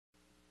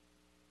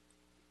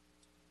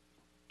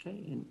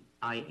Okay, and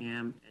I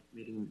am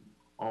admitting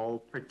all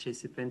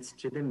participants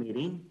to the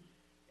meeting.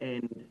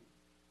 And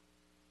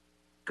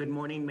good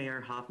morning, Mayor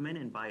Hoffman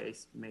and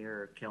Vice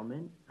Mayor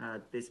Kelman.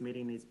 This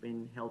meeting is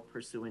being held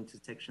pursuant to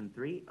Section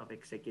 3 of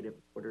Executive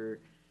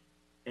Order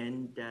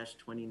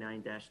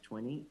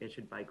N-29-20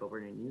 issued by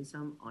Governor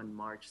Newsom on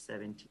March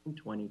 17,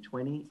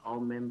 2020.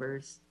 All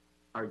members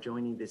are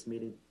joining this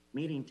meeting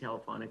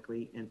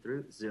telephonically and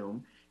through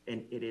Zoom,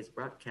 and it is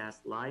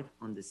broadcast live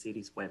on the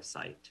city's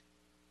website.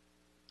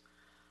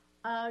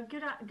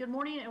 Good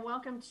morning and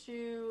welcome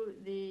to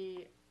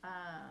the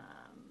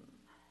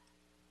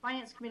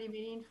Finance Committee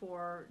meeting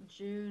for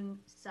June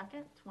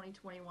 2nd,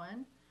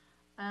 2021.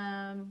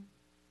 I'm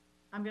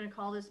going to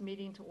call this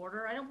meeting to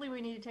order. I don't believe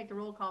we need to take the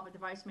roll call, but the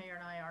Vice Mayor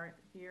and I are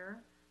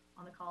here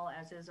on the call,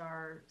 as is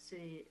our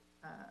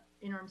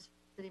interim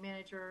city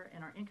manager,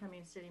 and our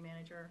incoming city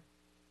manager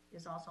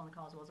is also on the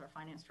call, as well as our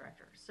finance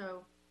director.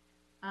 So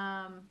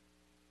I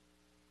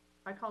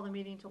call the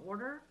meeting to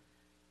order.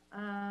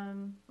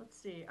 Let's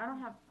see, I don't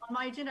have, on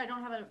my agenda, I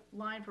don't have a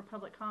line for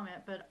public comment,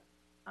 but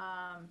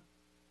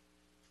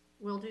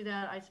we'll do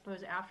that, I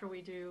suppose, after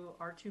we do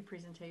our two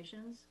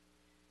presentations,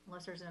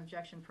 unless there's an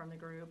objection from the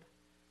group.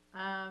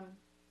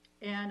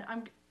 And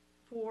I'm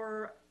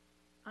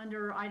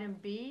under item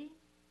B,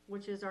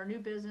 which is our new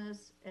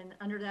business, and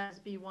under that is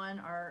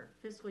B1, our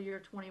fiscal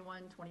year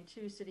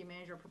 21-22 city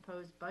manager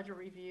proposed budget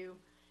review,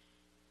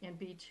 and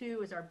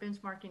B2 is our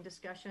benchmarking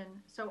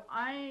discussion. So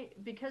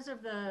because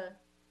of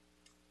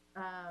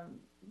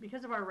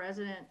our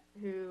resident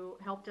who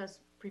helped us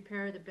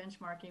prepare the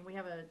benchmarking, we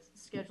have a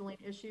scheduling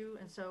issue.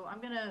 And so I'm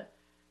going to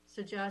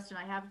suggest, and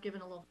I have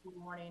given a little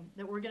warning,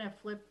 that we're going to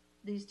flip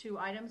these two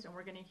items and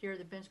we're going to hear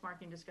the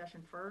benchmarking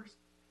discussion first.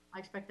 I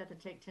expect that to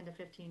take 10 to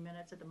 15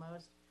 minutes at the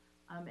most.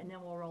 And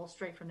then we'll roll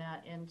straight from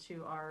that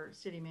into our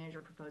city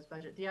manager proposed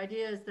budget. The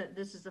idea is that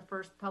this is the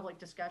first public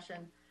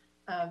discussion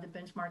of the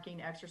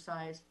benchmarking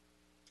exercise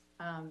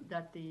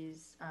that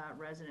these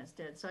residents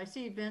did. So I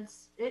see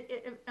Vince,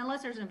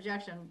 unless there's an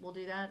objection, we'll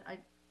do that.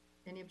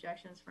 Any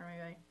objections from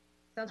anybody?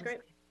 Sounds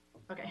great.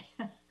 Okay,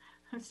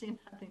 I'm seeing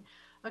nothing.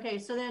 Okay,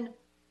 so then,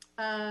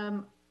 I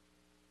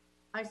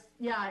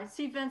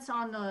see Vince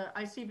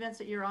I see Vince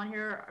that you're on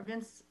here.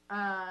 Vince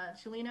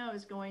Chilino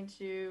is going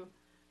to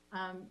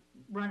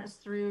run us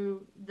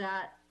through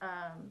that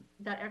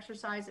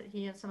exercise that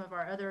he and some of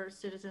our other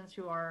citizens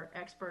who are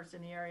experts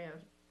in the area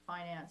of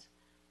finance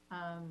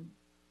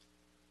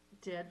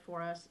did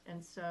for us.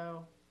 And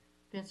so,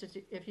 Vince,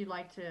 if you'd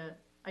like to,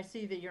 I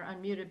see that you're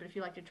unmuted, but if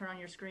you'd like to turn on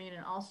your screen.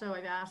 And also,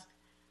 I've asked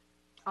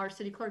our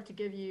city clerk to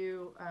give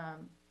you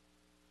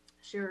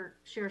share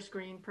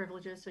screen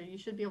privileges, so you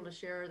should be able to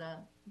share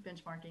the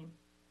benchmarking.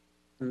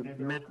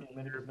 Maybe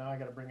because now I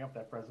got to bring up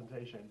that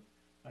presentation.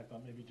 I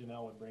thought maybe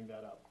Janelle would bring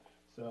that up.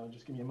 So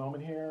just give me a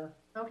moment here.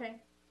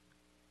 Okay.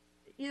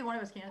 Either one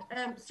of us can.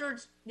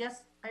 Serge,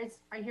 yes,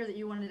 I hear that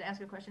you wanted to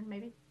ask a question,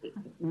 maybe?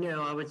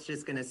 No, I was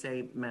just going to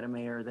say, Madam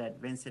Mayor, that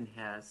Vincent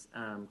has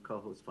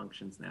co-host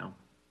functions now.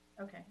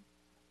 Okay.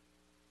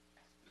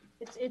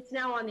 It's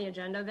now on the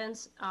agenda,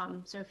 Vince.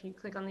 So if you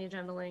click on the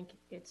agenda link,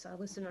 it's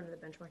listed under the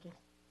benchmarking.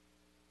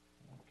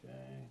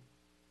 Okay.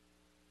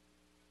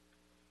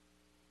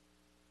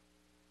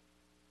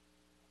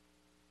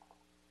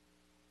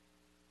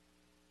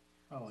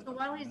 So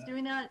while he's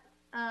doing that,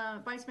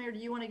 Vice Mayor, do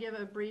you want to give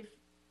a brief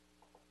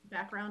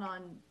background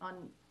on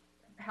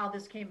how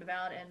this came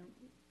about and,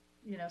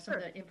 some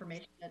of the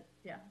information that,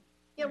 yeah.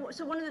 Yeah,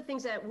 so one of the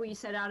things that we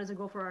set out as a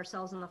goal for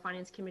ourselves in the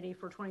Finance Committee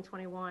for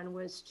 2021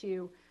 was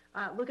to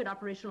look at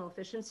operational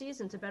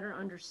efficiencies and to better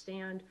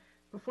understand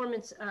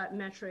performance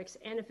metrics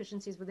and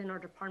efficiencies within our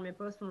department,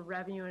 both from a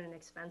revenue and an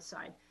expense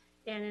side.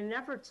 And in an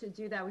effort to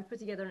do that, we put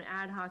together an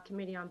ad hoc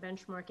committee on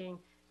benchmarking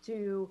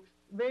to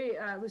very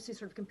loosely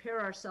sort of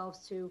compare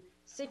ourselves to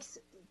 6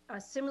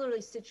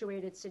 similarly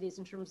situated cities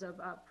in terms of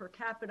per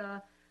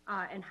capita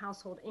and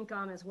household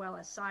income, as well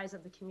as size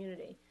of the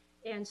community.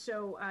 And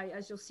so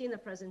as you'll see in the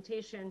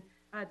presentation,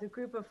 the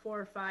group of 4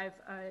 or 5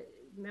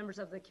 members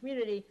of the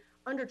community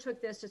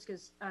undertook this just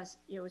because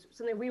it was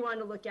something we wanted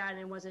to look at, and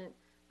it wasn't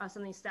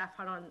something staff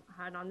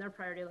had on their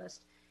priority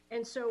list.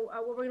 And so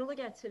what we're going to look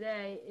at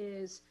today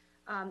is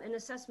an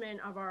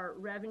assessment of our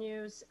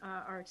revenues,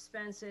 our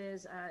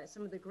expenses,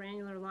 some of the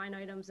granular line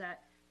items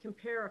that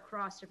compare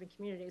across different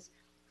communities,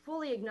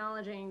 fully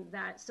acknowledging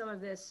that some of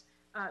this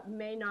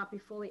may not be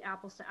fully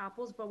apples to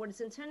apples, but what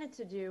it's intended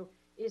to do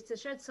is to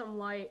shed some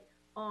light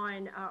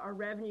on our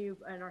revenue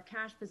and our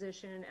cash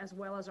position, as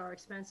well as our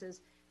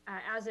expenses,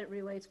 as it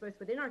relates both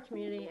within our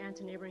community and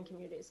to neighboring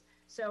communities.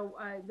 So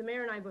the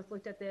mayor and I both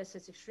looked at this.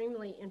 It's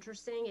extremely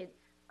interesting. It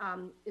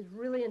is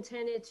really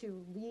intended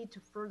to lead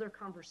to further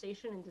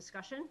conversation and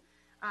discussion.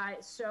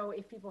 So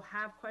if people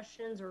have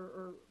questions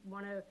or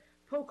want to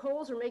poke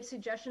holes or make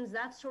suggestions,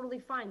 that's totally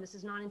fine. This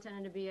is not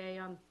intended to be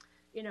a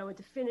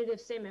definitive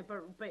statement,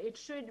 but it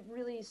should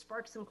really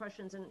spark some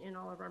questions in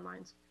all of our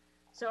minds.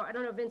 So I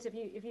don't know, Vince, if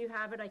you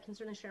have it, I can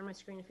certainly share my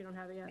screen if you don't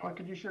have it yet. Oh,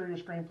 could you share your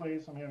screen,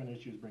 please? I'm having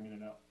issues bringing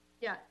it up.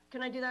 Yeah,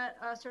 can I do that,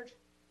 Serge?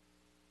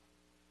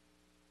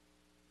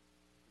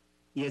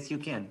 Yes, you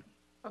can.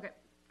 Okay,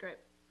 great.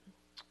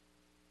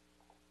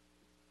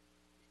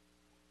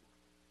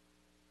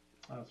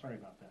 Sorry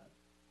about that.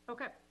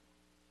 Okay.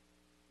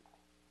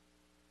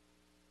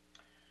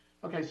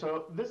 Okay,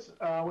 so this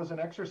was an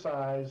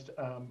exercise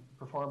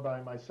performed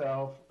by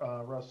myself,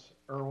 Russ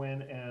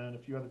Irwin, and a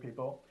few other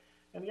people.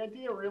 And the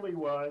idea really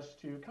was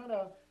to kind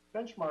of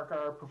benchmark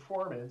our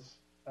performance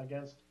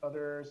against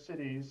other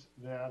cities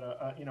that,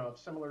 of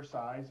similar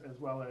size as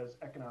well as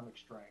economic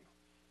strength.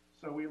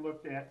 So we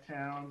looked at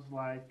towns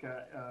like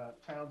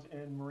towns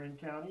in Marin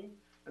County,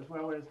 as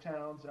well as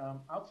towns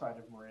outside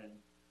of Marin.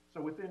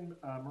 So within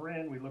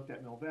Marin, we looked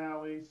at Mill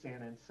Valley,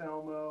 San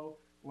Anselmo,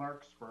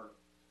 Larkspur.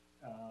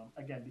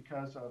 Again,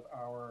 because of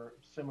our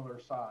similar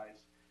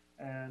size.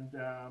 And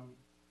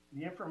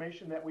the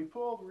information that we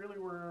pulled really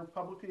were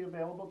publicly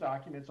available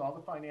documents, all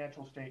the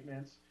financial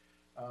statements.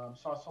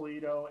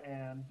 Sausalito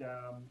and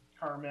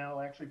Carmel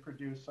actually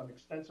produced some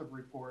extensive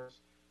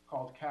reports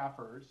called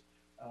CAFRs,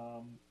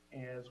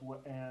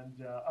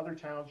 and other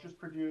towns just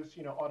produced,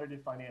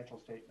 audited financial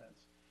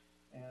statements.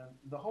 And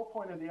the whole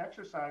point of the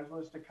exercise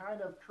was to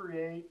kind of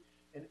create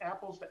an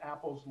apples to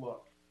apples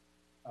look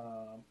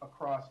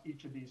across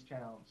each of these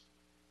towns.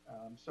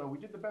 So we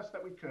did the best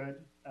that we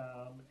could,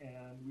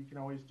 and we can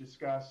always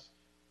discuss,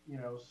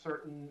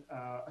 certain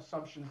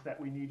assumptions that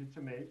we needed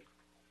to make.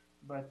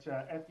 But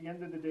at the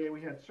end of the day,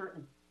 we had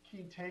certain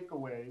key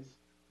takeaways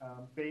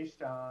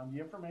based on the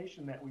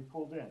information that we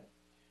pulled in.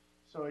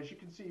 So as you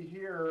can see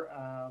here,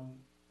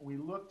 we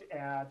looked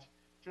at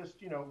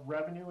just,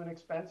 revenue and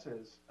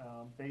expenses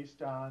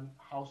based on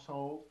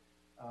household.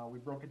 We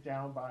broke it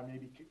down by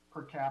maybe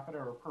per capita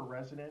or per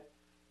resident.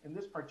 In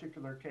this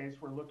particular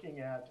case, we're looking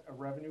at a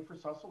revenue for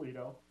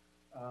Sausalito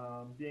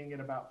being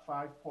at about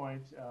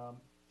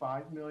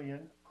 5.5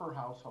 million per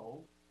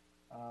household.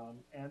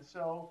 And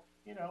so,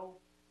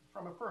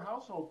 from a per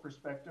household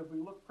perspective, we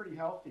look pretty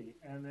healthy.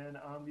 And then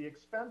on the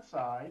expense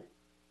side,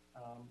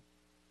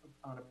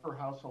 on a per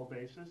household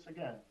basis,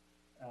 again,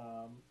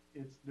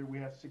 we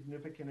have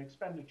significant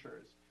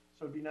expenditures.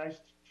 So it'd be nice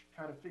to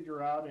kind of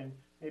figure out and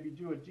maybe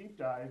do a deep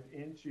dive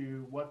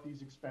into what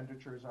these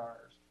expenditures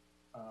are.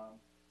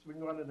 So we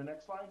can go on to the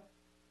next slide.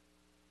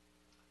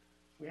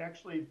 We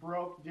actually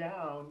broke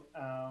down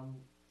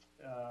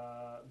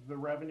the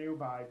revenue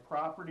by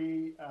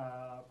property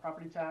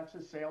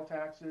taxes, sale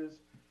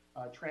taxes,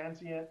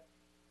 transient,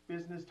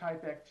 business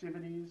type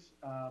activities,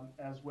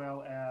 as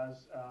well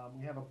as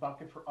we have a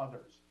bucket for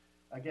others.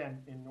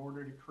 Again, in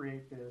order to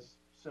create this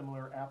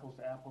similar apples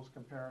to apples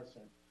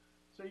comparison.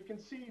 So you can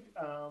see,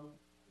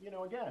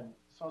 again,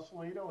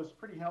 Sausalito is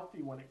pretty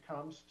healthy when it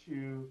comes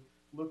to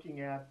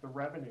looking at the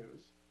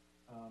revenues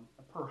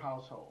per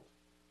household.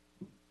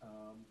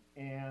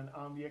 And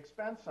on the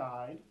expense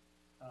side,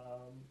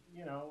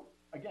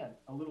 again,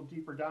 a little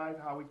deeper dive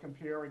how we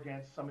compare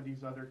against some of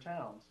these other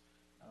towns.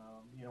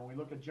 We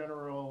look at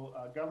general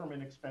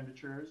government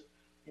expenditures,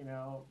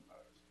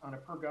 on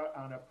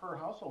a per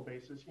household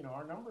basis,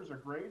 our numbers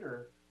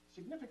are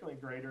significantly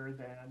greater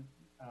than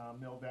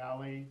Mill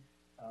Valley,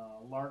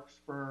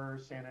 Larkspur,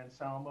 San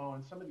Anselmo,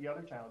 and some of the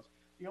other towns.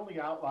 The only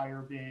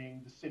outlier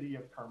being the city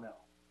of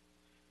Carmel.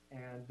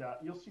 And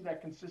you'll see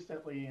that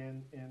consistently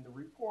in the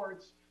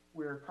reports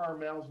where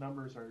Carmel's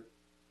numbers are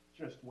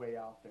just way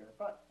out there.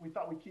 But we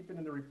thought we'd keep it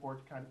in the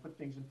report to kind of put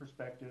things in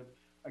perspective.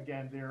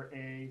 Again, they're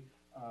a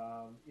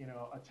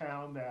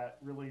town that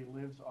really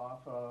lives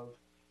off of,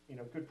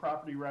 good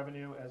property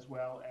revenue as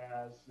well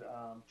as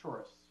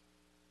tourists.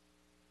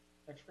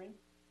 Next screen.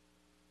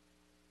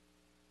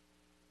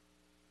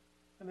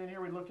 And then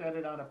here we look at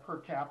it on a per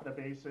capita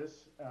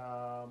basis.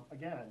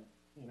 Again,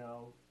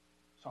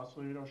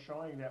 Sausalito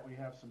showing that we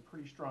have some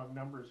pretty strong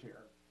numbers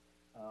here,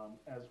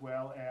 as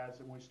well as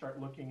when we start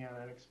looking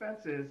at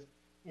expenses,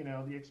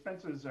 the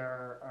expenses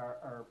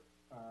are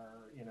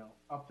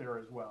up there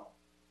as well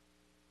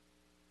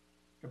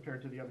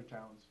compared to the other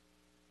towns.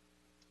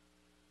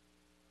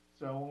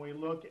 So when we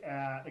look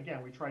at,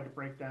 again, we tried to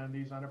break down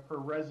these on a per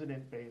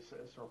resident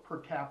basis or per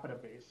capita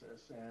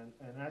basis, and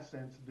in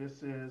essence,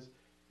 this is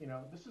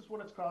what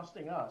it's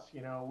costing us.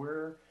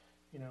 We're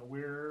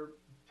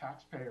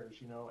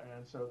taxpayers,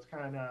 and so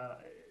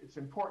it's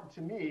important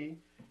to me,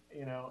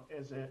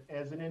 as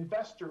an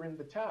investor in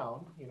the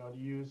town, to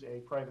use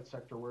a private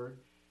sector word,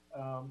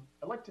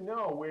 I'd like to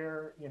know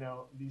where,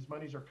 these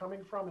monies are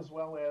coming from as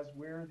well as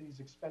where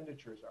these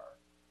expenditures are.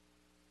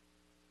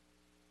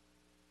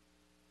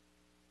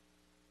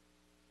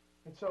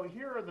 And so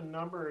here are the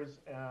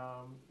numbers,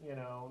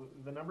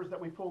 the numbers that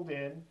we pulled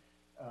in,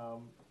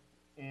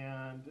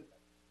 and,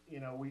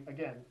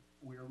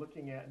 we're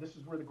looking at, this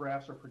is where the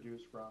graphs are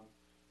produced from.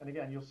 And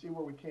again, you'll see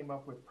where we came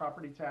up with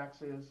property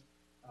taxes,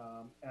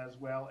 as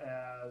well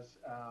as,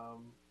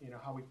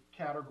 how we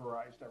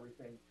categorized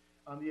everything.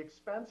 On the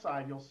expense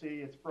side, you'll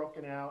see it's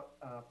broken out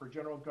for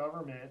general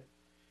government.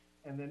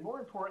 And then more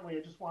importantly,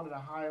 I just wanted to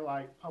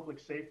highlight public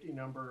safety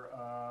number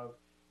of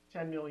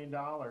 $10 million.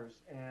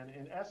 And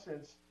in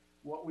essence,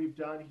 what we've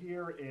done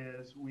here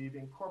is we've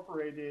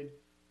incorporated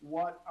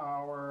what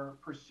our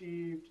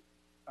perceived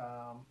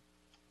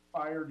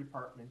fire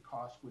department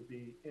cost would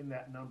be in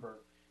that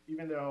number,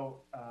 even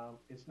though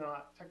it's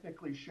not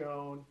technically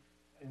shown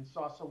in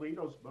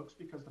Sausalito's books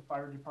because the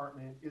fire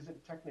department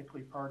isn't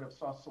technically part of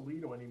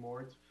Sausalito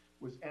anymore. It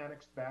was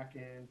annexed back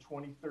in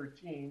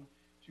 2013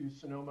 to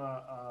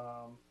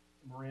Sonoma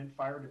Marin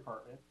Fire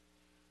Department.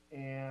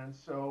 And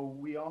so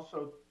we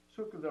also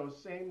took those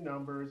same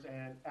numbers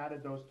and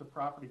added those to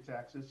property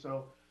taxes.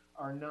 So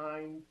our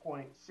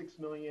 9.6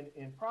 million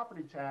in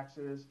property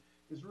taxes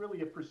is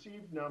really a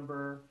perceived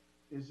number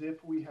as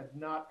if we had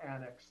not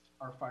annexed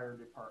our fire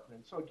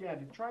department. So again,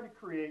 to try to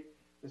create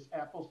this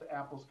apples to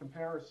apples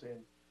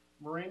comparison,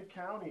 Marin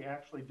County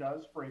actually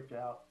does break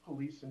out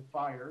police and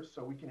fire,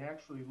 so we can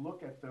actually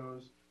look at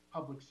those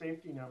public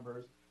safety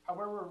numbers.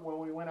 However, when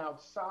we went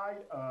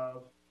outside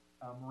of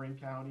Marin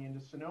County into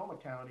Sonoma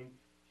County,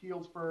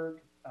 Healdsburg,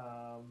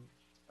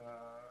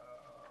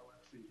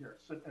 let's see here,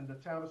 and the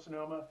town of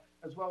Sonoma,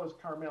 as well as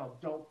Carmel,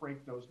 don't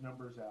break those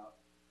numbers out.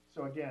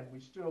 So again, we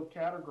still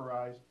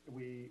categorized,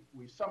 we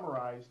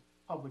summarized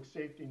public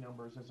safety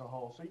numbers as a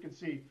whole. So you can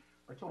see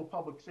our total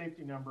public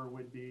safety number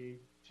would be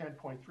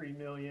 10.3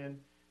 million.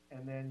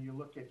 And then you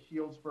look at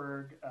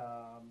Healdsburg,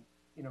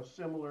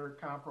 similar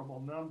comparable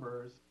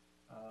numbers.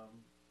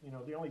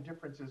 The only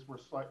difference is we're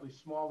slightly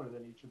smaller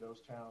than each of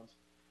those towns.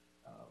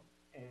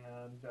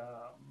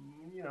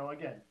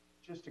 Again,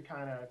 just to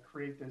kind of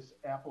create this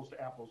apples to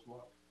apples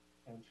look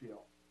and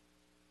feel.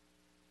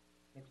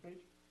 Next page.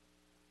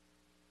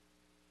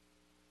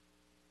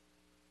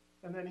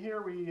 And then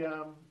here we,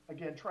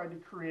 again, tried to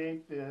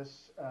create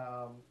this,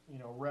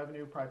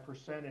 revenue by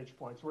percentage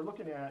points. So we're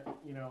looking at,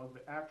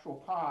 the actual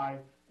pie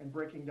and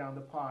breaking down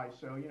the pie.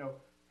 So,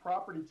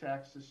 property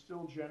taxes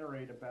still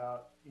generate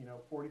about,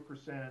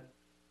 40%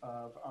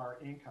 of our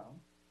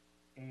income.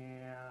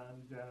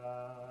 And,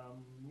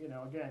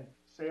 again,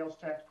 sales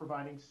tax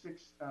providing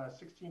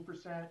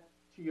 16%,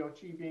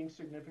 TOT being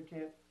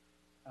significant.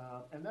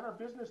 And then our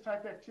business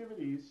type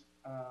activities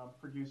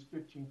produce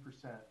 15%.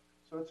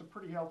 So it's a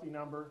pretty healthy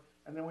number.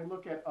 And then we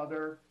look at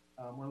other,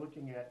 we're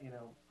looking at,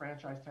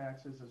 franchise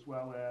taxes as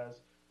well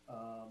as,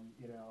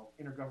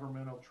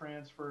 intergovernmental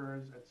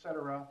transfers, et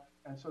cetera.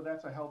 And so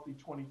that's a healthy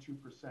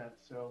 22%.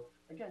 So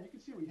again, you can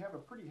see we have a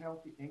pretty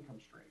healthy income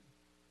stream.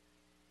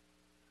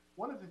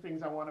 One of the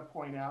things I want to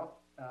point out,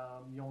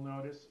 you'll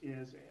notice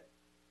is,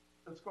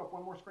 let's go up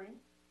one more screen,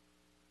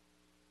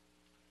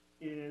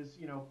 is,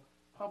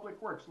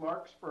 Public Works,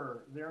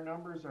 Larkspur, their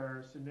numbers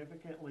are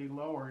significantly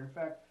lower. In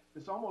fact,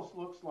 this almost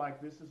looks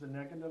like this is a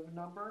negative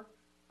number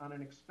on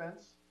an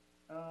expense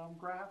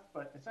graph,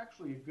 but it's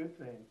actually a good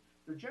thing.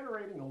 They're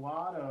generating a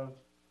lot of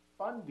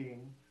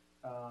funding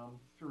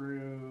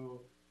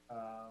through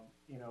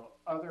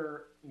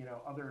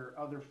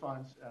other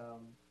funds,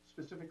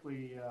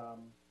 specifically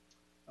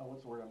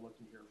what's the word I'm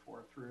looking here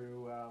for?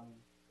 Through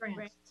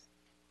Grants.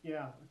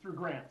 Yeah, through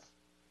grants.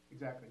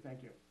 Exactly.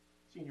 Thank you.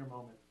 Senior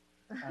moment.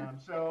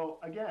 So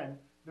again,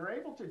 they're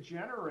able to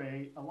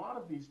generate, a lot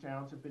of these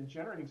towns have been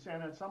generating,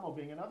 San Anselmo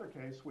being another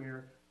case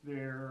where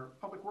their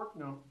public work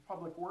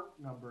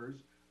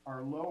numbers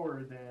are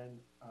lower than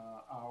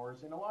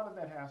ours. And a lot of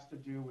that has to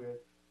do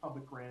with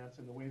public grants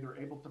and the way they're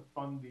able to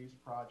fund these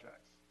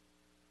projects.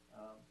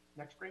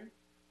 Next screen.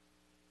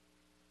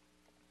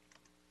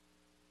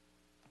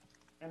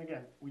 And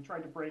again, we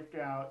tried to break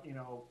out,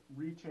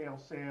 retail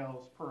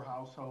sales per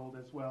household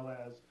as well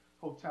as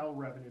hotel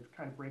revenue to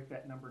kind of break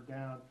that number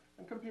down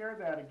and compare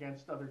that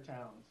against other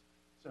towns.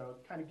 So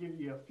kind of give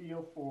you a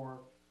feel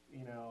for,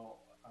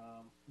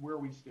 where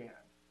we stand.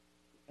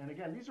 And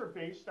again, these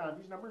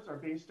numbers are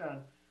based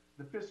on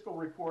the fiscal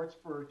reports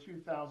for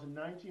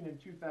 2019 and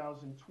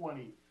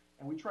 2020.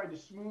 And we tried to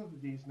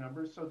smooth these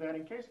numbers so that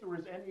in case there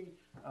was any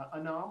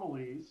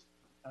anomalies,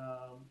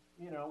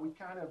 we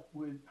kind of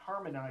would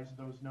harmonize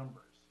those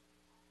numbers.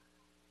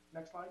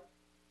 Next slide.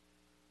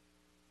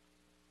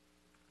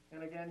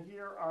 And again,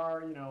 here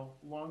are,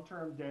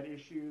 long-term debt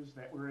issues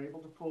that we're able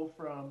to pull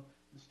from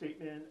the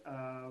statement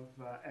of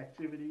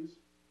activities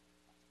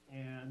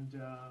and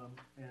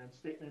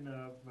statement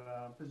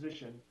of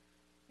position.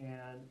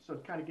 And so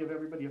to kind of give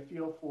everybody a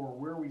feel for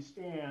where we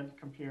stand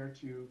compared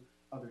to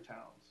other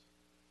towns.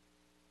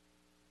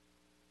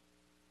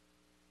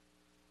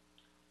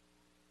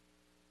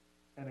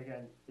 And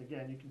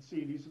again, you can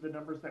see these are the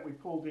numbers that we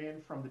pulled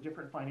in from the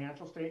different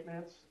financial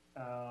statements.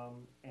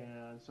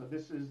 And so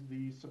this is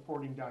the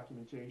supporting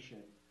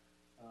documentation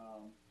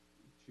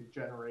to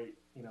generate,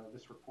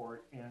 this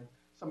report and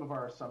some of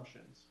our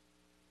assumptions.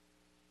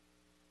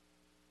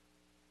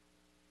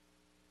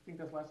 I think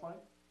that's the last slide.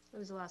 That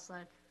was the last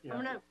slide. Yeah.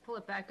 I'm going to pull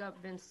it back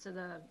up, Vince, to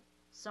the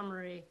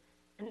summary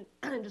and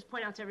just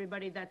point out to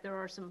everybody that there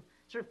are some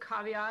sort of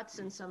caveats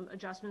and some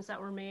adjustments that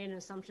were made and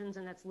assumptions,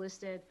 and that's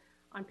listed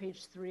on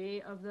page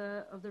 3 of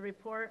the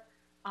report,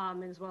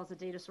 as well as the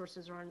data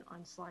sources are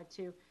on slide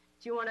 2. Do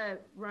you want to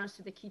run us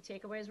through the key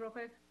takeaways real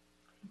quick?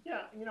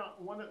 Yeah,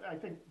 I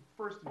think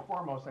first and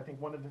foremost, I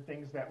think one of the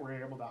things that we're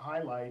able to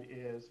highlight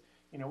is,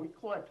 we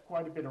collect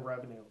quite a bit of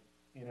revenue,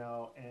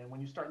 and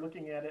when you start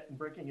looking at it and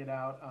breaking it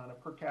out on a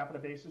per capita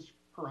basis,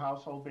 per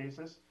household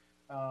basis,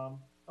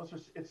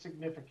 it's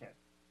significant.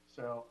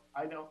 So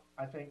I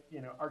think,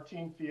 our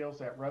team feels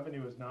that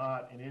revenue is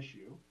not an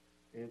issue.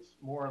 It's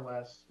more or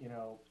less,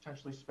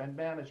 potentially spend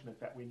management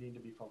that we need to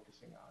be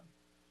focusing on.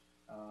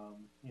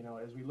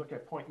 As we look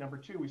at point number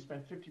 2, we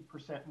spend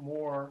 50%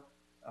 more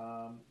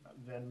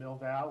than Mill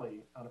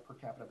Valley on a per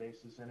capita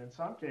basis. And in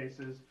some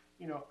cases,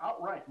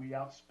 outright, we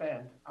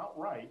outspend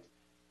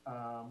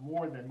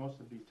more than most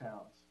of these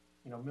towns.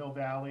 Mill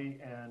Valley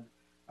and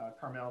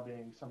Carmel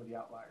being some of the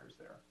outliers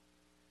there.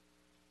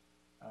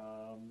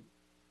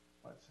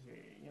 Let's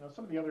see,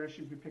 some of the other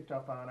issues we picked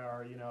up on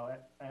are,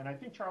 and I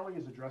think Charlie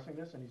is addressing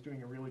this and he's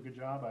doing a really good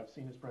job. I've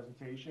seen his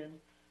presentation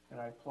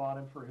and I applaud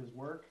him for his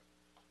work.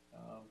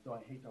 Though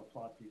I hate to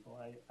applaud people.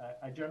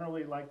 I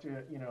generally like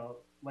to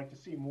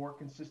see more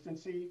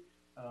consistency,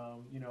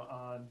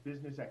 on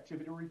business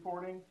activity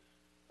reporting,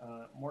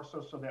 more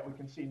so that we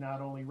can see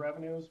not only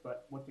revenues,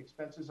 but what the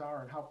expenses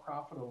are and how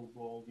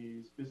profitable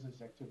these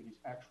business activities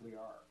actually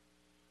are.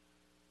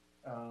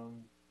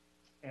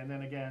 And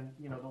then again,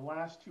 the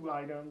last 2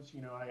 items,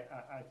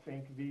 I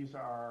think these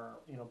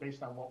are,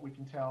 based on what we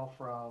can tell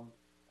from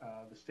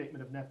the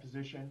statement of net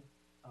position,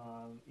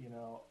 on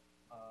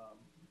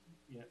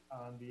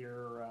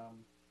their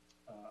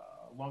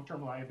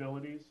long-term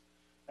liabilities,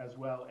 as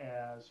well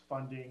as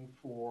funding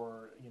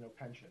for,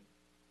 pension.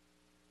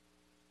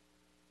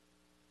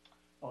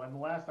 Oh, and the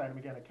last item,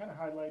 again, I kind of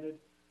highlighted,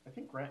 I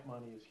think grant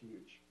money is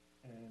huge.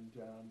 And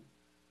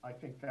I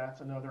think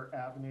that's another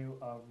avenue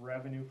of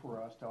revenue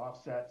for us to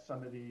offset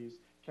some of these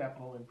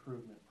capital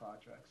improvement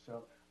projects.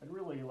 So I'd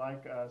really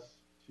like us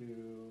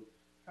to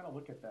kind of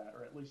look at that,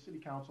 or at least City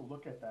Council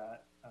look at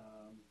that,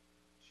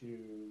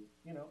 to,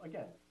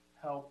 again,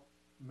 help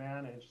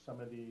manage some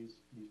of these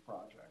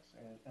projects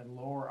and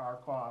lower our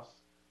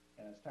costs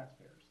as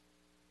taxpayers.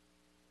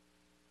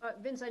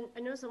 Vince, I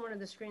noticed on one of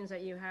the screens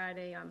that you had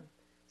a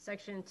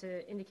section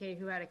to indicate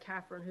who had a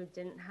CAFR and who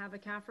didn't have a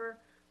CAFR.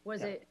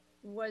 Was it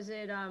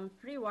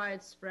pretty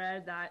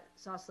widespread that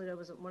Sausalito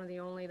was one of the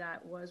only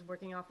that was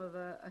working off of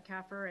a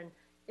CAFR? And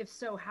if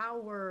so, how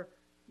were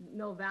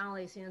Mill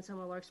Valley, San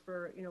Anselmo,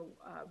 Larkspur,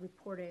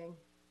 reporting?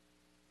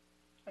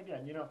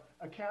 Again,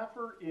 a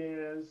CAFR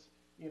is,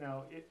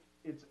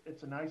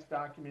 it's a nice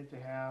document to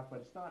have, but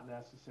it's not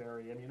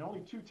necessary. I mean,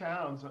 only 2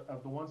 towns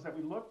of the ones that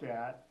we looked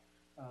at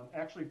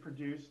actually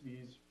produce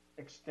these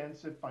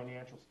extensive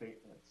financial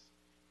statements.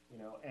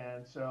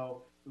 And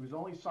so it was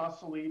only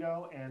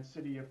Sausalito and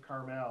City of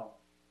Carmel.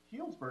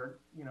 Healdsburg,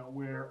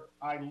 where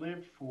I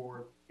lived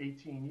for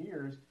 18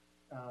 years,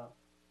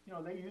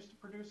 they used to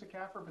produce a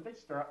CAFR, but they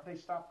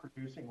stopped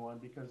producing one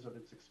because of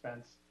its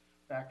expense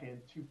back in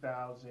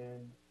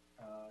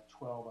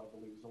 2012, I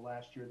believe, was the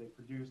last year they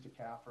produced a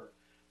CAFR.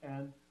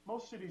 And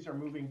most cities are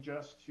moving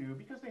just to,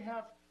 because they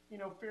have,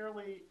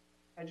 fairly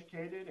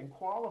educated and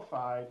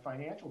qualified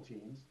financial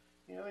teams,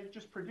 they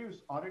just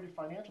produce audited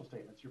financial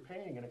statements. You're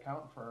paying an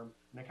accounting firm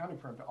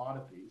to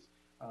audit these.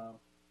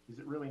 Is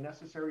it really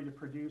necessary to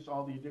produce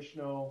all the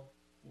additional,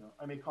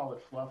 I may call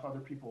it fluff.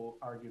 Other people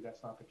argue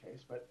that's not the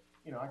case, but,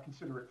 I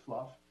consider it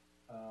fluff,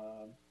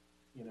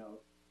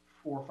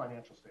 for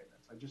financial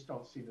statements. I just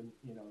don't see them,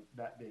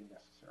 that being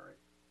necessary.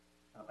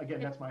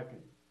 Again, that's my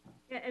opinion.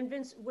 Yeah, and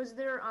Vince, was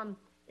there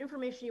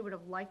information you would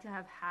have liked to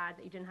have had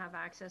that you didn't have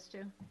access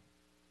to?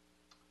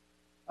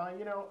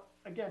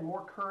 Again,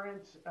 more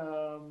current,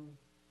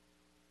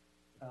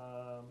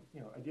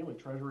 ideally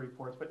treasury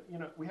reports, but,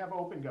 we have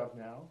OpenGov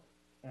now,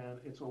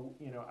 and it's,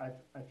 I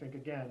think,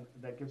 again,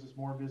 that gives us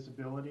more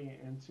visibility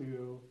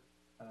into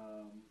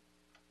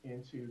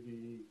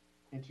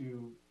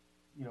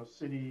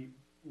city,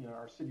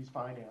 our city's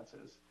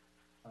finances.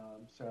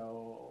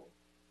 So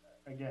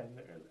again,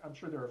 I'm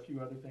sure there are a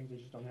few other things. I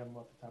just don't have them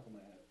off the top of my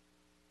head.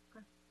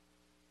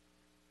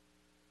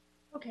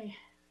 Okay.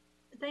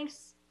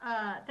 Thanks,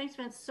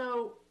 Vince.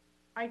 So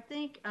I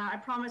think I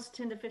promised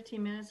 10 to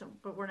 15 minutes,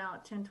 but we're now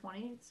at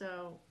 10:20.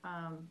 So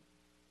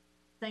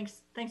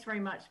thanks very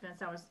much, Vince.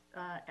 That was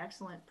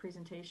excellent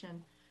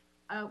presentation.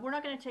 We're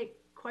not going to take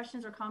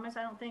questions or comments,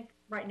 I don't think,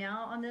 right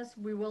now on this.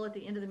 We will at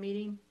the end of the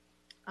meeting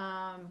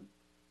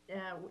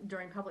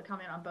during public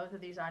comment on both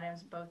of these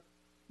items, both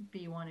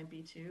B1 and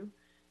B2.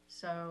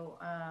 So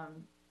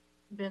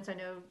Vince, I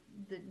know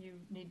that you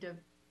need to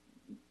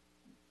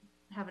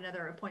have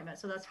another appointment,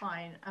 so that's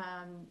fine.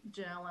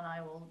 Janelle and I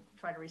will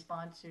try to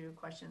respond to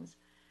questions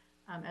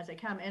as they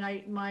come.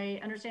 And my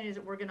understanding is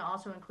that we're going to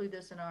also include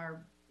this in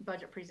our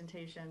budget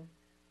presentation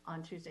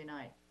on Tuesday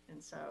night.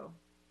 And so,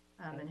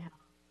 and have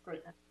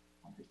great a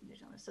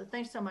presentation on this. So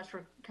thanks so much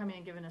for coming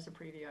and giving us a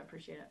preview. I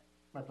appreciate it.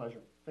 My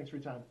pleasure. Thanks for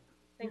your time.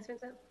 Thanks,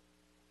 Vincent.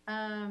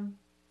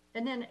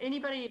 And then any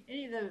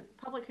of the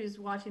public who's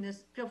watching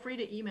this, feel free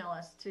to email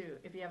us too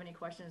if you have any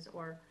questions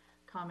or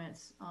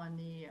comments on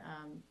the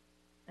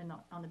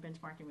on the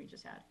benchmarking we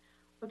just had.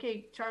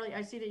 Okay, Charlie,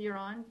 I see that you're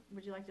on.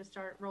 Would you like to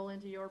roll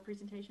into your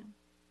presentation?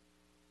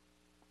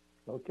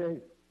 Okay,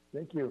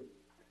 thank you.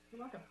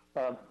 You're welcome.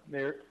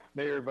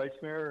 Mayor, Vice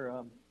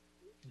Mayor,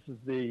 this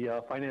is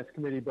the Finance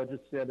Committee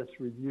Budget Status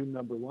Review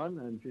number 1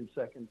 on June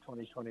 2nd,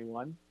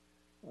 2021.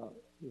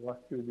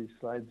 walk through these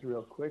slides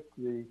real quick.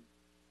 I'm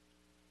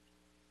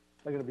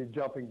going to be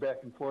jumping back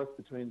and forth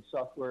between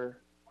software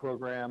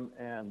program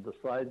and the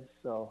slides,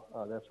 so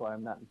that's why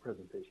I'm not in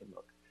presentation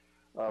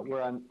mode.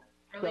 We're on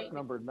step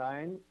number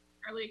 9.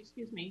 Charlie,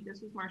 excuse me, this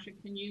is Marcia.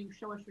 Can you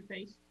show us your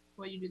face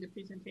while you do the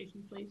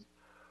presentation, please?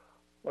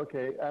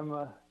 Okay,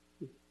 there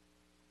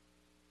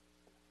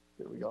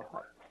we go.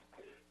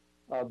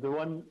 The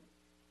one,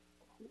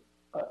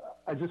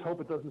 I just hope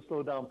it doesn't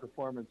slow down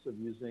performance of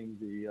using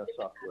the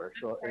software.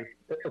 So if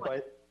I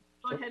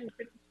go ahead and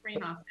turn the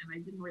screen off, and I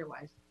didn't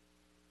realize.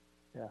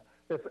 Yeah.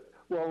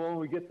 Well, when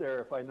we get there,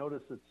 if I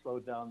notice it's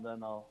slowed down,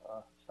 then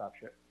I'll stop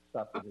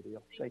the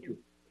video. Thank you.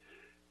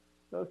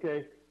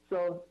 Okay.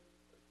 So,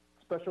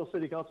 Special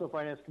City Council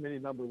Finance Committee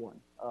number 1.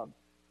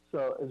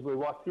 So as we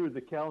walk through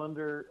the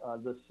calendar,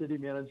 the city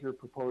manager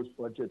proposed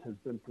budget has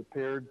been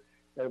prepared.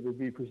 It will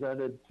be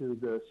presented to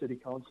the City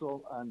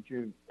Council on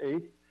June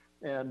 8th.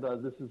 And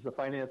this is the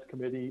Finance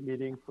Committee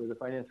meeting for the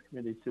Finance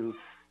Committee to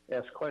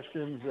ask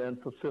questions and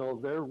fulfill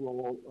their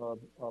role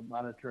of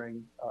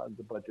monitoring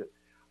the budget.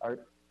 Our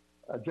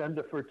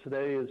agenda for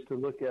today is to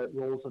look at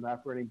roles and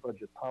operating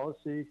budget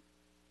policy,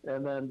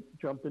 and then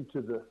jump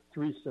into the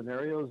 3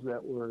 scenarios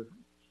that were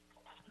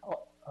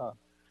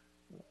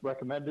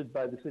recommended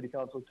by the City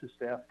Council to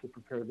staff to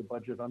prepare the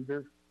budget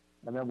under.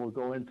 And then we'll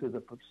go into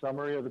the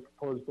summary of the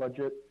proposed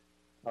budget.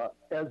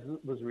 As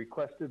was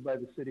requested by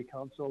the City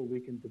Council, we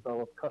can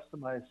develop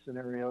customized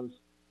scenarios,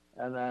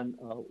 and then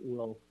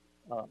we'll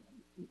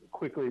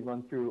quickly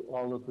run through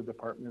all of the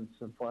departments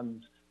and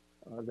funds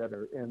that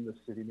are in the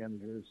city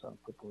manager's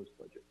proposed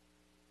budget.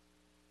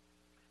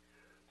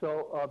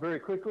 So very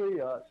quickly,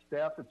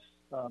 staff, it's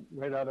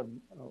right out of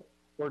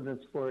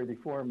Ordinance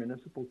 484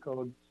 Municipal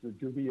Codes, the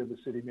duty of the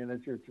city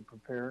manager to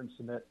prepare and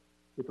submit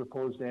the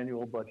proposed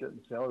annual budget and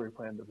salary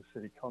plan to the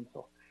City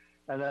Council.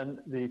 And then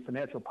the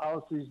financial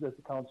policies that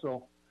the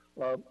council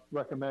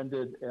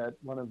recommended at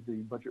one of the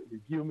budget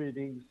review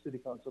meetings, City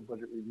Council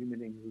budget review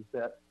meetings, is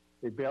that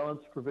a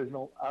balanced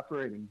provisional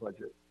operating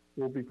budget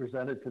will be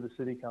presented to the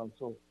City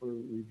Council for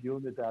review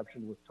and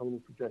adoption with total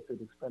projected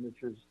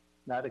expenditures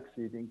not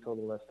exceeding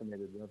total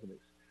estimated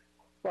revenues.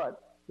 But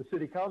the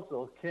City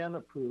Council can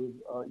approve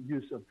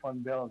use of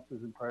fund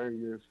balances in prior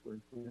years for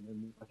inclusion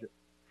in the budget.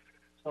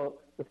 So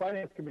the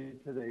Finance Committee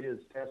today is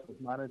tasked with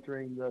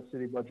monitoring the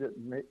city budget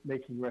and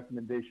making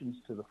recommendations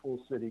to the full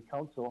City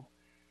Council.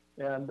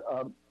 And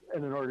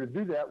in order to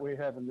do that,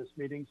 we're having this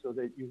meeting so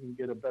that you can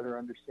get a better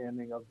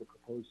understanding of the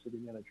proposed city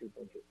manager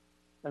budget.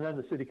 And then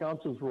the City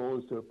Council's role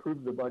is to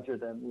approve the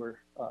budget, and we're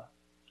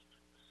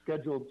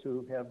scheduled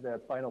to have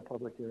that final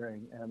public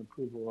hearing and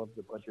approval of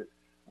the budget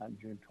on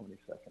June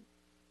 22nd.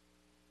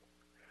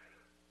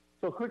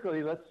 So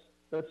quickly, let's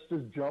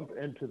just jump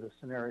into the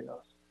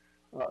scenarios.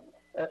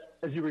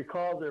 As you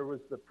recall, there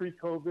was the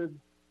pre-COVID,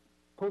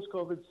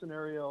 post-COVID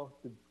scenario,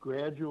 the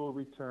gradual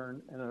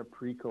return, and a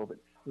pre-COVID.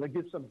 Let's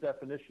give some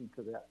definition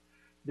to that.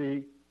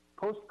 The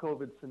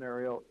post-COVID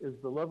scenario is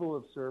the level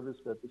of service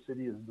that the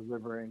city is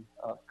delivering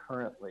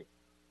currently.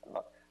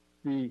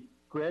 The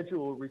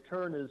gradual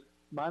return is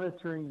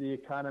monitoring the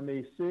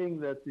economy, seeing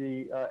that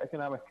the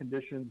economic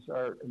conditions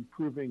are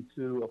improving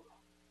to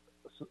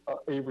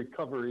a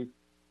recovery.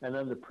 And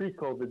then the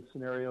pre-COVID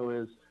scenario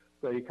is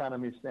the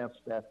economy snaps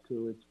back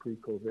to its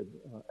pre-COVID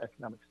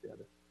economic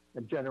status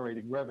and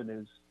generating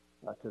revenues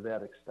to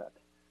that extent.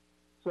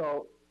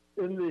 So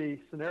in the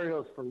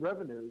scenarios for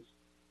revenues,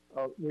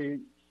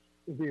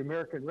 the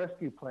American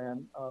Rescue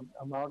Plan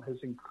amount has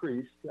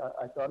increased.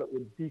 I thought it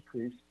would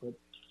decrease, but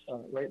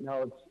right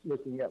now it's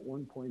looking at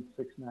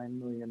 $1.69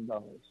 million.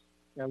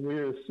 And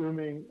we're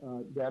assuming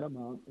that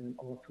amount in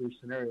all 3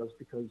 scenarios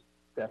because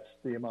that's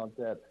the amount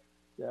that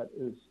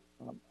is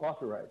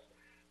authorized.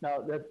 Now,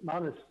 that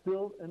amount is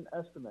still an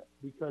estimate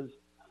because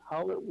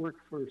how it works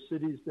for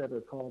cities that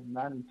are called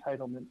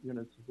non-entitlement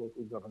units of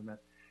local government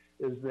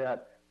is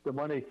that the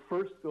money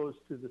first goes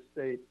to the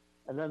state,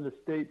 and then the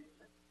state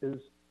is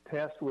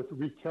tasked with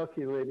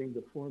recalculating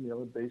the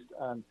formula based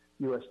on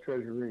U.S.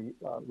 Treasury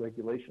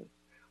regulations.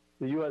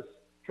 The U.S.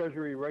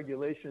 Treasury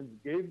regulations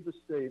gave the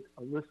state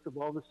a list of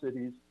all the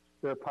cities,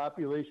 their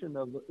population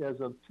as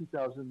of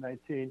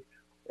 2019,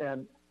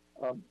 and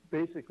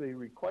basically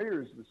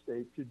requires the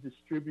state to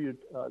distribute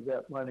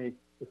that money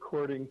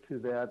according to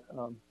that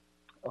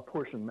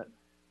apportionment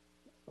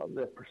of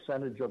that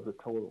percentage of the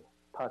total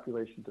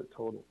population to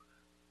total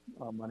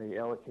money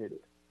allocated.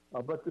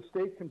 But the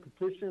state can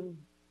petition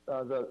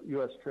the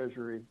U.S.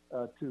 Treasury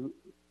to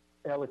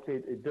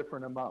allocate a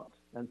different amount.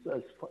 And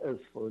as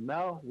for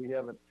now, we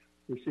haven't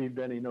received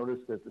any notice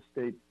that the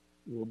state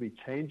will be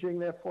changing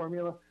that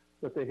formula,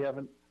 but they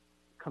haven't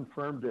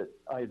confirmed it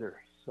either.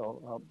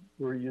 So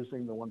we're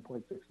using the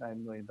 $1.69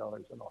 million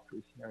in all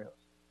 3 scenarios.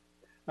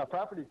 Now,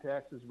 property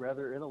tax is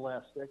rather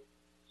inelastic.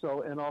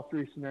 So in all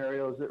 3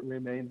 scenarios, it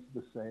remains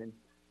the same.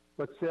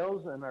 But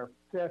sales and our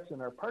tax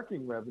and our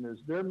parking revenues,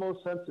 they're most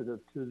sensitive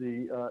to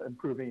the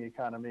improving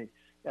economy,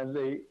 and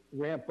they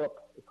ramp up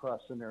across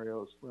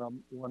scenarios from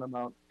one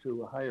amount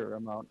to a higher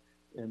amount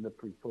in the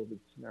pre-COVID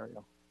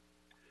scenario.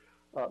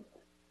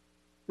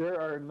 there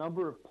are a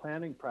number of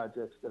planning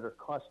projects that are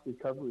cost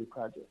recovery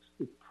projects.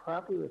 The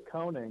proper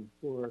accounting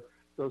for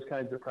those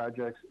kinds of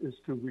projects is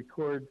to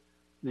record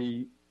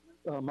the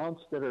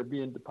amounts that are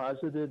being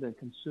deposited and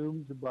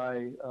consumed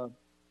by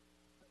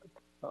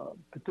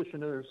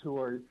petitioners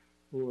who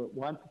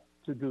want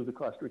to do the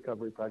cost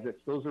recovery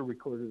projects. Those are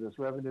recorded as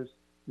revenues.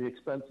 The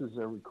expenses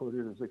are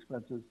recorded as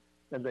expenses,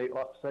 and they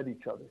offset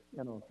each other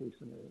in all three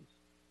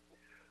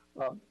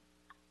scenarios.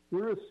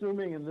 We're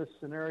assuming in this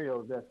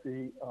scenario that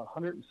the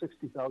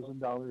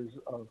 $160,000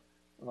 of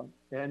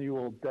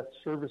annual debt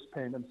service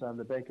payments on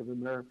the Bank of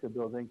America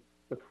building,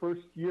 the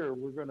first year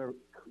we're going to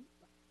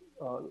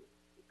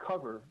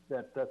cover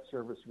that debt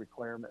service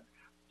requirement.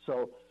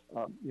 So,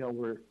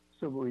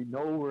 we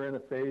know we're in a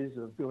phase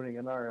of doing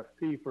an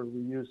RFP for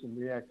reuse and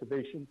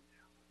reactivation,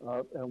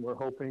 and we're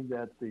hoping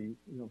that the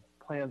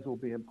plans will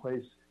be in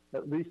place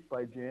at least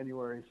by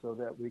January so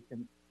that we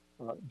can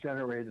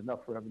generate enough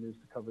revenues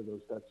to cover those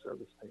debt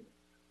service payments.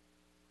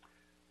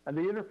 And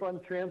the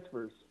interfund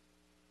transfers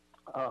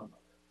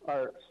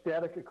are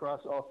static across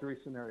all three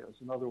scenarios.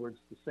 In other words,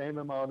 the same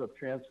amount of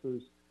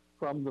transfers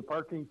from the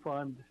parking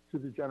fund to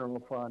the general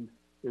fund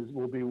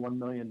will be $1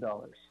 million.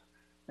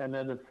 And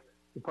then if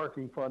the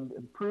parking fund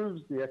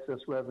improves, the excess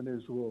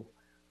revenues will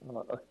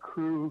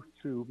accrue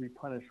to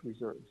replenish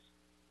reserves.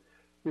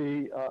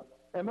 The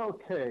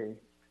MLK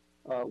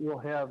will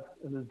have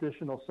an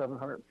additional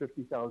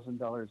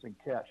 $750,000 in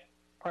cash,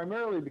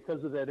 primarily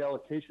because of that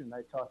allocation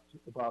I talked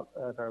about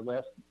at our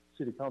last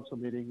city council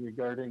meeting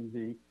regarding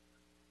the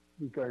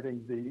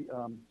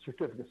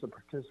certificates of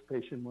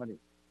participation money.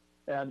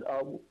 And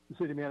the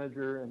city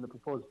manager and the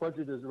proposed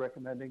budget is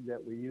recommending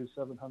that we use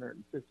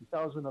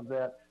 $750,000 of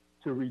that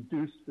to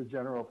reduce the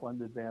general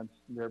fund advance,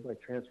 thereby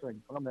transferring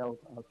from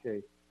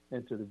MLK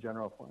into the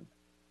general fund.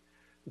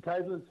 The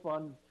Tidelands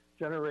Fund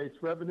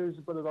generates revenues,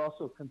 but it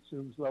also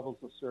consumes levels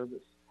of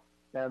service.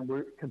 And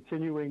we're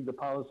continuing the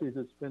policy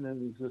that's been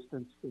in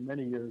existence for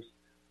many years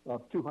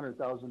of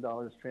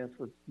 $200,000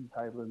 transferred from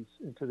Tidelands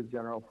into the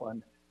general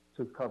fund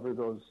to cover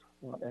those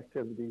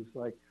activities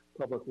like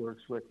public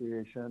works,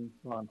 recreation,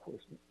 law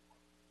enforcement.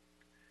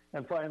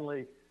 And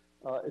finally,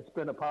 it's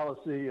been a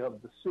policy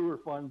of the sewer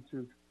fund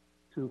to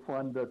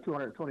fund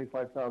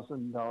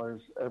 $225,000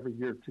 every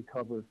year to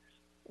cover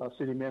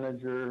city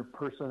manager,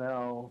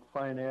 personnel,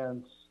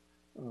 finance,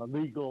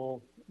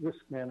 legal, risk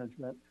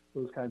management,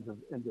 those kinds of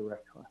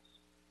indirect costs.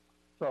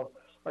 So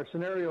our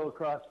scenario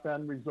across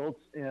Bend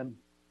results in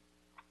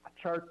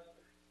charts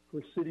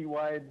for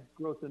citywide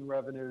growth in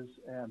revenues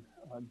and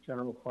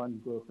general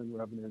fund growth in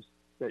revenues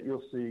that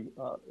you'll see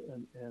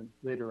and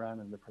later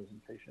on in the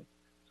presentation.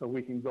 So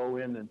we can go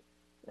in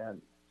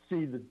and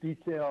see the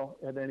detail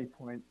at any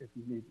point if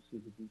you need to see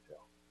the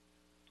detail.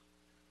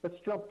 Let's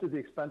jump to the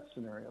expense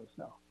scenarios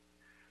now.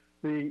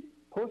 The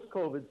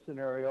post-COVID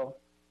scenario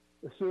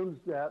assumes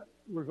that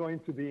we're going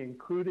to be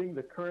including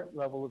the current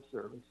level of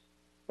service,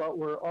 but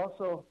we're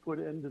also put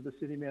into the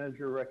city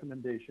manager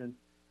recommendation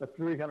a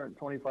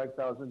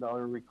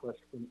 $325,000 request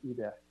from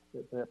EDAC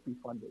that be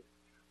funded.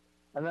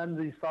 And then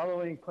the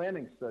following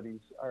planning studies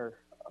are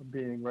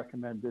being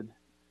recommended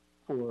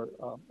for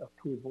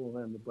approval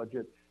in the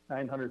budget.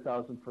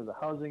 $900,000 for the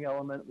housing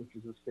element, which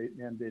is a state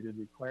mandated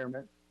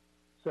requirement,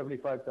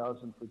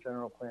 $75,000 for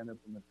general plan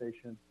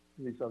implementation,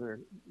 these other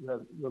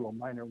little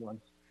minor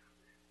ones.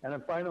 And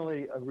then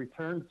finally, a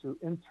return to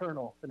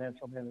internal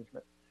financial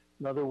management.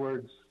 In other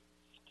words,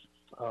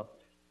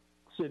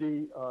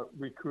 city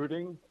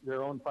recruiting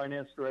their own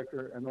finance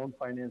director and own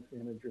finance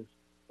managers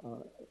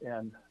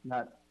and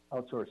not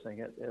outsourcing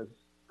it as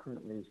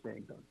currently is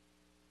being done.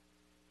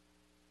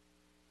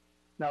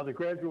 Now, the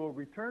gradual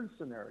return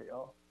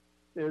scenario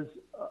is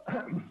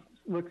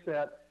looks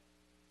at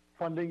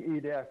funding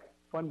EDAC,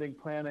 funding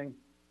planning,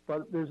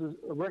 but there's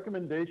a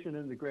recommendation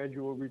in the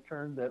gradual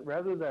return that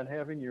rather than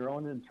having your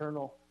own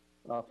internal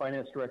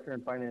finance director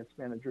and finance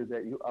manager,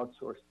 that you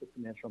outsource the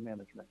financial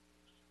management.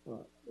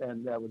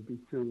 And that would be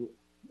to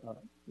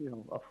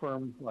a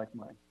firm like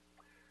mine.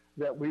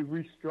 That we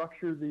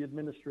restructure the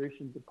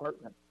administration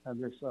department,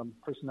 and there's some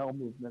personnel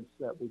movements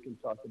that we can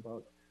talk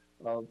about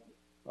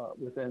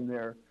within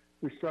there.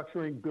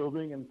 Restructuring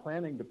building and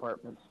planning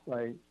departments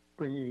by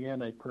bringing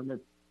in a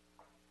permit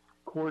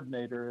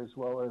coordinator as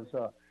well as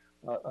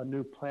a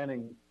new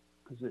planning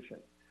position.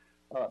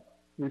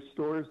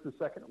 Restores the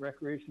second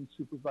recreation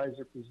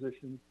supervisor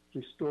position,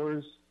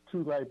 restores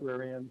 2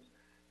 librarians,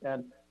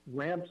 and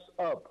ramps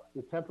up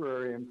the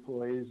temporary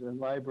employees in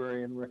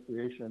library and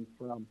recreation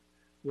from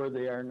where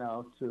they are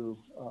now to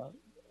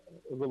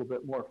a little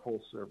bit more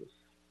full service,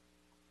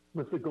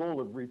 with the goal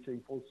of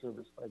reaching full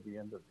service by the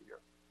end of the year.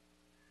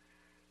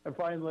 And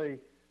finally,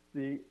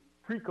 the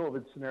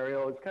pre-COVID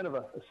scenario is kind of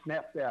a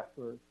snapback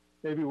for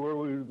maybe where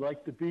we would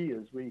like to be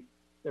as we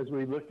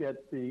look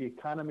at the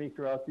economy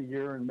throughout the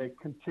year and make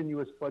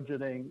continuous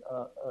budgeting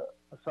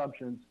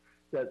assumptions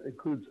that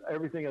includes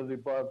everything of the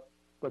above,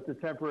 but the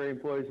temporary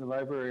employees in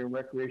library and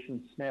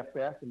recreation snap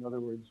back. In other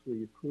words,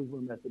 we approve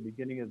them at the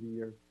beginning of the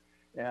year.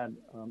 And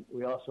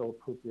we also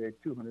appropriate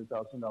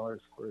 $200,000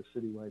 for a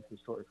citywide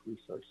historic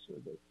resource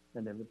survey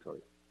and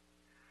inventory.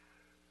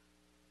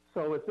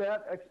 So with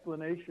that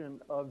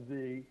explanation of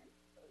the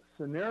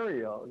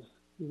scenarios,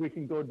 we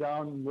can go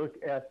down and look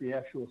at the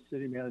actual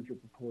city manager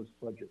proposed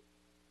budget.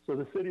 So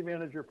the city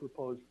manager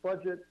proposed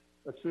budget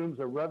assumes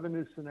a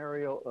revenue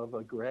scenario of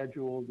a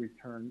gradual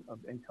return of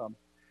income.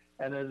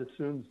 And it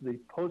assumes the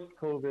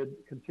post-COVID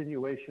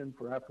continuation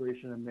for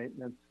operation and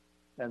maintenance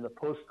and the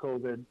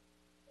post-COVID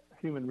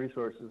human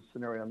resources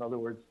scenario. In other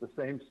words, the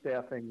same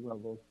staffing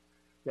levels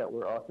that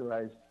were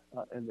authorized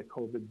in the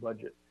COVID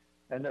budget.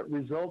 And it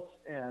results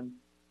in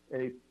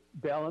a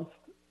balanced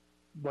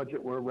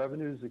budget where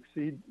revenues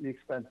exceed the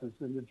expenses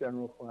in the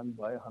general fund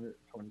by $126,000,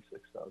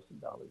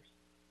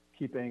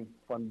 keeping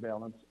fund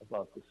balance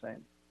about the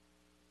same.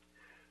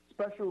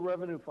 Special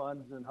revenue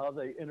funds and how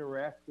they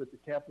interact with the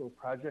capital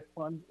project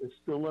fund is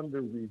still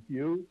under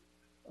review,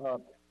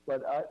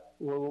 but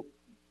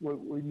what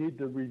we need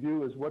to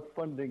review is what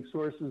funding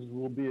sources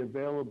will be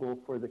available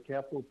for the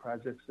capital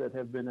projects that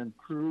have been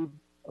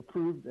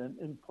approved and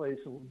in place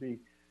and will be,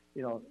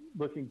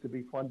 looking to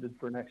be funded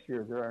for next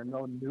year. There are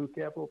no new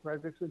capital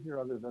projects in here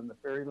other than the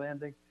ferry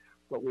landing,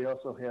 but we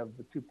also have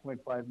the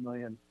 $2.5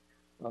 million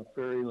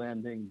ferry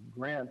landing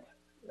grant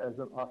as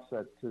an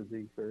offset to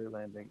the ferry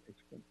landing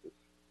expenses.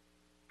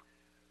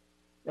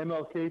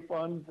 MLK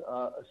fund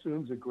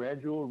assumes a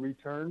gradual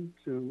return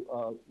to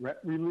rent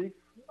relief.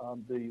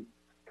 The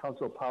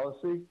council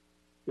policy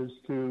is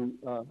to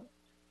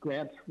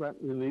grant rent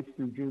relief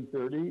through June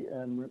 30,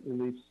 and rent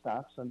relief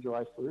stops on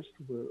July 1st.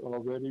 We're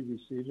already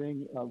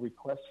receiving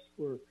requests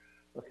for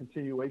a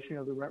continuation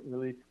of the rent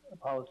relief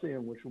policy,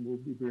 in which we'll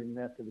be bringing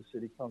that to the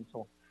city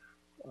council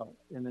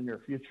in the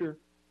near future.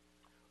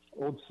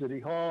 Old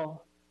City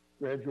Hall,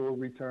 gradual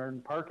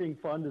return. Parking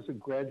fund is a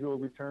gradual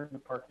return to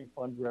parking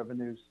fund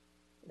revenues.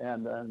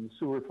 And the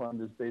sewer fund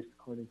is based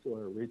according to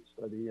our rate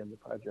study and the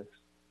projects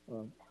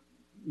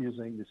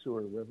using the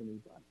sewer revenue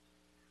bonds.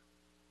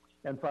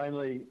 And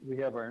finally, we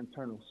have our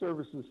internal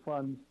services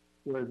fund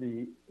where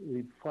we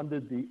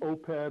funded the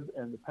OPEB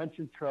and the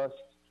pension trust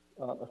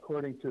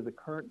according to the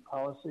current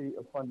policy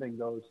of funding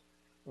those,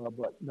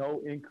 but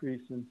no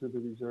increase into the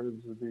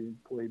reserves of the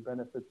employee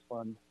benefits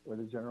fund or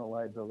the general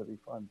liability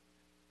fund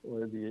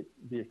or the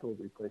vehicle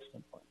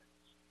replacement fund.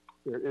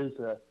 There is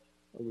a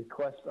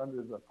request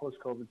under the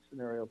post-COVID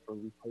scenario for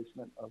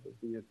replacement of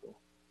a vehicles.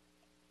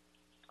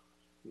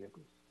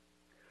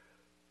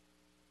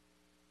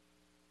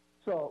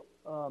 So,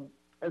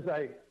 as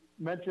I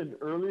mentioned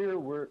earlier,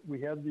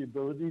 we have the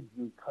ability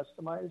to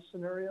customize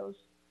scenarios.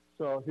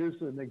 So here's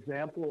an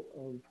example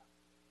of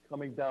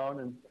coming down,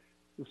 and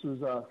this is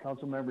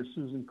Council Member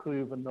Susan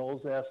Cleveland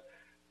Knowles asked,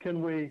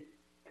 can we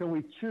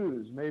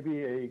choose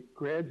maybe a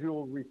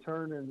gradual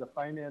return in the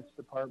finance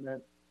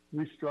department,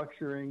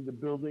 restructuring the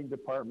building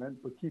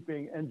department, but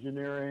keeping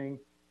engineering,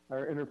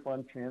 our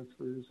interfund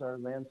transfers, our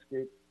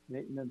landscape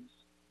maintenance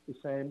the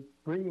same,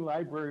 bring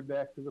library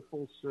back to the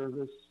full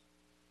service,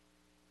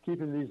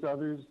 keeping these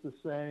others the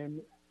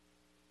same,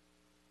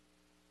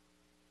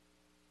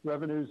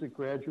 revenues a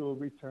gradual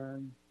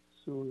return,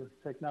 sewer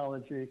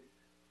technology,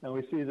 and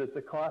we see that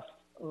the cost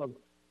of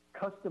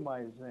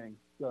customizing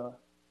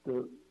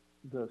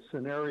the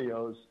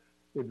scenarios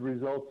would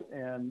result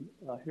in,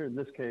 here in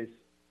this case,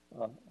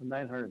 a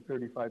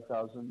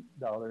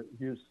 $935,000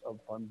 use of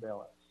fund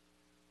balance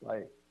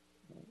by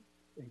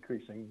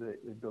increasing the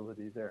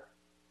ability there.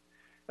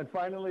 And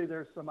finally,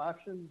 there's some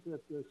options that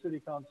the City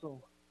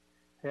Council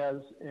has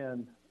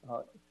in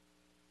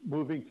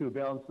moving to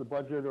balance the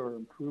budget or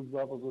improve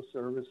levels of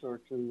service or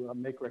to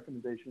make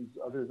recommendations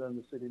other than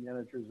the city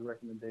manager's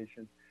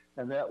recommendation.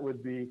 And that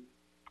would be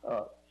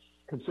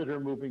consider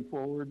moving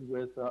forward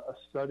with a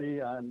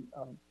study on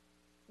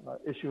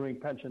issuing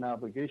pension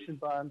obligation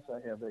bonds. I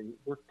have a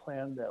work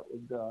plan that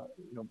would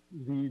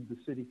lead the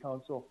City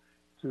Council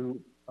to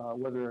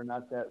whether or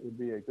not that would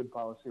be a good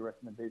policy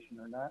recommendation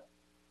or not.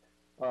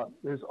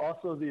 There's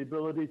also the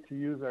ability to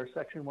use our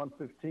Section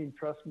 115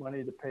 trust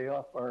money to pay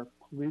off our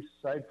police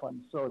side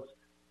fund. So it's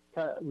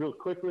kind of real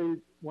quickly,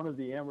 one of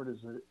the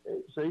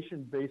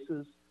amortization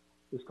bases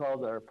is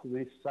called our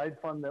police side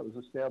fund that was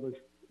established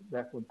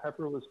back when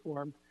Pepper was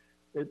formed.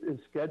 It is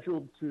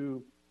scheduled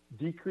to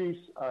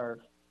decrease our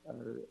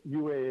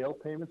UAL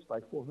payments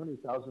by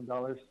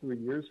 $400,000 3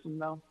 years from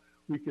now.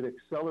 We could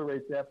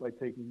accelerate that by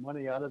taking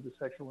money out of the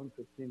Section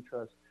 115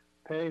 trust,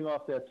 paying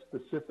off that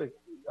specific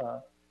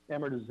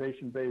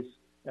amortization base,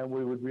 and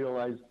we would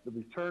realize the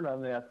return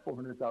on that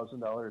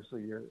 $400,000 a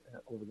year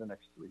over the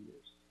next 3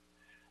 years.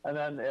 And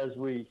then, as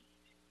we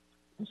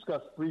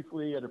discussed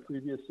briefly at a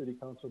previous City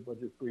Council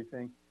budget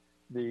briefing,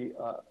 we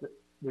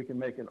can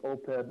make an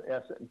OPEB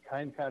asset in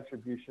kind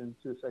contribution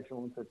to Section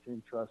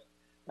 115 trust,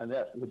 and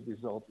that would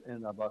result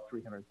in about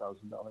 $300,000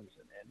 in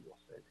annual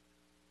savings.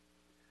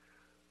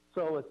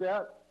 So with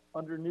that,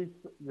 underneath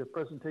the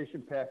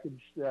presentation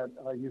package that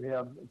you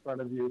have in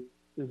front of you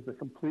is the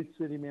complete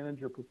city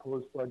manager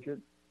proposed budget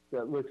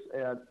that looks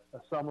at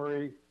the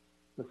summary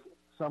of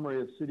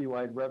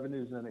citywide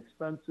revenues and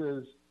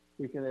expenses.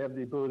 We can have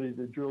the ability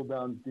to drill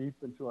down deep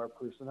into our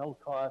personnel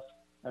costs,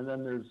 and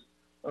then there's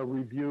a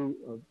review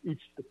of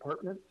each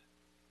department,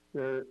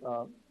 their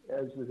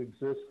as it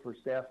exists for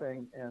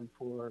staffing and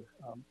for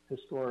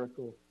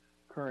historical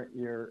current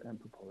year and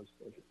proposed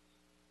budgets.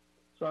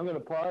 So I'm going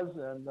to pause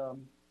and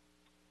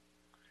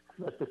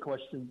let the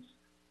questions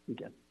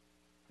begin.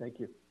 Thank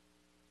you.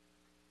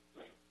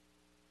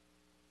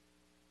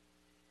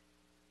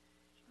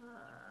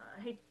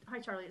 Hi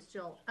Charlie, it's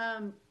Jill.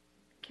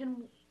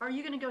 Are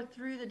you going to go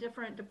through the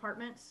different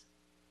departments?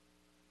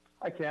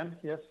 I can,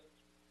 yes.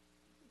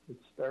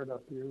 Let's start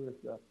up here with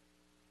the.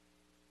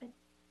 I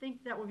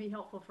think that would be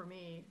helpful for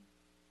me.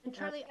 And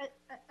Charlie,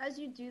 as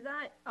you do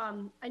that,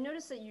 I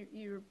noticed that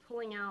you're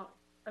pulling out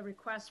a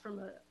request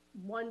from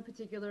one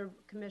particular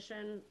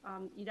commission,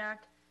 EDAC,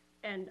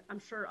 and I'm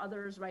sure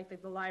others, right,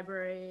 like the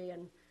library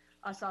and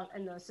us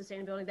and the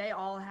sustainability, they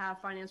all have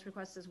finance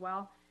requests as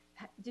well.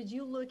 Did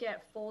you look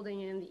at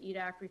folding in the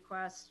EDAC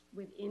requests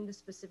within the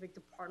specific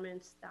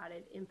departments that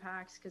it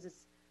impacts? Because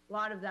it's a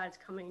lot of that is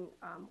coming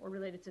or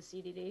related to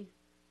CDD.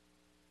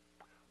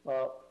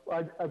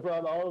 I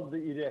brought all of the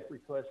EDAC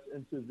requests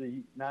into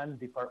the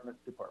non-department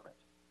department.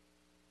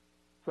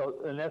 So,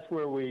 and that's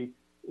where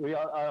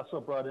I also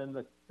brought in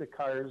the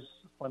CARS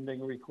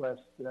funding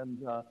request and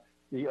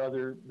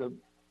the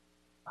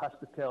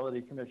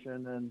Hospitality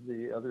Commission and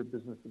the other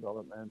business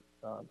development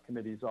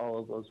committees. All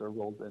of those are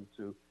rolled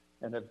into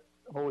and have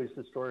always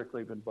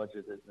historically been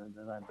budgeted in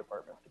the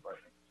non-department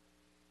department.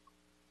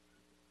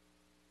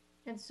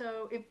 And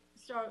so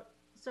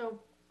so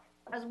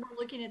as we're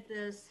looking at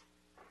this,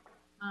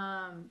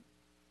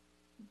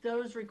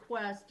 those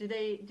requests, do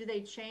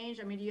they change?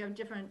 I mean, do you have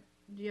different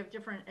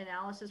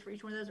analysis for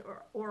each one of those,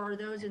 or are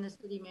those in the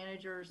city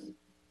manager's,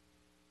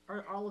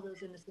 are all of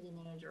those in the city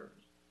manager's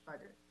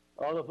budget?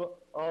 All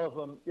of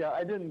them. Yeah,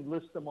 I didn't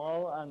list them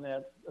all on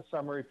that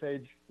summary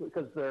page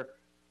because the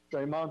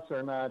amounts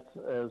are not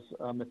as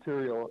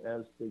material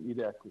as the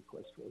EDAC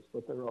request was,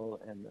 but they're all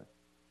in there.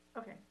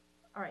 Okay.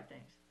 All right.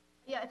 Thanks.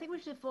 Yeah, I think we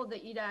should fold the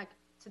EDAC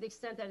to the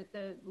extent that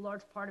the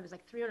large part of it is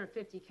like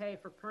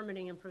 $350K for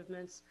permitting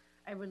improvements.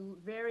 I would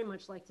very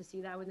much like to see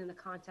that within the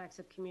context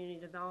of community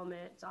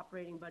development, its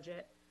operating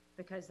budget,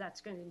 because that's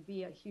going to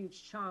be a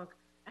huge chunk.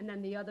 And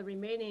then the other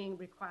remaining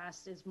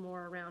request is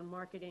more around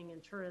marketing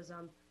and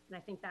tourism. And I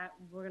think that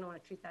we're going to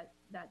want to treat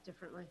that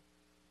differently.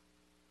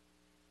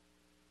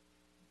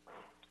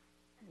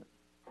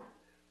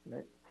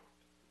 Right.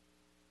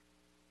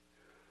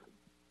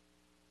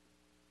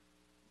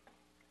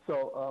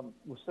 So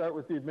we'll start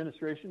with the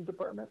administration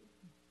department.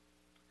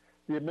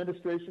 The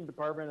administration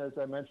department, as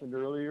I mentioned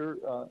earlier,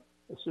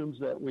 assumes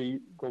that we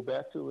go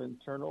back to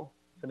internal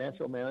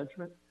financial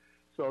management.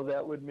 So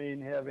that would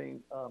mean having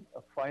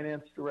a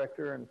finance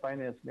director and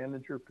finance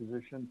manager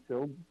position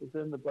filled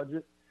within the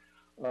budget.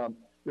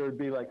 There would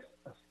be like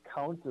a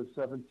count of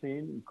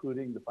 17,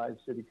 including the 5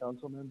 city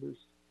council members.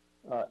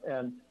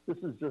 And this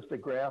is just a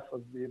graph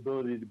of the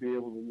ability to be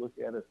able to look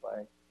at it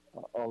by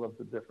all of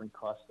the different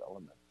cost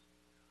elements.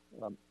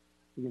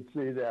 You can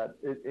see that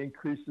it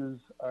increases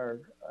our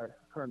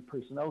current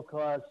personnel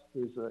costs.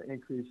 There's an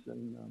increase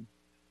in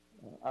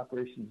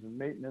operations and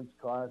maintenance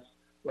costs,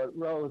 but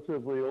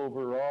relatively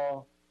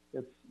overall,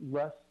 it's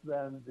less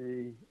than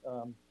the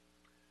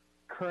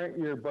current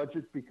year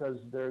budget because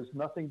there's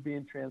nothing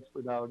being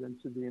transferred out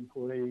into the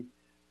employee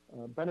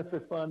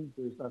benefit fund.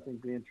 There's nothing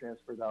being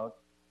transferred out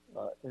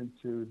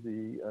into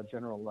the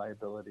general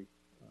liability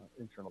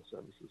internal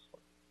services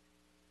fund.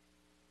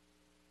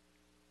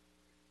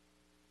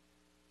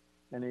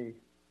 Any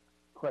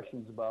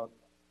questions about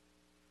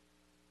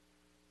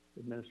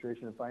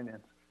administration and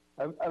finance?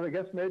 I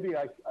guess maybe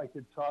I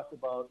could talk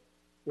about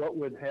what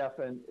would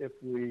happen if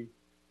we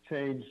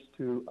changed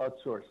to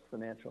outsourced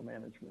financial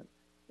management.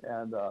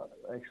 And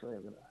actually,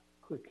 I'm going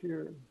to click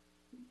here.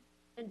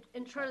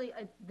 And Charlie,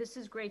 this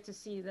is great to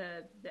see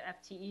the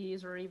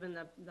FTEs or even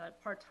the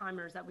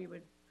part-timers that we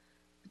would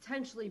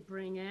potentially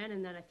bring in.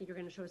 And then I think you're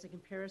going to show us a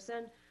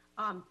comparison.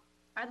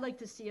 I'd like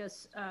to see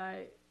us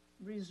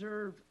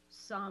reserve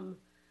some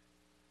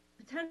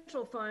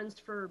potential funds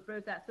for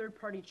both that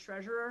third-party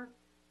treasurer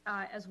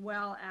as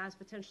well as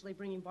potentially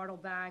bringing Bartle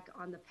back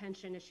on the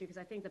pension issue, because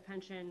I think the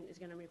pension is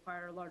going to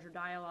require a larger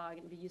dialogue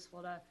and be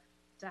useful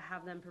to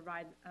have them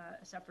provide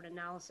a separate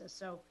analysis.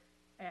 So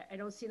I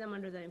don't see them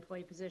under the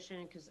employee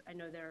position because I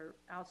know they're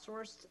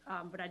outsourced,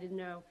 but I didn't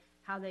know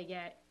how they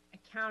get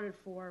accounted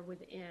for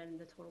within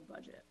the total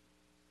budget.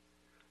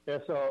 Yeah,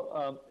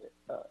 so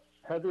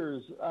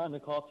Heather's on the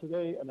call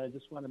today, and I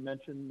just want to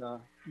mention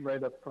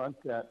right up front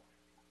that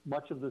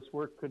much of this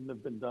work couldn't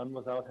have been done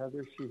without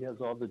Heather. She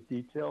has all the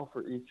detail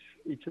for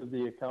each of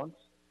the accounts.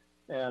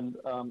 And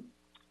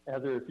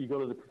Heather, if you go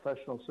to the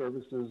professional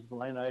services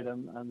line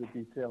item on the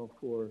detail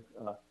for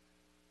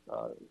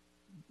the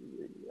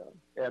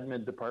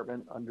admin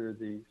department under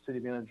the city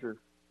manager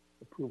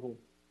approval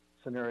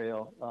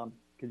scenario,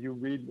 could you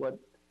read what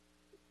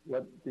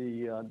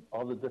the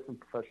all the different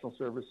professional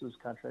services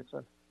contracts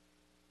are?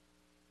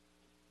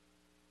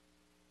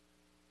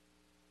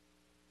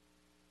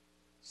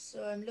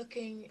 So I'm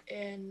looking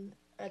in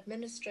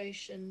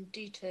administration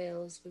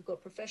details. We've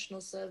got professional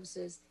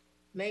services,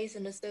 Mays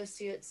and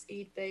Associates,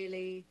 Eid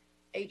Bailey,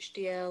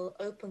 HDL,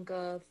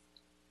 OpenGov,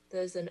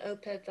 There's an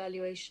OPEB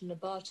valuation, a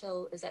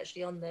Bartel is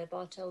actually on there,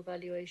 Bartel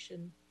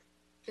valuation,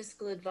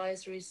 fiscal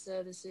advisory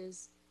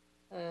services.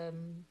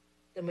 Then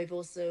we've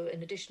also,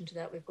 in addition to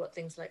that, we've got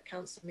things like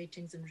council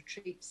meetings and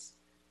retreats,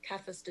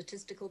 CAFA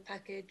statistical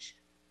package,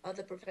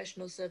 other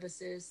professional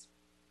services,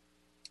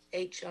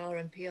 HR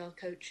and PR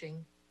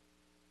coaching,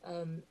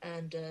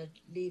 and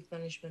leave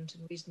management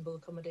and reasonable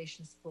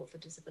accommodation support for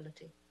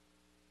disability.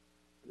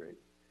 Great.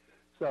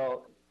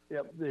 So,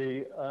 yep,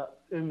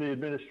 in the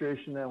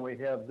administration, then we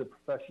have the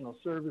professional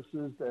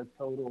services. That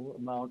total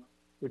amount,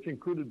 which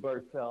included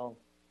Bartel,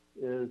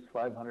 is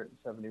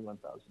 $571,000.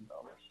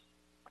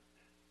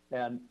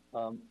 And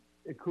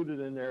included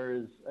in there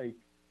is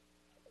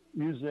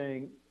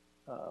using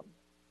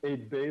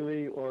Aid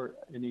Bailey or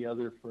any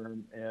other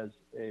firm as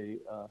a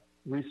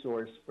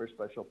resource for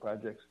special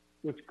projects,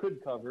 which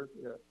could cover,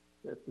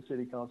 if the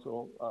city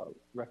council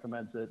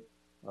recommends it,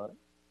 a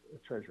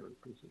treasurer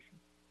position.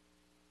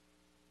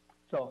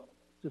 So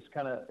just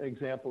kind of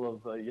example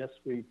of, yes,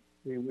 we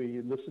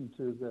listened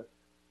to the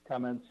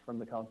comments from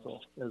the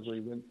council as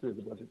we went through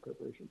the budget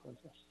preparation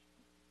process.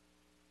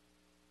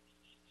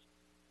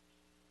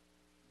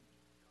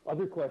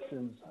 Other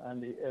questions on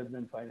the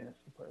admin finance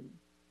department?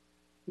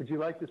 Would you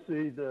like to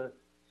see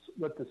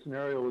what the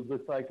scenario would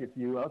look like if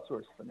you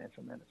outsource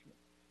financial management?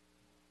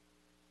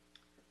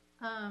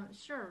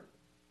 Sure.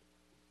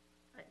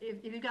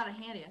 If you've got it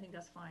handy, I think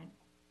that's fine.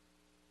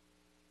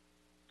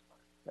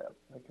 Yeah,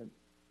 I can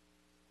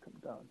come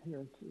down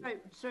here to. All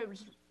right, so,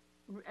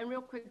 and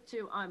real quick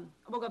too,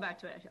 we'll go back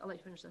to it. I'll let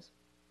you finish this.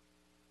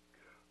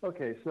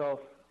 Okay,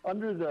 so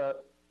under the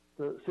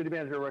city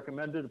manager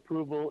recommended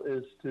approval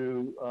is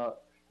to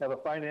have a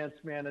finance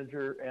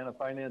manager and a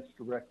finance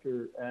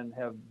director and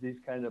have these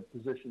kind of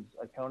positions: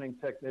 accounting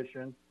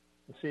technician,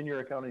 a senior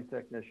accounting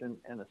technician,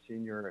 and a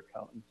senior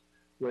accountant,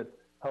 with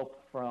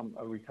help from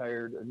a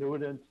retired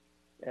annuitant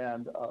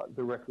and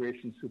the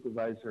recreation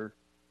supervisor,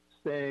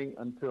 staying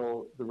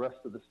until the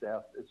rest of the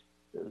staff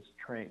is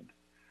trained.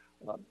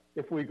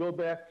 If we go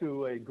back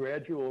to a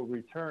gradual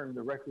return,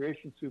 the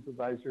recreation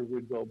supervisor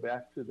would go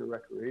back to the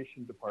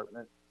recreation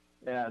department,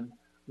 and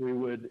we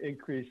would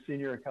increase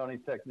senior accounting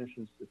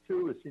technicians to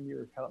 2, a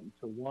senior accountant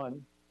to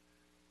 1,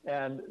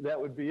 and that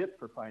would be it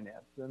for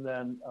finance. And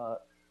then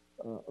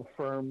a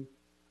firm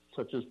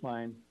such as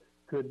mine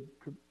could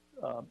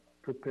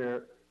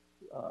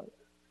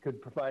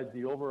provide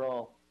the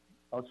overall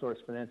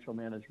outsourced financial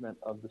management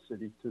of the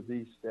city to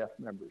these staff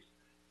members.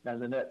 And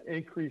the net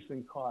increase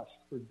in cost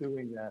for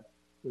doing that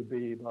would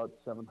be about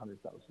 $700,000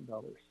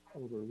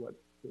 over what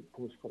the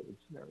post-COVID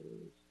scenario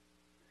is.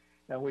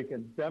 And we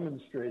can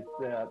demonstrate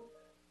that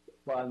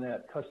on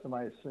that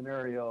customized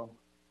scenario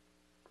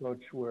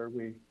approach where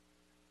we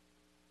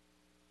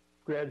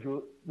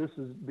this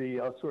is the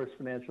outsourced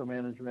financial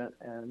management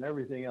and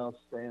everything else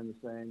staying the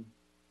same,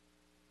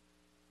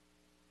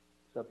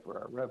 except for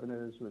our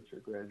revenues, which are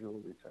gradual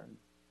return.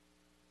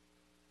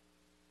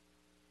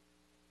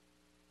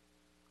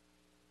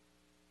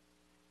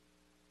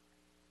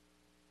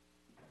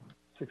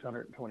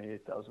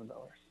 $628,000.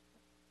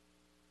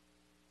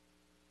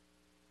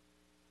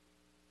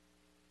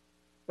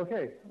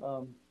 Okay,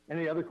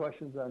 any other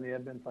questions on the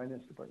admin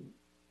finance department?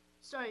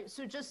 Sorry,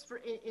 so just for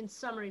in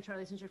summary,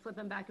 Charlie, since you're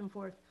flipping back and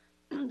forth,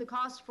 the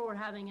cost for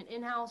having an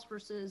in-house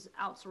versus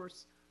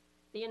outsource,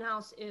 the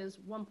in-house is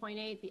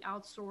 1.8, the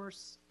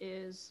outsource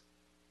is?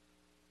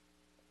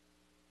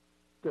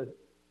 The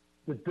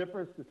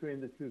difference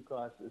between the two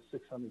costs is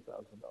 $600,000.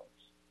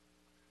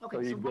 Okay,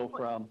 so you go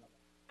from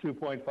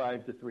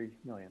 2.5 to 3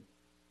 million.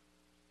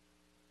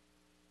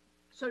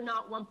 So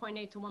not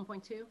 1.8 to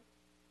 1.2?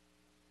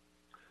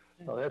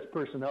 So that's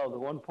personnel. The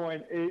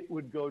 1.8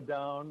 would go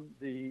down.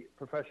 The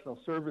professional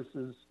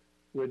services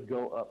would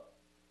go up.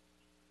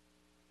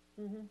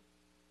 Mm-hmm.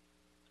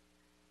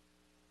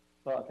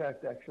 Well, in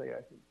fact, actually,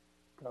 I could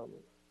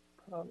probably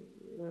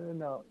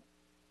no.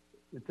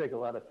 It'd take a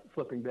lot of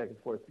flipping back and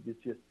forth to get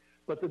you.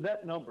 But the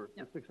net number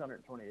is $628,000.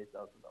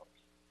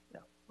 Yeah.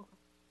 Okay.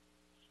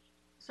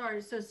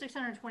 Sorry, so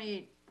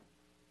 628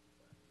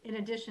 in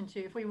addition to,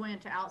 if we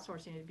went to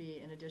outsourcing, it'd be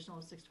an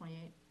additional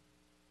 628?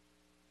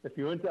 If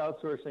you went to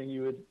outsourcing,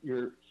 you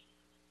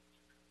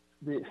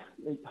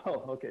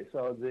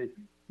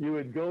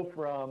would go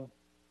from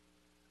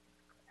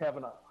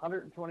having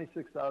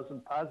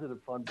 126,000 positive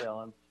fund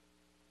balance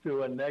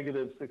to a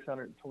negative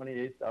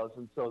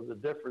 628,000. So the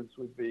difference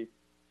would be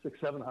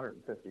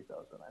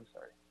 750,000. I'm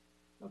sorry.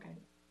 Okay.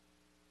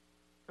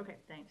 Okay.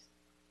 Thanks.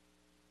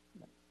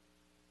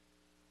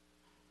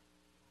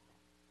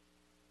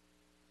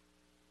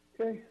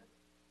 Okay.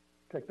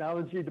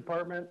 Technology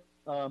department.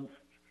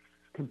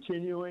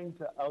 Continuing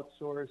to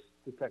outsource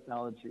the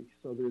technology.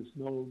 So there's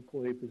no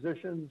employee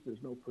positions,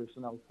 there's no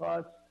personnel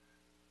costs.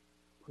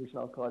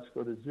 Personnel costs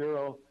go to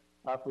zero.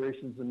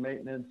 Operations and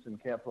maintenance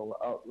and capital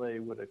outlay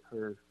would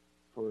occur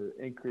for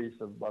increase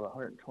of about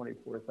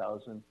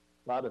 124,000.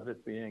 A lot of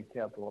it being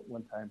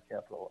one-time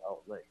capital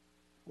outlay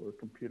for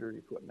computer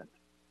equipment.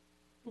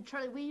 And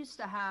Charlie, we used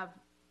to have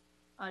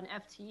an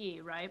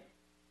FTE, right?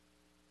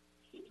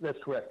 That's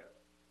correct.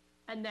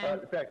 And then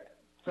in fact,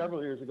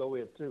 Several years ago, we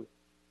had 2.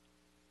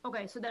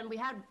 Okay, so then we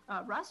had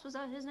Russ, was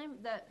that his name,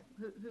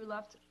 who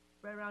left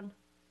right around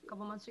a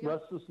couple months ago?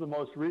 Russ was the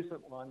most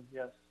recent one,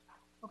 yes.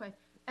 Okay,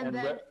 And and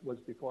then Rhett was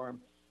before him.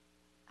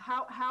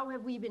 how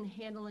have we been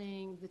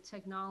handling the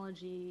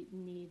technology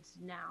needs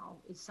now?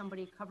 Is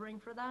somebody covering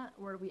for that,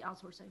 or are we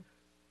outsourcing?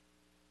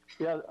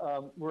 Yeah,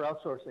 we're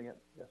outsourcing it,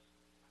 yes.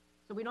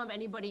 So we don't have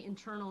anybody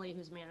internally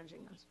who's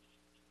managing this?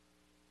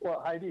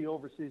 Well, Heidi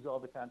oversees all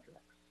the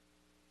contracts.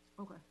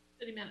 Okay.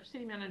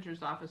 City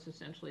manager's office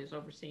essentially is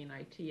overseeing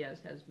IT, as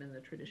has been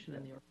the tradition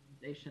in the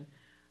organization.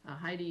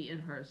 Heidi, in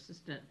her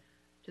assistant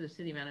to the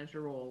city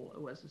manager role,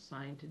 was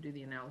assigned to do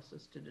the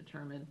analysis to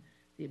determine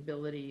the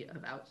ability of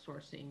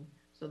outsourcing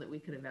so that we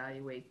could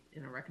evaluate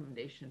in a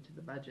recommendation to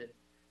the budget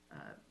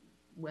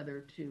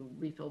whether to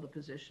refill the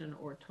position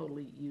or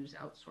totally use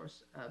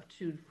outsource of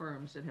 2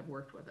 firms that have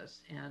worked with us.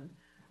 And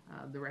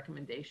the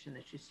recommendation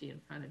that you see in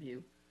front of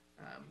you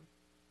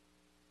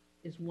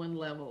is one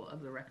level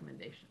of the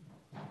recommendation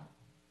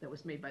that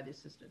was made by the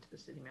assistant to the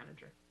city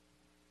manager.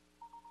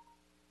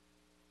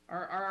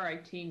 Our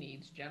IT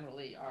needs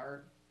generally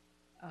are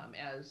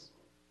as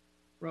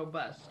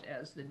robust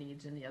as the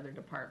needs in the other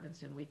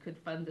departments, and we could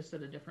fund this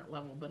at a different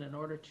level, but in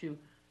order to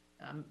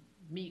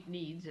meet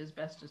needs as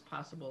best as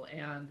possible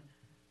and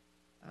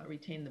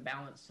retain the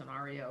balanced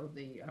scenario,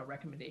 the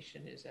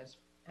recommendation is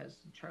as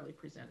Charlie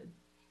presented.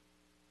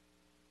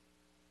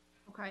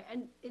 Okay,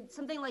 and it's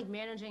something like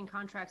managing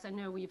contracts. I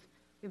know we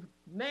have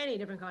many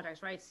different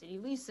contracts, right? City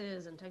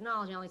leases and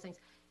technology and all these things.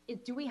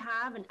 Do we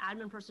have an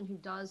admin person who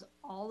does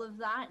all of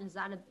that? And is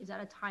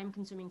that a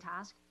time-consuming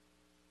task?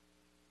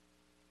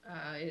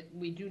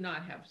 We do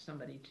not have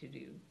somebody to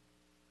do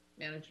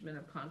management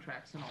of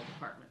contracts in all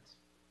departments.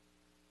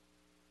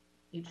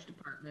 Each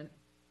department,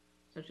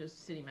 such as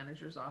city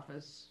manager's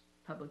office,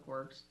 public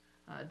works,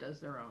 does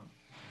their own.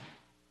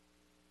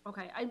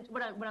 Okay,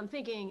 what I'm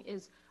thinking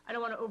is I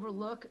don't want to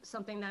overlook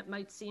something that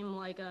might seem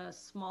like a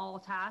small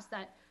task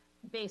that,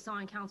 based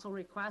on council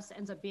requests,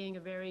 ends up being a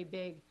very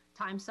big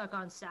time suck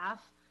on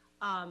staff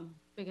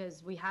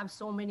because we have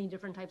so many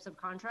different types of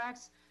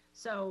contracts.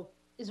 So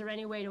is there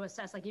any way to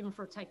assess, like even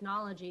for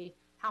technology,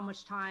 how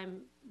much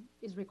time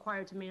is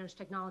required to manage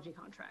technology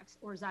contracts?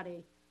 Or is that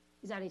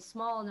a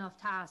small enough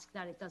task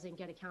that it doesn't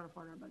get accounted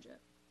for in our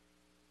budget?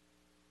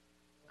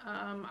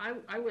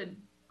 I would,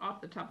 off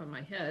the top of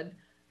my head,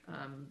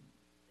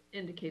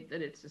 indicate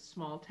that it's a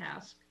small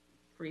task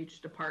for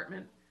each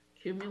department.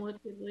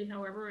 Cumulatively,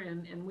 however,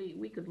 and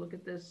we could look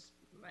at this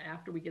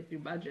after we get through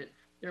budget,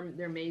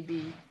 there may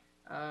be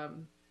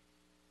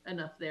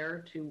enough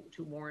there to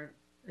warrant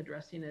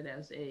addressing it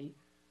as a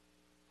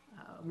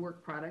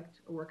work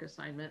product, a work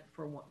assignment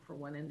for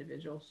one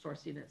individual,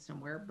 sourcing it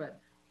somewhere. But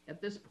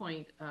at this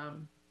point,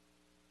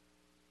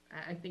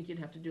 I think you'd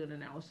have to do an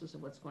analysis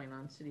of what's going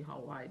on City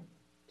Hall wide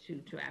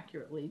to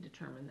accurately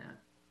determine that.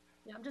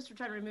 Yeah, I'm just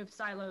trying to remove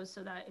silos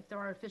so that if there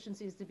are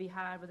efficiencies to be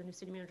had with a new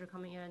city manager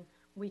coming in,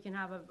 we can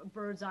have a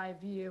bird's eye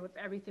view of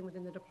everything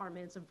within the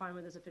departments and find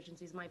where those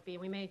efficiencies might be.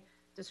 And we may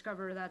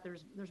discover that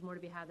there's more to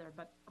be had there.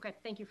 But okay,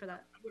 thank you for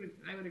that.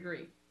 I would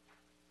agree.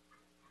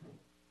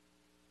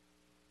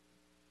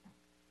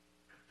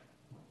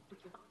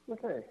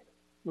 Okay,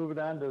 moving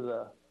on to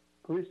the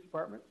police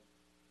department.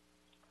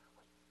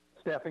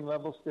 Staffing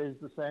level stays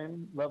the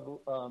same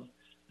level.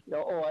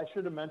 I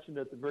should have mentioned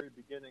at the very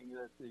beginning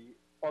that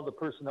all the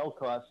personnel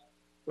costs,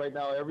 right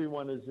now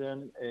everyone is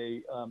in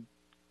a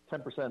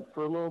 10%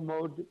 furlough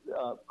mode.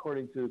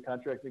 According to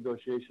contract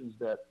negotiations,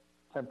 that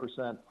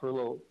 10%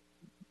 furlough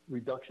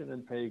reduction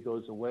in pay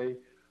goes away.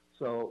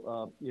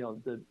 So,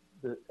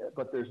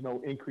 but there's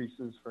no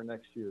increases for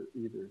next year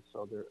either.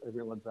 So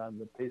everyone's on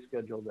the pay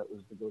schedule that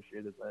was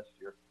negotiated last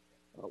year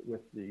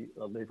with the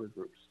labor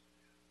groups.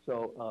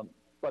 So,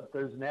 but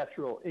there's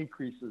natural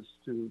increases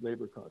to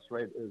labor costs,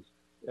 right,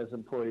 as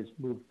employees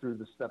move through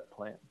the step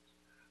plans.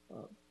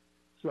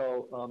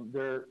 So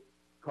their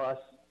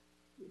costs,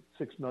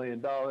 $6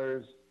 million,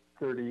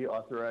 30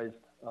 authorized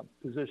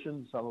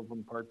positions, some of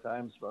them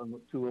part-time,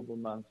 2 of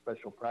them on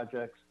special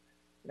projects,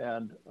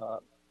 and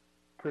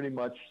pretty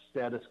much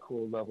status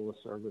quo level of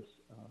service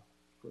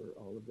for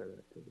all of their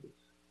activities.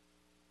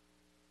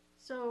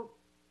 So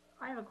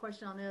I have a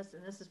question on this,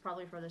 and this is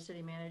probably for the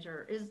city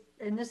manager,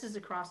 and this is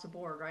across the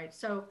board, right?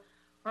 So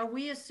are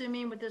we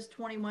assuming with this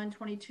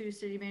 21-22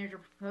 city manager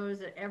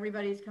proposed that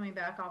everybody's coming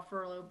back off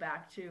furlough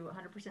back to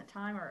 100%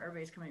 time, or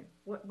everybody's coming?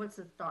 What's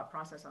the thought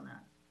process on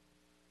that?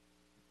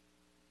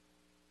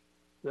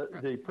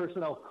 The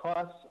personnel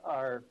costs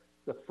are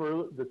the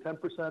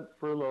 10%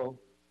 furlough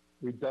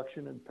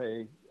reduction in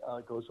pay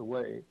goes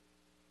away,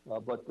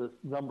 but the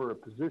number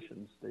of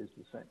positions stays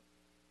the same.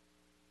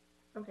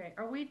 Okay,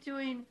 are we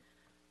doing,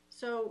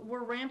 so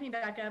we're ramping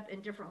back up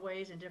in different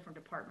ways in different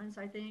departments,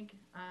 I think,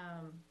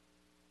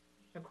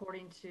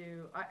 according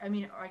to,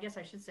 I guess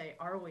I should say,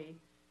 are we,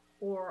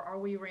 or are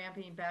we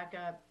ramping back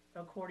up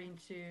according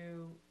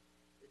to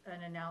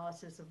an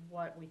analysis of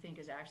what we think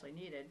is actually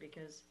needed?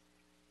 Because,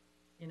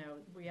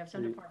 we have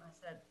some departments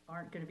that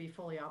aren't going to be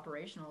fully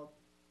operational.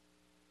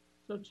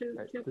 So two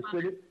right.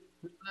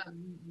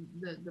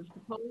 The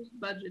proposed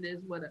budget is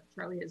what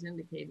Charlie has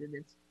indicated.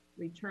 It's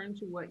return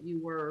to what you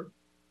were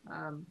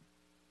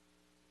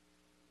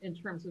in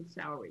terms of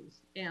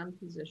salaries and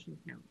position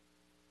count.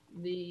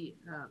 The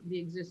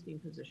existing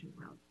position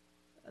count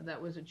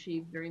that was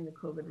achieved during the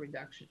COVID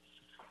reduction.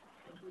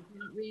 We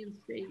can't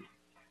reinstate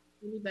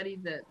anybody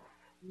that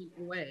went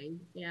away,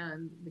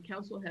 and the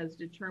council has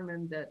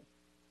determined that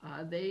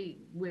they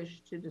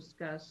wish to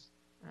discuss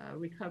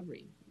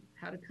recovery,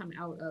 how to come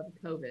out of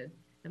COVID,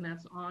 and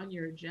that's on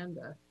your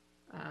agenda.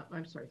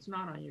 I'm sorry, it's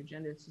not on your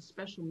agenda. It's a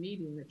special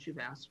meeting that you've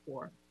asked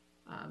for.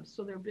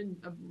 So there have been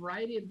a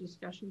variety of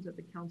discussions at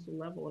the council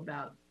level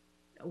about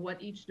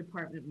what each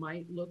department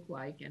might look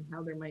like and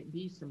how there might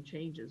be some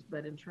changes.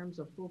 But in terms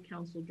of full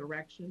council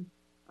direction,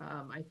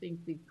 I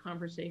think the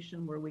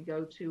conversation where we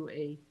go to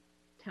a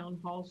town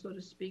hall, so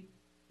to speak,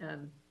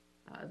 and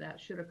that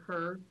should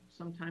occur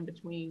sometime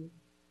between,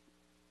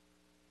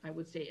 I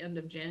would say, end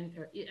of June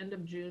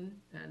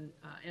and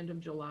end of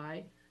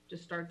July, to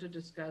start to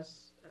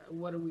discuss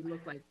what do we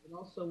look like. It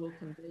also will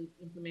convey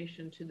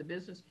information to the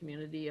business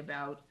community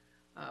about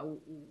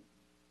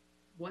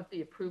what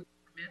the approved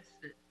permits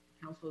that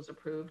the council has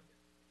approved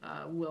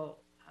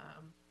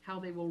how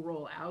they will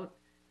roll out,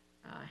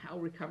 how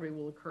recovery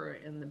will occur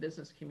in the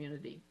business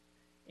community.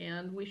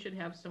 And we should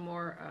have some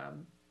more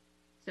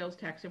sales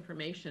tax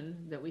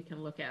information that we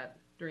can look at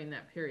during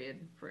that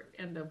period for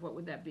end of, what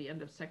would that be,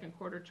 end of second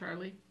quarter,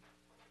 Charlie?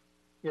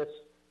 Yes.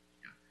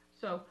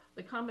 So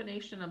the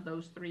combination of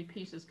those three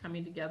pieces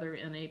coming together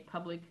in a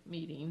public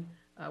meeting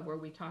where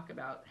we talk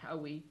about how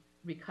we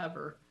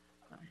recover,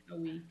 how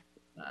we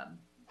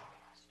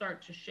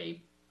start to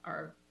shape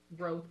our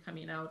growth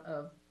coming out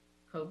of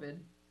COVID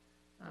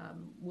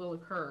will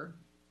occur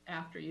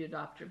after you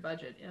adopt your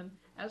budget. And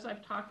as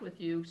I've talked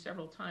with you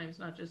several times,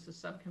 not just the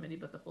subcommittee,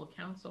 but the full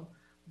council,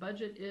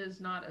 budget is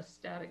not a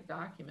static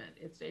document.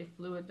 It's a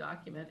fluid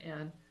document,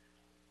 and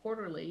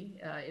quarterly,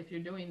 if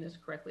you're doing this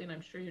correctly, and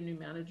I'm sure your new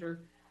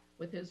manager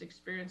with his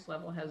experience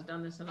level has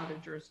done this in other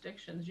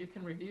jurisdictions, you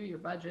can review your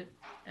budget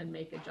and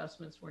make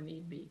adjustments where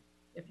need be.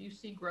 If you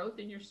see growth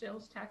in your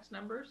sales tax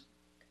numbers,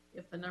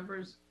 if the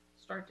numbers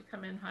start to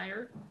come in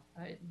higher,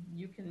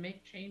 you can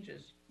make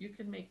changes. You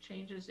can make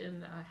changes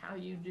in how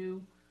you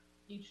do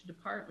each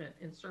department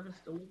in service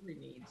delivery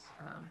needs.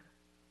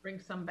 Bring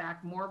some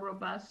back more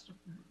robust,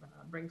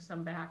 bring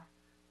some back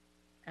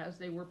as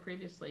they were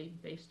previously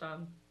based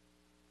on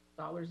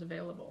dollars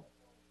available.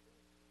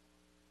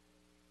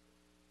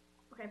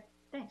 Okay,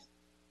 thanks.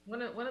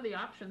 One of the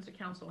options the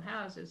council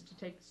has is to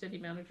take the city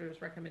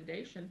manager's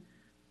recommendation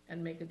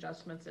and make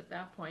adjustments at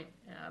that point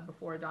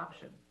before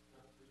adoption.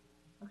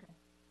 Okay.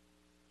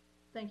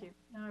 Thank you.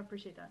 No, I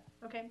appreciate that.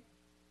 Okay.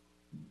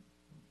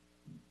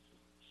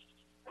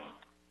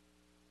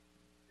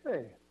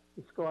 Okay,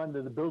 let's go on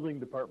to the building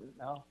department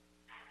now.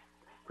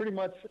 Pretty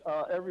much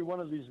every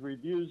one of these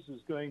reviews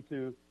is going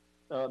to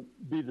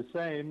be the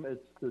same.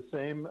 It's the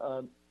same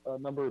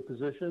number of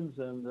positions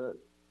and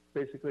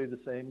basically the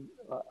same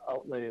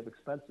outlay of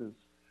expenses,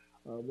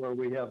 where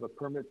we have a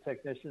permit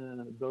technician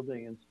and a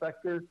building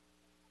inspector.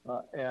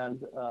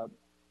 And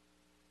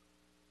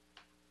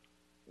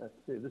let's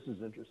see, this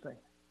is interesting.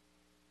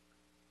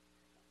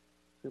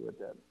 See what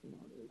that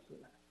is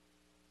there.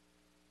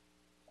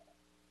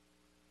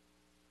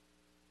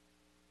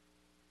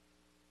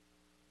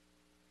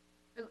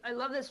 I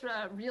love this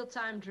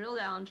real-time drill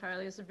down,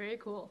 Charlie. It's very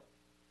cool.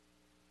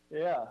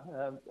 Yeah,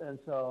 and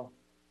so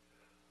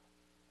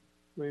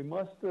we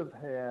must have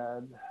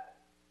had,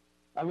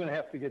 I'm going to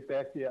have to get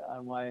back to you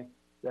on why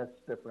that's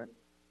different.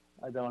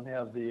 I don't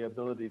have the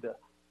ability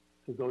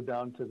to go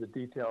down to the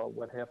detail of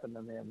what happened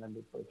in the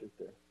amended budget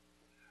there.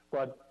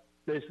 But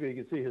basically,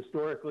 you can see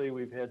historically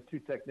we've had two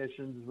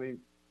technicians. We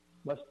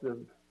must have,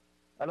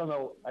 I don't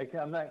know,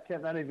 I'm not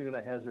even going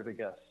to hazard a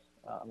guess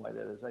on why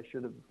that is. I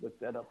should have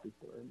looked that up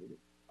before our meeting.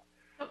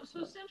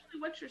 So essentially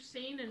what you're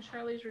seeing in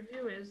Charlie's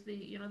review is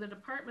the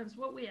departments,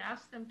 what we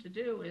ask them to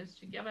do is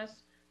to give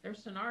us their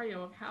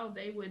scenario of how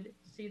they would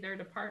see their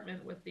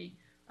department with the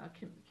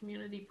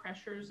community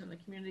pressures and the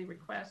community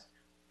requests,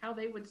 how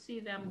they would see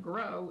them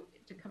grow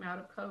to come out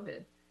of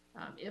COVID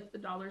if the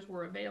dollars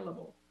were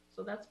available.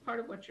 So that's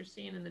part of what you're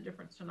seeing in the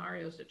different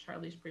scenarios that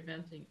Charlie's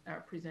presenting.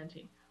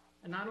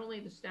 And not only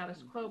the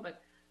status quo,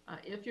 but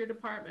if your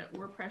department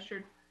were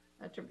pressured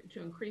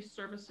to increase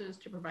services,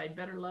 to provide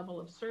better level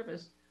of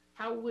service,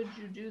 how would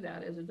you do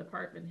that as a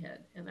department head?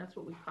 And that's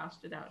what we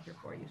costed out here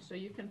for you. So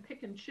you can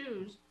pick and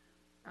choose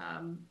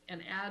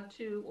and add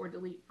to or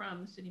delete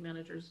from the city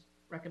manager's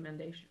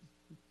recommendation.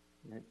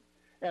 Right.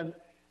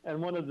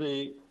 And one of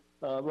the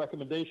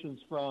recommendations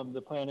from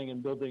the planning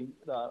and building,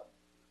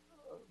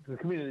 the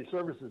community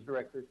services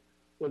director,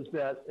 was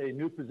that a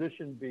new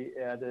position be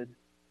added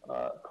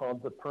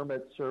called the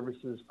permit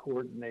services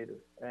coordinator.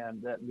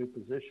 And that new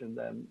position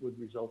then would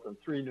result in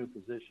 3 new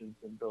positions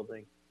in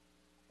building.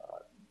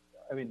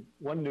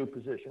 One new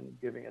position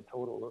giving a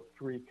total of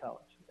 3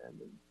 counts in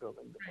the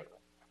building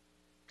department.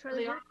 Right. So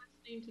they are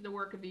listening to the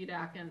work of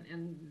EDAC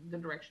and the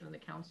direction of the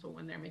council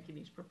when they're making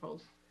these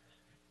proposals.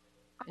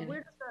 Where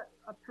does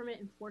a permit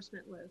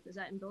enforcement live? Is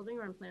that in building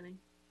or in planning?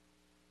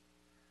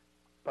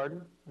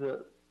 Pardon?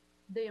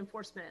 The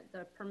enforcement,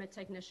 the permit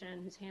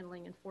technician who's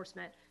handling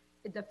enforcement.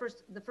 The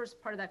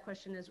first part of that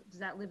question is, does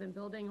that live in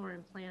building or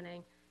in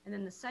planning? And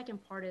then the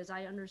second part is,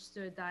 I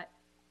understood that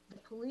the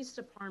police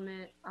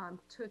department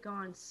took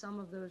on some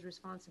of those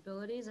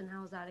responsibilities, and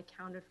how is that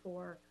accounted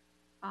for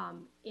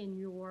in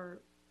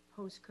your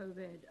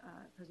post-COVID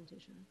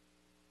presentation?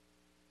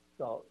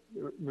 So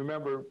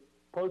remember,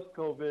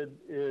 post-COVID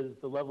is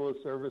the level of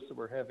service that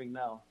we're having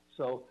now.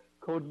 So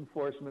code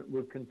enforcement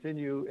will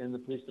continue in the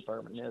police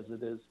department as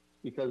it is,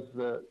 because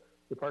the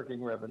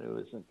parking revenue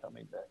isn't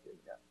coming back in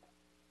yet.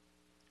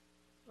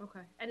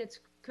 Okay, and it's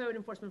code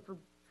enforcement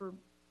for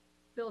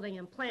building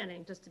and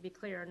planning, just to be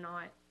clear,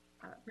 not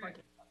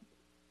parking.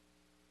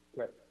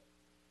 Right.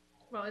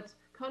 Well, it's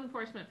code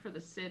enforcement for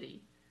the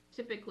city,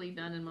 typically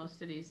done in most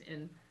cities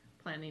in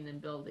planning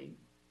and building,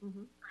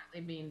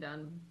 currently being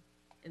done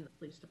in the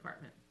police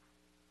department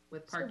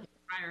with parking,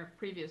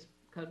 previous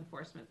code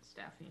enforcement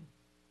staffing.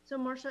 So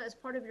Marcia, as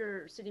part of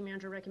your city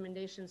manager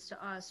recommendations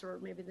to us, or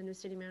maybe the new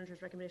city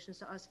manager's recommendations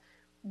to us,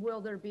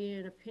 will there be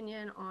an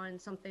opinion on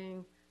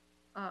something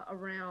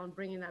around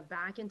bringing that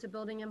back into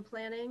building and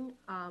planning,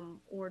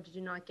 or did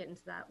you not get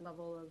into that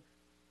level of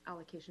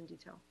allocation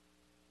detail?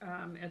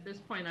 At this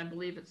point, I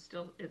believe it's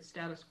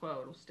status quo.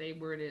 It'll stay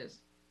where it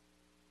is.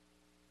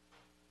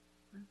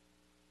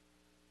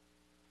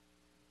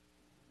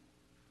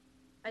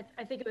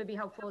 I think it would be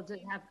helpful to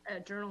have a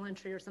journal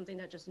entry or something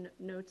that just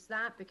notes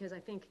that, because I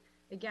think,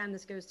 again,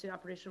 this goes to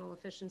operational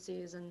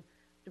efficiencies and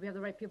do we have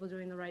the right people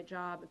doing the right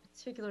job, and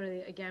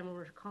particularly, again, when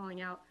we're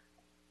calling out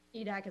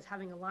EDAC as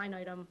having a line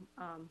item,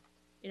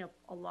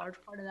 a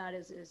large part of that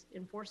is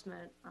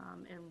enforcement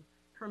and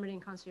permitting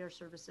concierge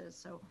services.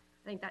 So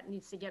I think that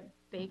needs to get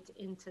baked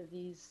into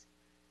these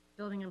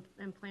building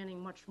and planning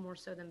much more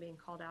so than being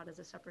called out as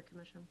a separate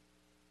commission.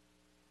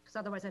 Because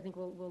otherwise, I think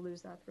we'll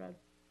lose that thread.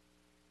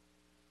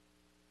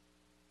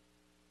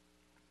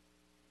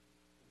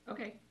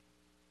 Okay.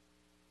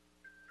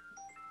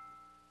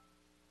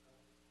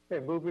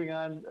 Okay, moving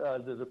on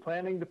to the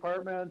planning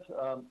department,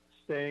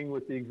 staying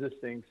with the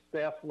existing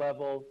staff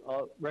level,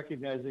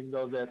 recognizing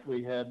though that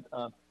we had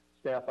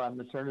staff on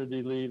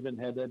maternity leave and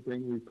had to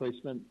bring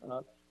replacement,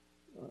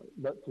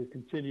 but to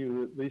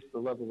continue at least the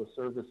level of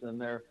service in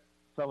there.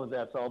 Some of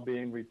that's all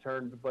being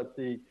returned, but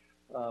the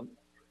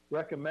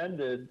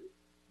recommended,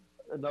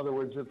 in other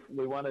words, if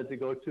we wanted to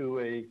go to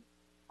a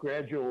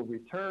gradual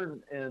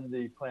return in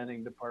the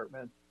planning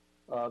department,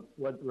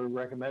 what we're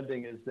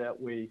recommending is that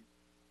we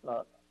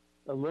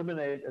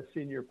eliminate a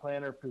senior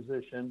planner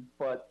position,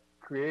 but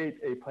create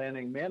a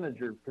planning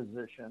manager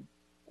position,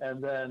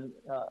 and then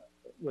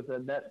with a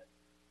net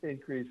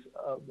increase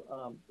of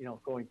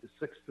going to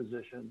 6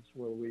 positions,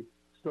 where we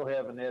still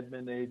have an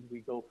admin aide, we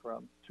go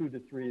from 2 to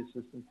 3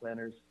 assistant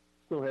planners,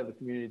 still have a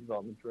community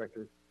development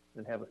director,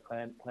 and have a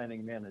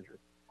planning manager,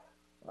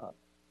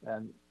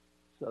 and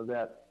so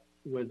that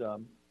would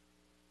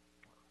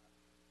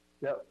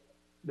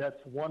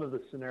that's one of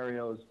the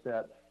scenarios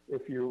that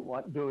if you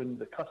doing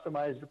the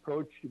customized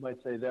approach, you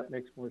might say that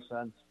makes more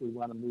sense. We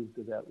want to move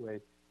to that way,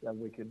 then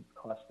we can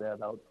cost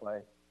that out by,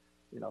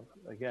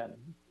 again,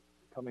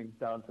 coming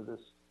down to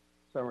this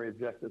summary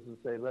objectives and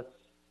say,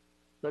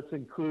 let's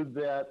include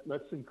that.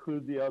 Let's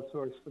include the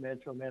outsourced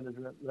financial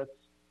management.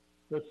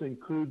 Let's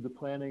include the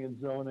planning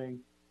and zoning,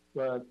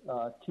 but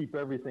keep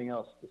everything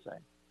else the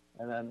same.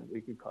 And then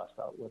we can cost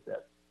out what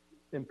that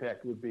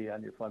impact would be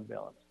on your fund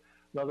balance.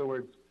 In other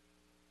words,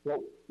 what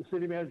the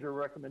city manager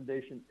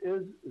recommendation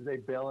is a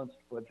balanced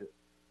budget.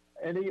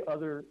 Any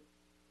other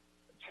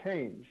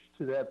change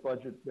to that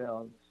budget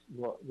balance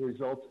will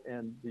result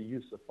in the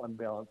use of fund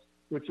balance,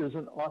 which is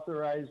an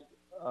authorized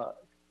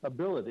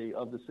ability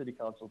of the city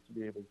council to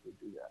be able to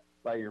do that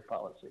by your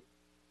policy.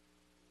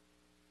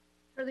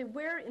 Charlie,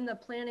 where in the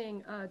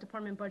planning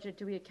department budget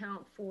do we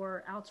account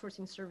for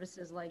outsourcing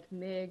services like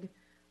MIG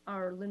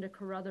or Linda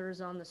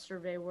Carruthers on the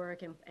survey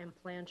work and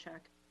plan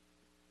check?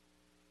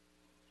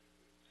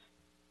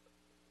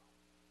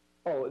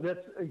 Oh,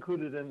 that's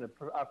included in the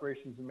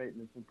operations and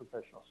maintenance and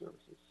professional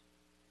services.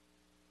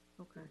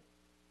 Okay.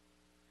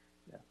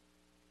 Yeah.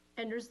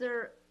 And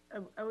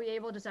are we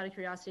able, just out of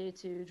curiosity,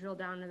 to drill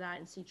down to that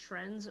and see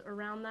trends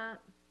around that?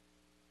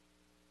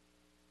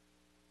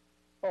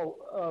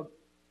 Oh,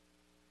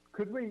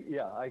 could we?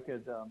 Yeah, I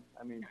could.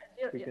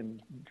 We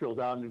can drill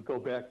down and go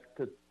back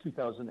to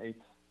 2008.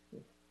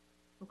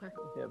 Okay.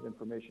 We have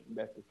information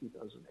back to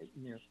 2008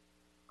 in here.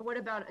 What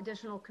about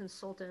additional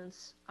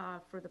consultants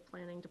for the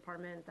planning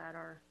department that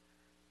are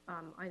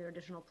either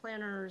additional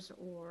planners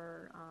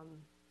or?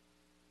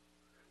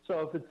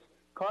 So if it's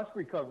cost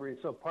recovery,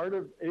 so part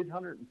of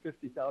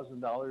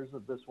 $850,000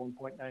 of this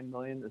 1.9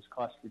 million is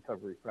cost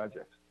recovery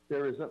projects.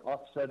 There is an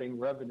offsetting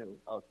revenue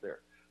out there.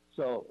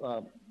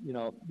 So,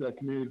 the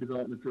community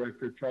development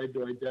director tried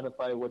to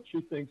identify what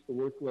she thinks the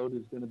workload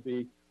is going to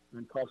be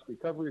on cost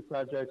recovery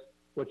projects,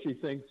 what she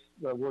thinks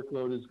the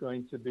workload is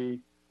going to be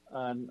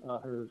on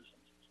her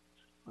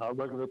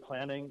regular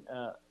planning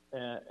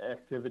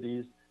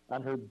activities,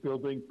 on her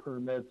building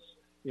permits,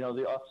 the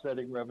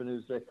offsetting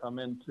revenues that come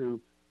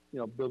into,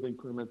 building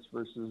permits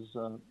versus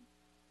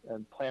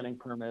and planning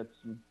permits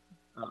and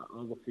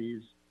all the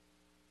fees.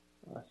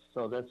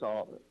 So that's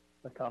all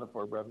accounted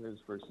for revenues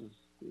versus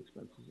the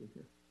expenses in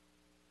here.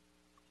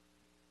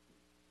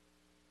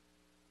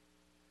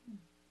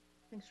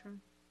 Thanks,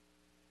 Sean.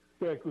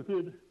 In fact,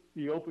 within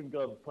the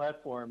OpenGov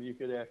platform, you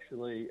could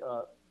actually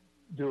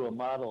do a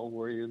model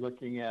where you're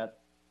looking at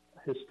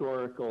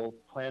historical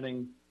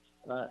planning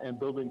and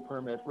building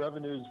permit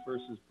revenues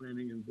versus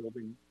planning and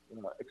building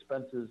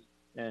expenses,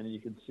 and you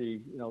can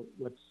see,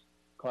 what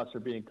costs are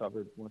being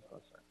covered, what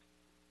costs aren't.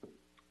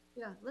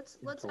 Yeah, let's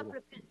have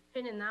a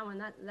pin in that one.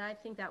 That I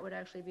think that would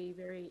actually be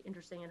very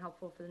interesting and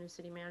helpful for the new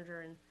city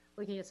manager and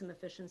looking at some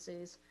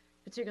efficiencies,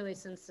 particularly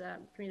since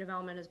community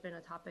development has been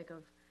a topic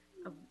of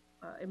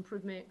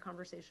improvement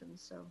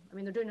conversations. So, I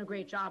mean, they're doing a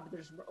great job, but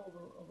they're just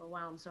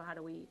overwhelmed. So how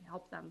do we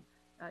help them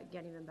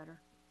get even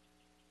better?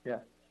 Yeah.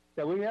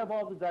 Yeah, we have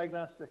all the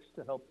diagnostics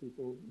to help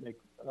people make,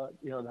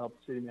 to help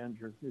city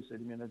managers, new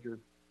city managers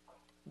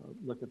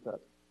look at that.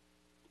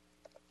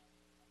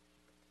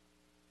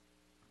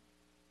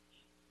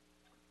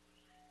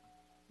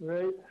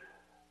 Right.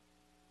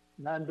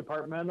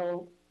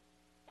 Non-departmental.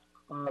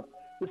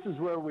 This is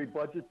where we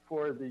budget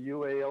for the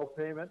UAL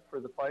payment for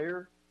the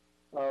fire.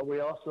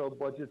 We also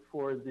budget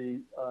for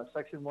the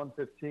Section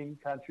 115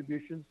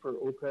 contributions for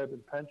OPEB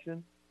and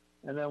pension.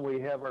 And then we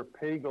have our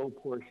PAYGO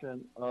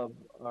portion of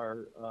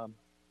our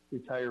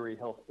retiree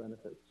health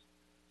benefits.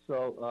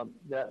 So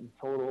that in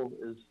total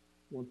is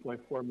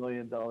 $1.4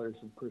 million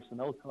in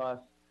personnel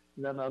costs.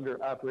 And then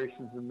under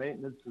operations and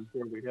maintenance is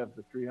where we have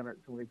the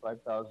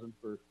 $325,000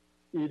 for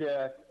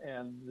EDAC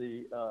and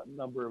the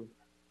number of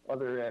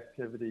other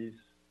activities,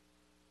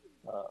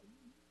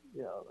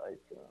 like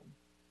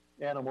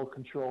animal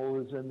control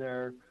is in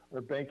there,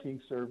 our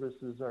banking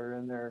services are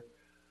in there.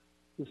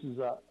 This is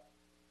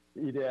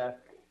EDAC,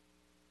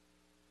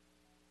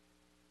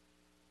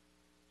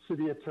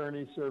 city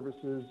attorney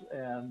services,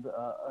 and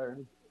are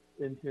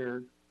in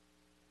here.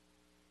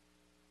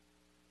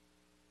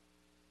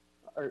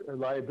 Our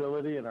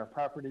liability and our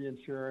property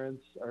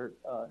insurance, our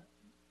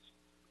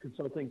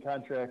consulting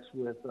contracts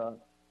with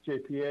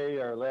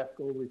JPA, our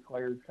LAFCO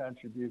required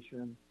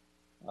contribution,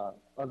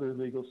 other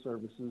legal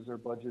services are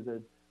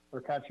budgeted, our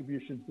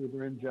contributions to the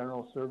Marin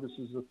General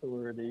Services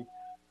Authority,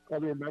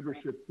 other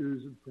membership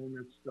dues and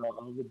permits to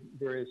all the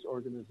various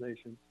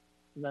organizations.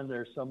 And then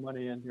there's some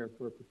money in here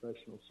for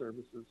professional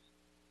services,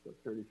 for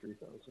 $33,000.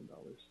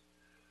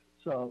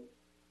 So,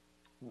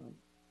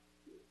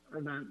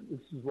 and then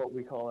this is what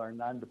we call our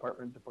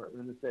non-department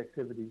department. It's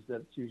activities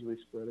that's usually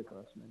spread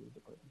across many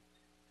departments.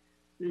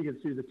 You can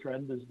see the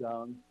trend is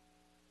down.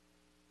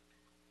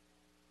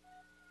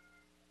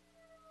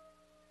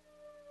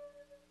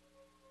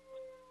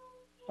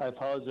 I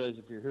apologize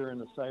if you're hearing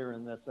the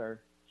siren. That's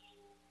our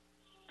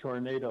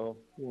tornado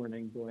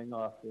warning going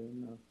off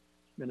in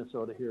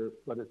Minnesota here.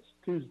 But it's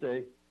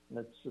Tuesday, and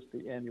it's just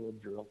the annual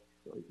drill.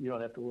 So you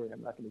don't have to worry.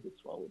 I'm not going to get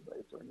swallowed by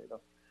a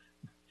tornado.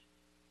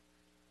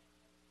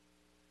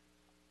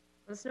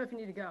 Let us know if you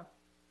need to go.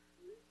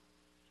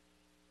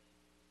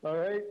 All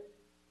right.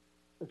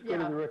 Let's go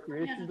to the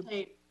recreation.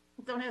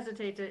 Don't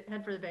hesitate to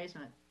head for the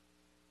basement.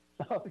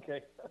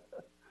 Okay.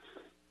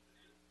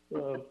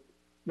 No,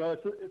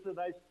 it's a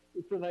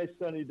nice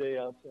sunny day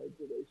outside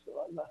today, so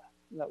I'm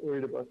not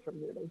worried about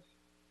tornadoes.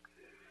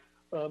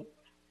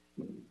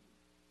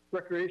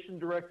 Recreation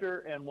director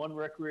and one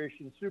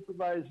recreation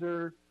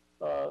supervisor.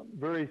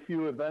 Very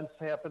few events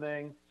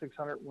happening.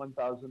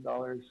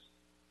 $601,000.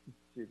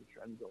 See the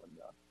trend going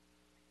down.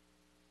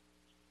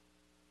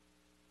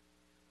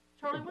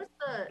 Charlie, what's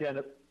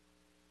the?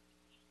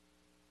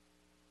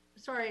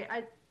 Sorry,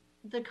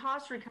 the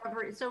cost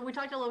recovery. So we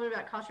talked a little bit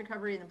about cost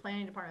recovery in the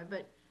planning department,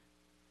 but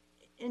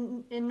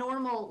in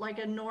normal, like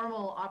a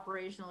normal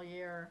operational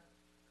year,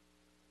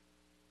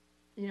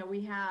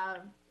 we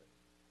have.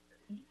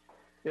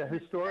 Yeah,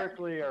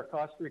 historically, our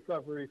cost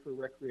recovery for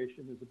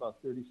recreation is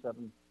about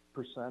 37%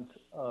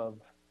 of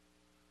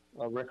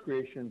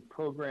recreation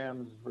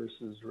programs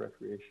versus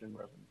recreation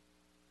revenue.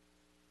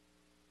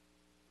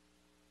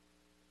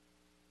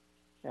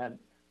 And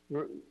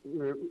we're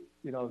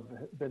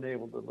been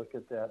able to look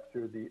at that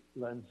through the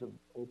lens of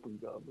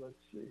OpenGov. Let's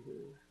see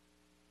here.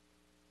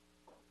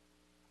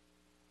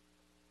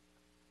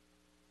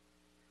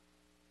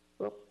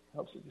 Oh,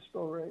 helps if you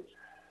spell right.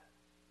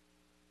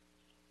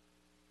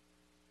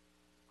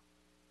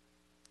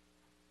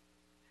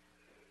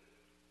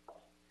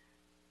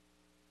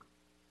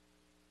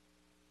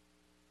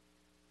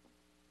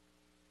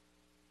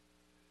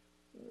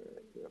 All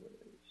right, revenues.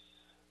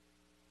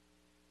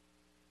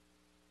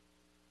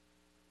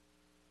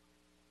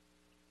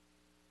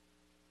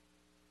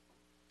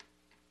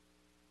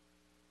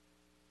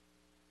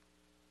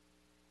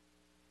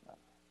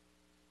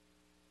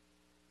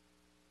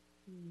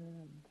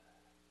 And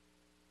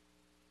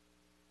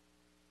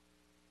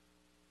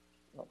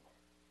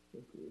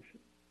recreation.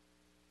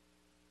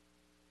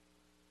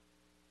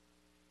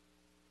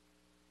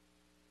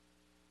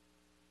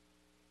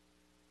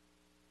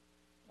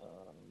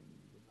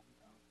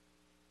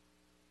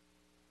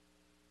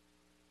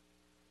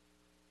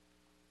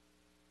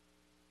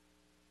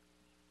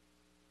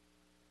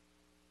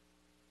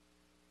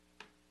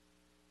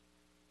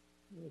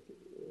 Okay,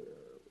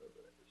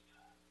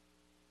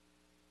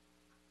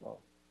 oh.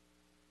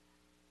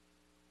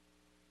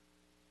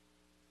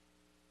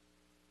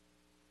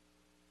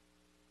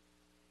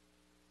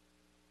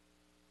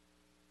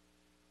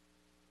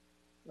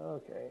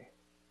 Okay.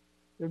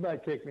 It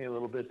might take me a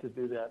little bit to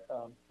do that,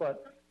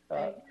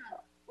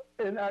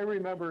 and I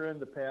remember in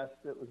the past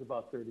it was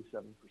about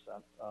 37%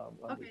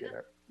 Okay,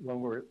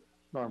 when we're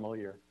normal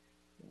year.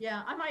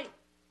 yeah, I might,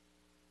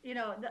 you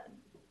know,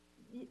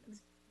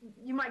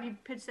 you might be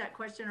pitched that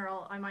question, or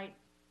I might,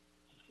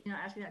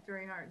 ask you that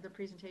during the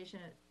presentation.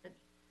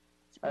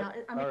 Now,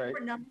 I mean, all right.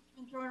 different numbers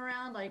have been thrown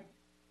around, like,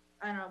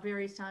 I don't know,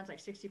 various times, like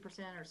 60%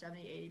 or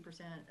 70,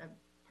 80% of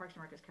Parks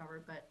and Rec is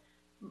covered, but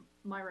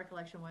my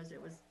recollection was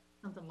it was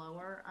something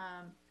lower.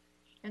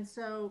 And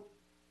so,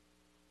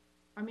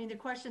 I mean, the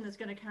question that's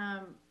going to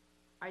come,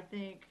 I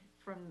think,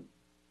 from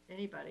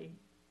anybody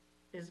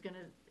is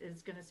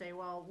gonna say,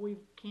 well,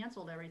 we've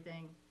canceled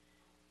everything.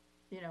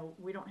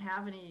 We don't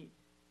have any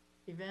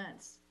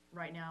events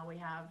right now. We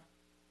have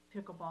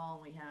pickleball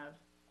and we have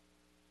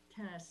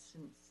tennis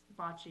and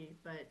bocce,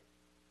 but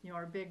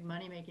our big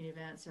money-making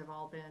events have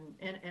all been,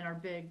 and our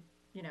big,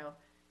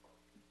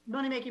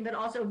 money-making, but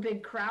also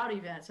big crowd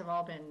events have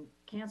all been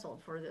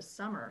canceled for this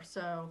summer.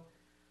 So,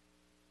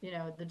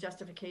 the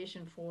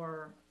justification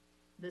for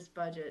this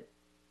budget,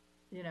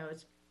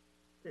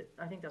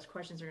 I think those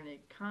questions are going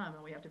to come,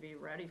 and we have to be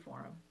ready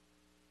for them.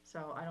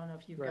 So I don't know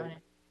if you've got it.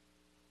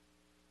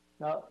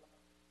 Now,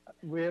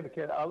 we have a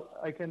kid.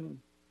 I can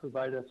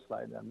provide a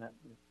slide on that.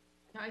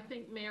 I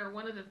think, Mayor,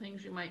 one of the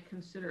things you might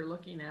consider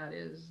looking at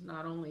is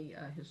not only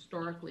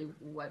historically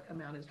what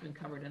amount has been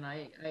covered, and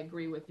I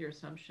agree with your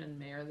assumption,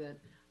 Mayor, that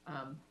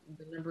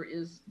the number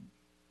is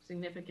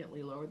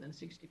significantly lower than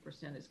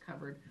 60% is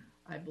covered.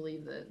 I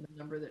believe that the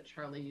number that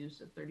Charlie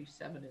used at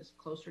 37 is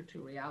closer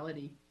to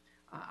reality.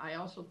 I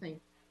also think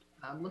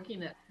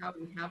looking at how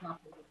we have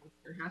operated,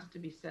 there has to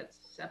be set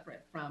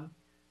separate from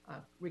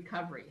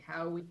recovery,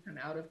 how we come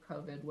out of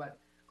COVID, what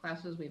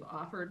classes we've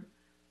offered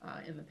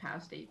in the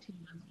past 18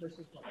 months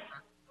versus what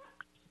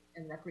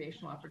and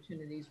recreational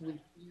opportunities we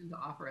plan to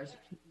offer as a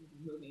community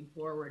moving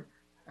forward,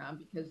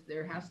 because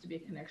there has to be a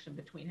connection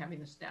between having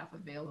the staff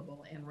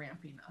available and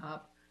ramping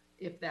up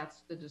if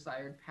that's the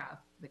desired path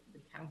that the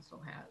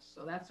council has.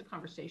 So that's a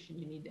conversation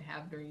you need to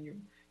have during your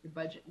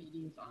budget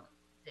meetings on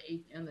the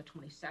 8th and the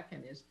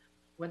 22nd is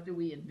what do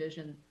we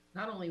envision,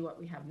 not only what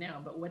we have now,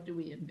 but what do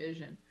we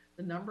envision?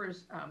 The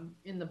numbers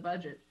in the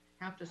budget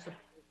have to support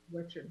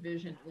what your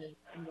vision is,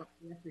 and what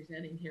we're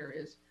representing here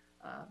is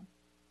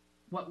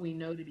what we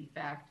know to be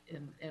fact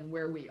and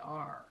where we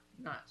are,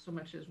 not so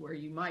much as where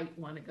you might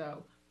want to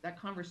go. That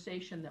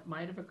conversation that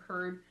might have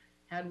occurred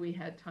had we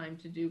had time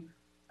to do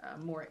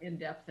more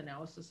in-depth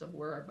analysis of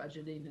where our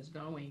budgeting is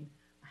going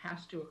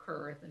has to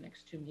occur at the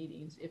next 2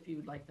 meetings if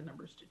you'd like the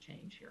numbers to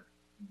change here.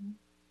 Mm-hmm.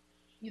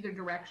 Either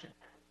direction.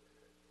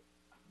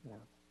 Yeah.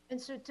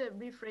 And so to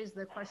rephrase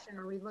the question,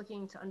 are we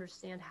looking to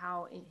understand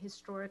how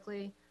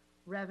historically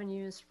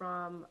revenues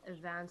from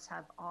events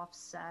have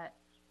offset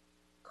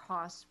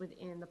costs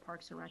within the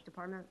Parks and Rec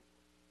department?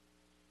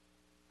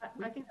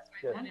 I think that's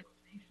right. That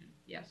information.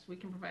 Yes, we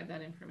can provide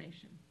that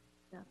information.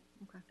 Yeah,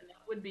 okay. And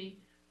that would be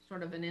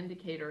sort of an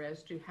indicator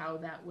as to how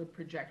that would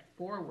project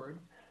forward.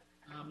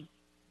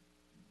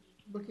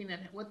 Looking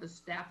at what the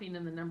staffing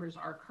and the numbers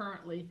are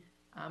currently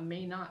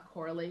may not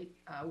correlate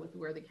with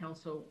where the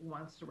council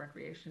wants the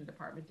recreation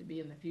department to be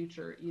in the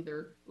future,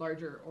 either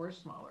larger or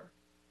smaller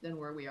than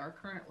where we are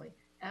currently,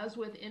 as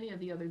with any of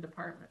the other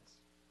departments.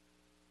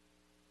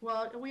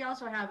 Well, we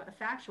also have a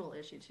factual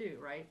issue too,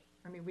 right?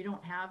 I mean, we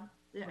don't have,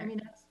 right. I mean,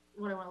 that's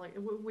what I want to like,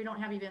 we don't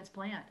have events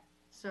planned.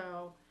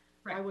 So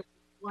right.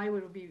 Why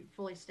would it be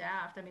fully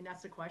staffed? I mean,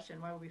 that's the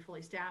question. Why would we be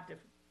fully staffed if,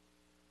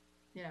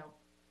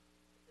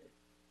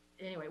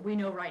 anyway, we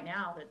know right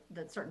now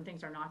that certain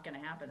things are not going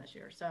to happen this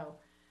year. So,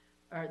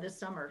 or this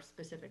summer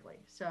specifically.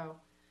 So,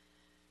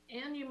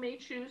 and you may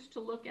choose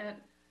to look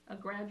at a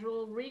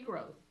gradual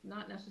regrowth,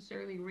 not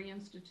necessarily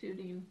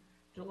reinstituting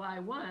July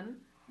 1,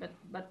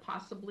 but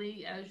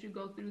possibly as you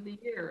go through the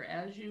year,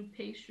 as you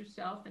pace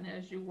yourself and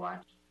as you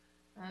watch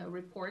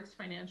reports,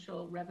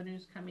 financial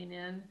revenues coming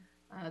in,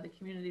 the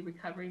community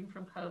recovering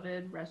from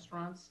COVID,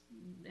 restaurants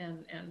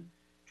and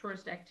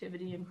tourist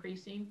activity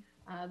increasing,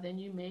 then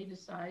you may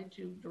decide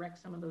to direct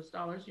some of those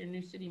dollars. Your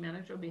new city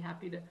manager will be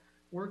happy to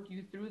work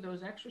you through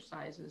those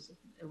exercises.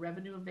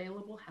 Revenue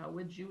available, how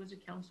would you as a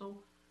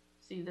council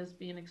see this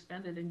being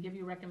expended, and give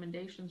you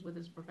recommendations with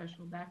his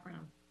professional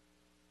background?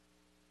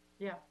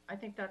 Yeah, I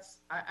think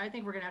I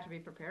think we're gonna have to be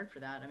prepared for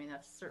that. I mean,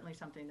 that's certainly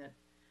something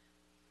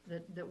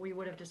that we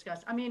would have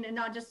discussed. I mean, and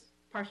not just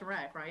Parks and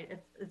Rec, right?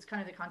 It's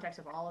kind of the context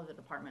of all of the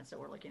departments that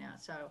we're looking at.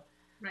 So,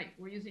 right,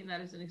 we're using that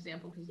as an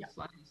example because the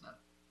slide is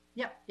up.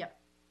 Yep.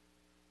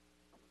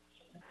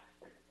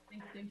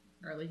 Thank you,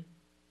 Charlie.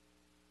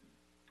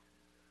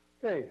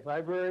 Okay,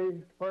 library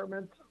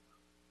department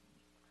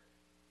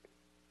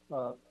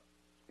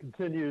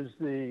continues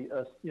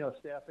the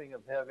staffing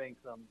of having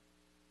some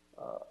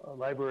a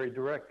library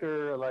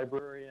director, a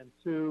librarian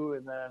two,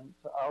 and then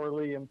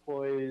hourly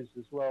employees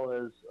as well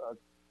as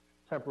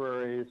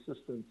temporary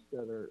assistants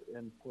that are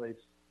in place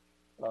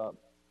for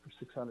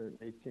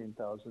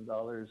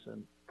 $618,000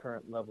 in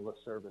current level of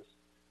service.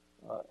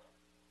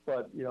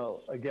 But, you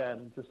know,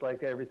 again, just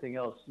like everything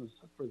else is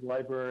for the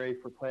library,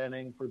 for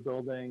planning, for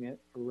building,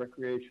 for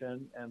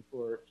recreation, and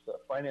for the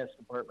finance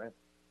department,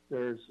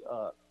 there's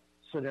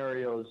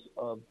scenarios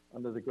of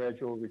under the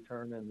gradual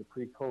return and the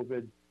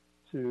pre-COVID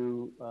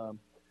to,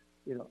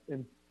 you know,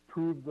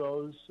 improve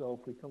those. So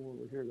if we come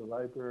over here to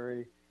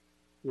library,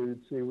 we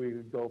would see we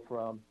would go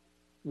from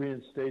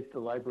reinstate the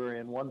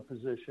librarian one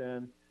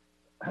position,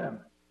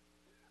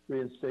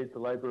 reinstate the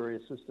library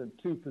assistant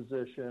two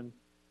position,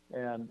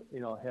 and, you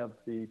know, have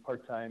the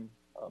part-time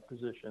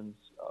positions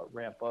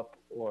ramp up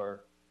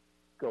or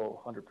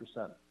go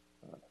 100%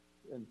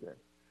 in there.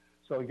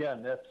 So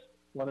again, that's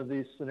one of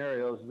these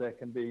scenarios that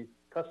can be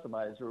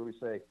customized where we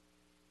say,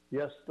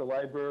 yes, the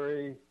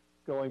library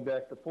going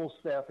back to full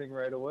staffing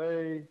right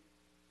away,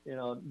 you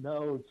know,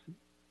 no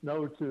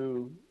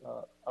to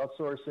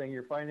outsourcing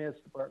your finance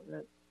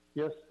department,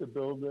 yes to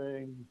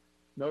building,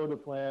 no to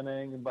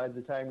planning, and by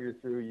the time you're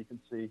through, you can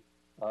see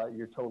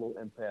your total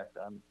impact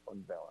on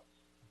fund balance.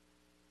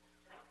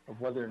 Of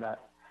whether or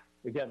not,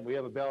 again, we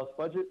have a balanced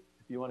budget.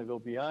 If you want to go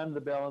beyond the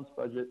balanced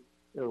budget,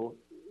 it'll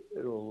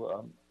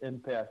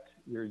impact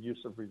your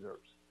use of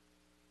reserves.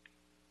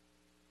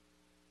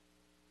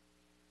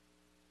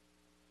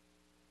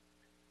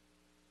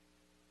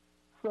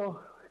 So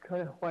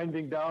kind of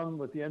winding down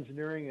with the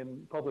engineering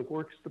and public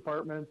works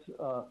department,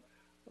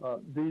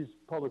 these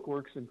public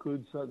works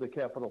include some of the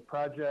capital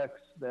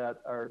projects that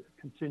are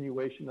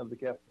continuation of the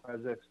capital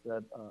projects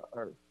that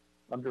are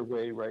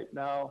underway right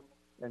now,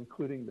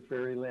 including the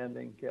ferry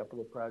landing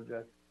capital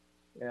project,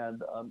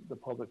 and the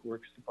public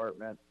works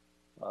department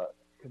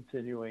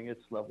continuing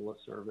its level of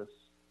service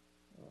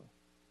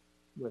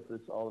with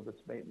all of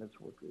its maintenance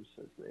workers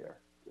as they are.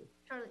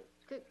 Charlie,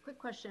 quick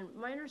question.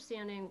 My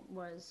understanding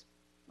was,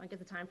 I get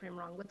the time frame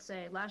wrong, let's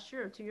say last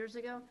year or 2 years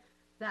ago,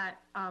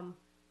 that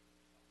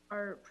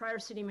our prior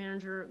city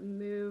manager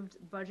moved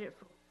budget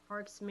for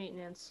parks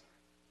maintenance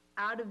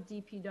out of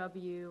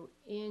DPW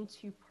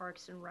into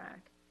Parks and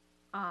Rec.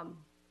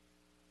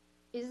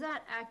 Is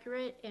that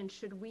accurate, and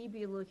should we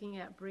be looking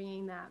at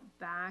bringing that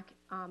back?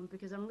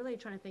 Because I'm really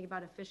trying to think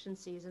about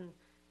efficiencies, and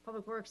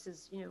Public Works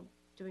is, you know,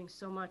 doing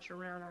so much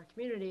around our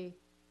community.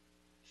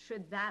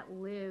 Should that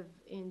live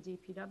in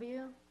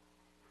DPW?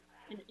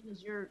 And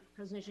is your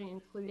presentation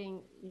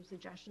including your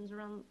suggestions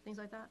around things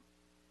like that?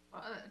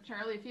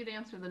 Charlie, if you'd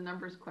answer the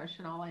numbers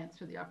question, I'll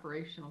answer the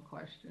operational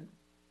question.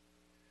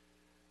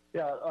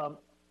 Yeah,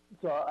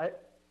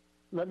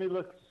 let me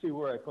look to see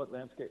where I put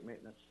landscape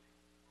maintenance.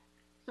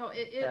 So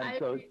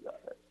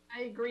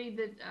I agree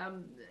that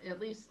at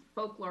least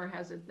folklore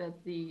has it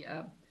that the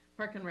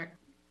Park and Rec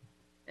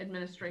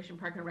administration,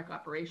 Park and Rec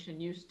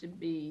operation used to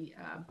be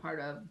part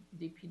of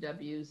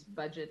DPW's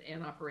budget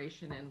and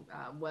operation, and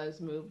was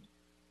moved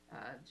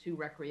to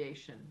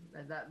recreation.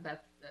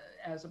 That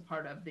as a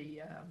part of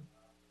the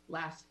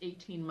last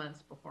 18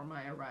 months before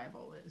my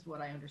arrival is what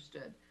I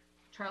understood.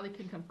 Charlie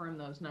can confirm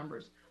those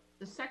numbers.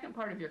 The second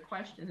part of your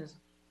question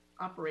is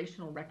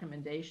operational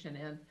recommendation,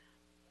 and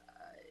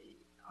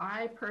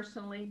I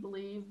personally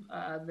believe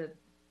that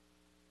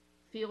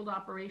field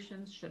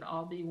operations should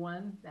all be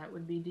one. That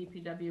would be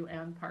DPW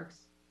and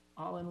Parks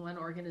all in one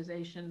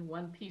organization,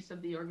 one piece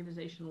of the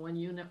organization, one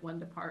unit, one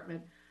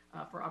department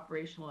for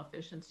operational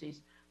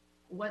efficiencies.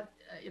 What,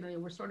 you know,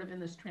 we're sort of in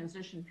this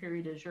transition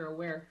period, as you're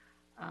aware.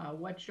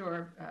 What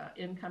your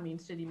incoming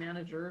city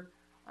manager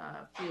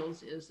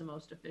feels is the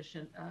most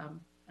efficient.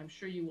 I'm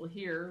sure you will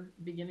hear,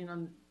 beginning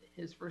on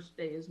his first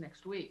day is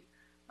next week.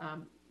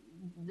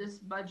 This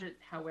budget,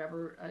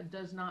 however,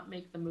 does not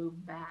make the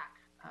move back.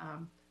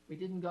 We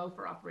didn't go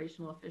for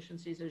operational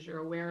efficiencies. As you're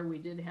aware, we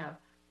did have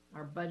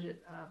our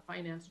budget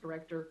finance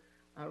director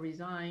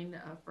resign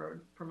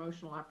for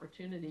promotional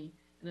opportunity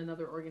in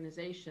another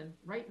organization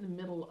right in the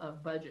middle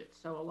of budget.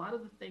 So a lot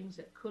of the things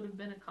that could have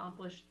been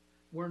accomplished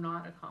were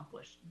not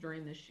accomplished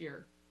during this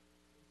year.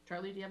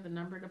 Charlie, do you have the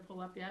number to pull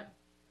up yet?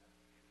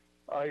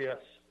 Yes.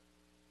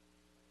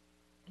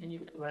 Can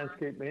you?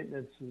 Landscape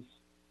maintenance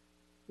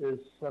is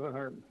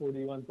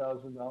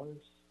 $741,000.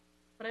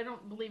 But I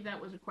don't believe that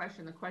was a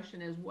question. The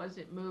question is, was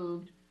it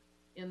moved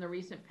in the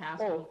recent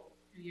past 2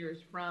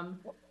 years from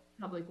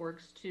Public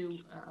Works to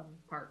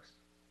Parks?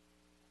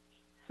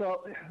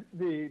 So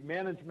the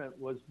management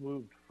was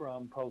moved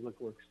from Public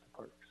Works to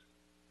Parks.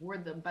 Were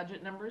the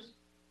budget numbers?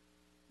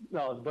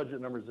 No, the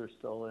budget numbers are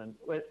still in.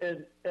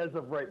 And as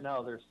of right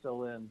now, they're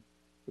still in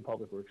the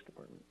Public Works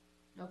Department.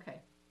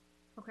 Okay.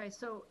 Okay,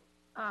 so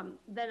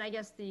then I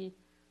guess the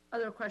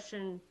other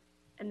question,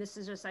 and this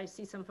is just, I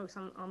see some folks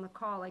on the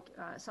call, like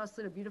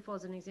Sausalito Beautiful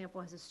as an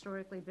example has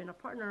historically been a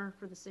partner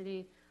for the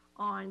city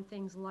on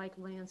things like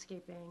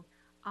landscaping.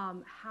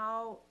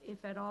 How,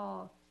 if at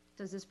all,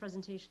 does this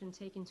presentation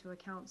take into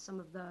account some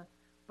of the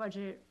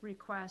budget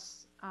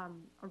requests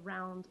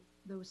around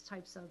those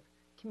types of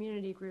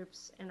community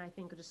groups, and I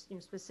think just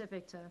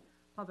specific to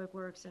public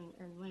works and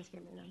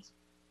landscape maintenance.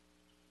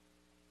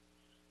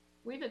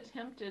 We've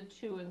attempted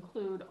to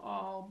include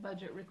all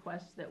budget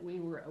requests that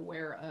we were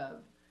aware of,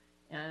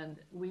 and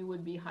we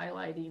would be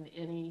highlighting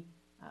any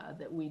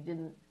that we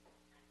didn't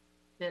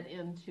fit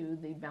into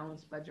the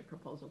balanced budget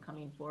proposal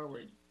coming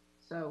forward.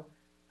 So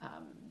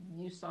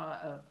you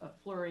saw a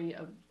flurry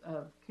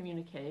of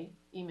communique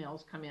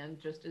emails come in,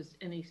 just as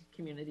any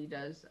community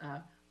does.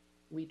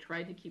 We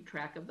try to keep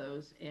track of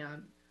those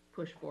and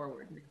push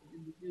forward.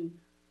 We do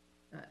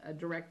a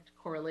direct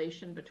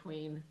correlation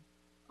between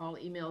all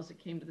emails that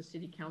came to the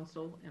city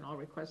council and all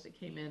requests that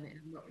came in and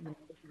what the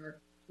numbers were.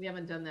 We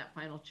haven't done that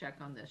final check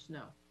on this,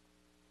 no.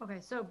 Okay,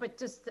 so, but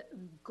just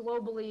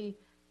globally,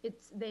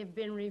 they've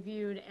been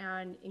reviewed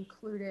and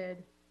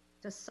included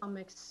to some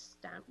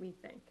extent, we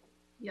think.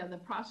 Yeah, the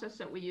process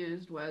that we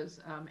used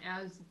was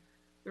as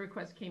the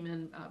requests came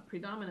in,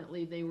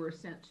 predominantly they were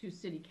sent to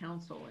city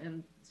council,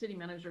 and city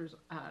manager's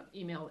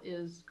email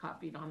is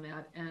copied on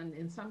that. And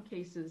in some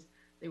cases,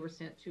 they were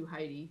sent to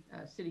Heidi,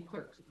 city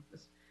clerk's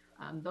office.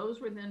 Those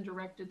were then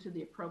directed to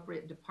the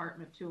appropriate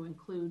department to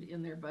include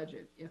in their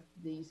budget. If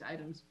these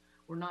items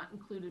were not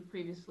included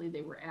previously,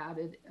 they were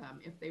added.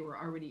 If they were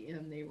already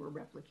in, they were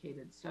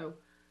replicated. So,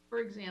 for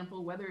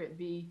example, whether it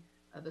be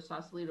the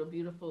Sausalito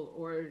Beautiful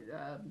or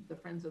the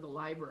Friends of the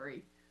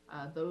Library,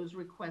 those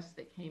requests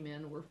that came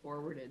in were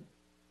forwarded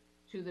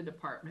to the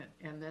department,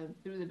 and then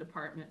through the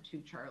department to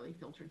Charlie,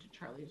 filtered to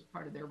Charlie as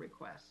part of their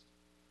request.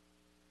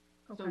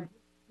 Okay. So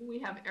we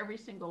have every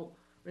single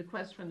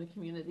request from the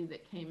community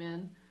that came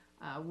in.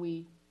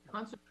 We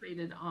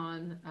concentrated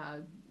on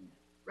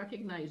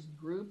recognized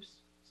groups,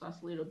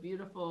 Sausalito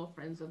Beautiful,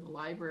 Friends of the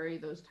Library,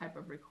 those type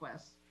of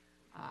requests.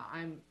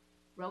 I'm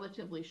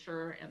relatively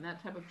sure, and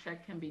that type of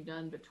check can be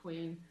done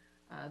between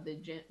the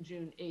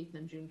June 8th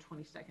and June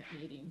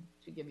 22nd meeting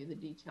to give you the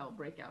detailed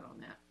breakout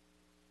on that.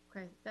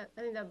 Okay,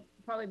 I think that would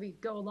probably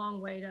go a long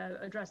way to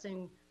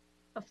addressing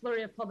a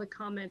flurry of public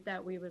comment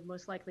that we would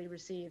most likely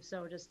receive.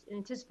 So just in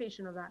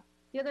anticipation of that.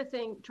 The other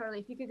thing, Charlie,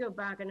 if you could go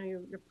back, I know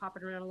you're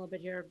popping around a little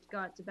bit here,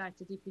 back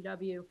to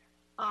DPW.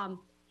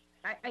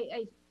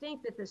 I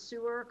think that the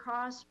sewer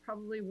costs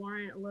probably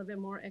warrant a little bit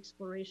more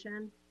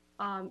exploration.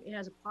 It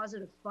has a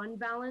positive fund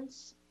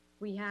balance.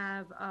 We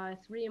have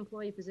 3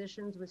 employee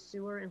positions with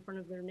sewer in front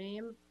of their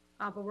name,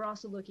 but we're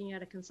also looking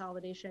at a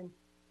consolidation.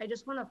 I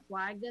just want to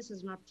flag this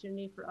as an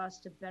opportunity for us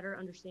to better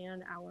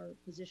understand our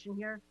position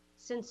here.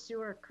 Since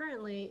sewer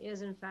currently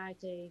is in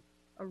fact a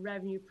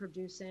revenue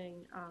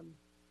producing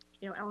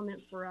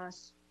element for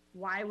us,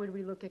 why would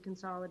we look at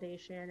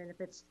consolidation? And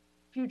if it's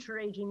future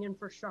aging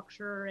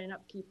infrastructure and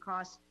upkeep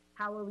costs,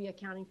 how are we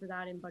accounting for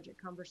that in budget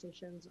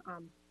conversations?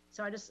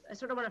 So I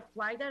sort of want to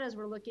flag that as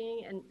we're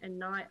looking and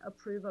not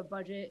approve a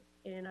budget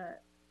in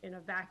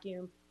a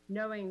vacuum,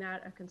 knowing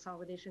that a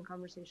consolidation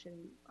conversation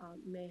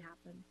may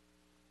happen.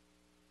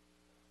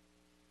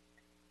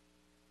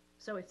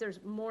 So if there's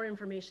more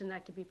information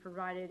that could be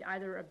provided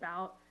either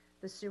about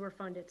the sewer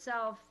fund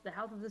itself, the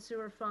health of the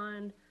sewer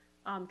fund,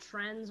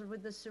 trends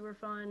with the sewer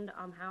fund,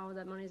 how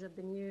the monies have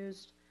been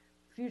used,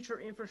 future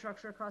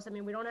infrastructure costs. I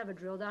mean, we don't have a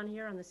drill down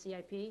here on the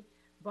CIP,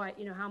 but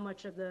how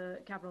much of the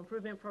capital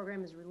improvement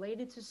program is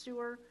related to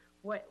sewer?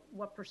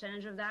 What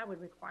percentage of that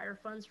would require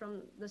funds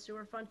from the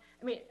sewer fund?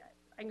 I mean,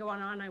 I can go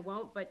on, I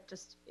won't, but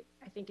just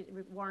I think it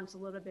warrants a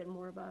little bit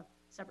more of a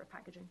separate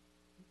packaging.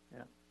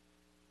 Yeah.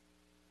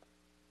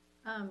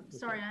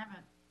 Sorry, I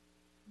have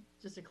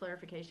just a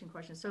clarification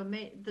question. So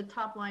the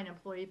top line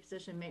employee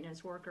position,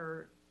 maintenance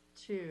worker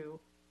 2,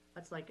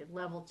 that's like at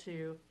level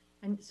 2.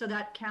 And so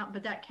that count,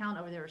 but that count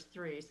over there is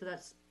 3. So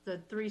that's the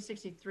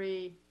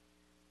 363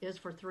 is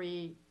for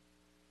 3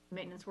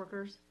 maintenance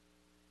workers?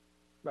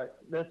 Right,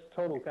 that's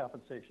total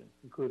compensation,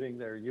 including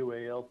their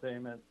UAL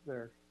payment,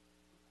 their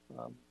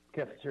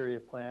cafeteria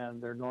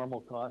plan, their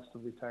normal cost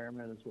of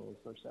retirement, as well as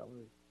their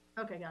salary.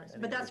 Okay, got it.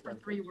 But that's for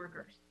 3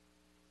 workers?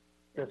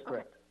 That's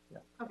correct, yeah.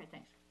 Okay,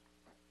 thanks.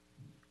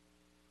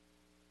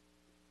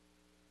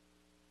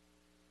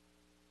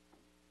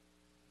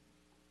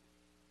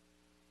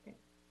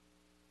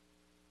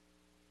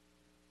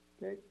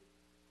 Okay.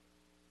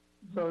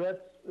 So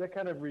that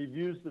kind of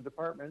reviews the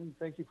department.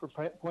 Thank you for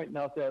pointing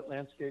out that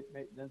landscape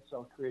maintenance.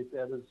 I'll create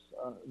that as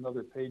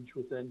another page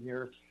within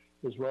here,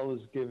 as well as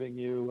giving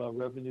you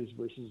revenues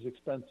versus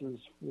expenses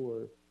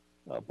for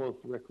both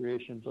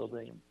recreation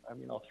building,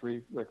 all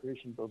 3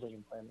 recreation building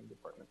and planning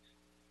departments.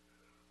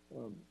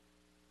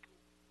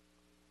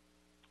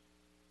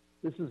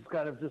 This is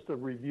kind of just a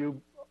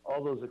review,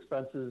 all those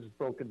expenses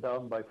broken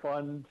down by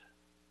fund.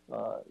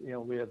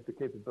 We have the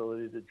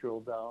capability to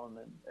drill down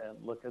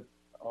and look at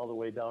all the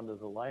way down to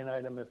the line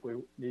item if we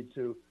need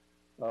to.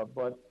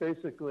 But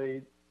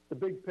basically, the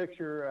big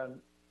picture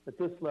at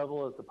this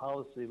level, at the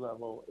policy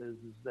level, is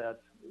that,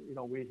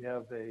 we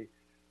have a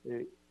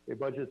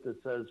budget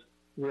that says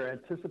we're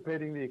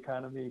anticipating the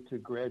economy to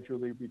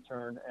gradually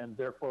return, and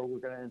therefore we're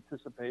going to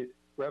anticipate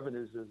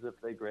revenues as if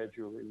they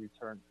gradually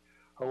return.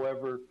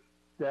 However,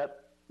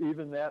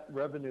 even that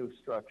revenue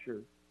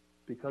structure,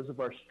 because of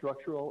our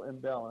structural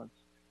imbalance,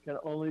 can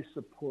only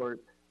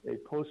support a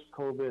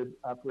post-COVID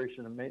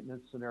operation and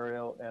maintenance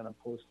scenario and a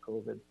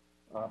post-COVID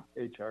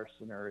HR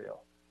scenario,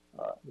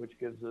 which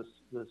gives us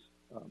this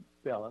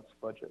balanced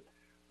budget.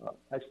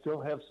 I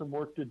still have some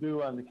work to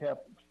do on the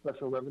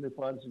special revenue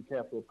funds and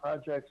capital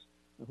projects.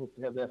 I hope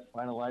to have that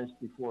finalized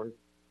before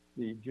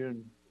the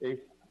June 8th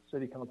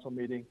City Council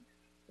meeting.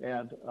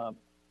 And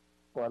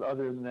but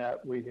other than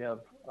that, we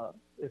have,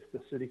 if the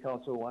City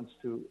Council wants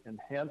to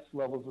enhance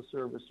levels of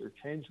service or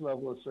change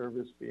level of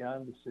service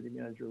beyond the city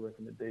manager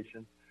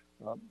recommendation,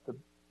 the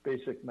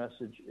basic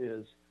message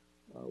is,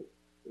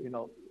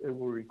 it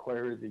will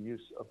require the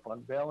use of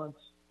fund balance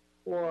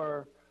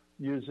or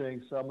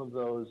using some of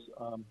those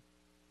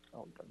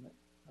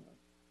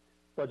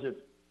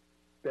budget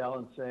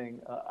balancing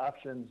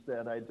options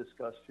that I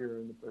discussed here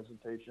in the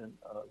presentation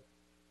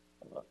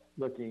of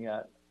looking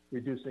at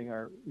reducing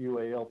our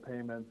UAL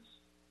payments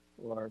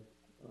or,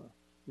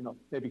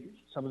 maybe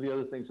some of the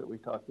other things that we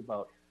talked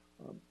about,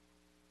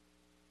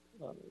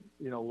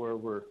 where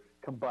we're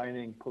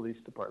combining police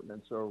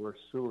departments or we're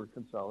sewer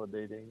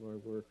consolidating or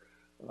we're,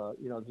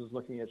 just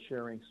looking at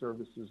sharing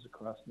services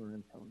across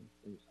Marin County,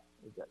 things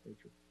of that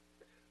nature.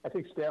 I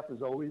think staff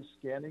is always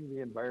scanning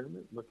the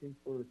environment, looking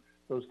for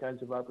those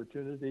kinds of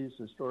opportunities.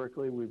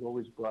 Historically, we've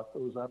always brought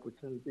those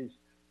opportunities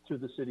to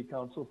the City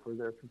Council for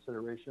their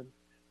consideration.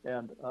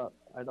 And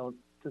I don't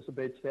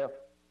anticipate staff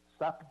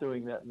stop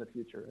doing that in the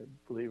future. I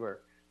believe our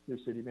new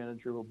city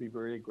manager will be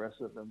very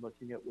aggressive in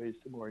looking at ways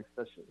to more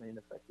efficiently and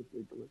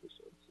effectively deliver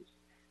services.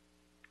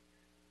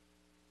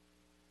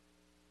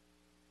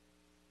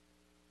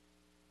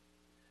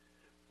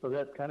 So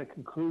that kind of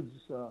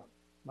concludes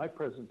my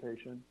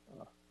presentation.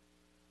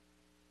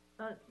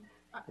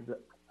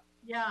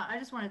 Yeah, I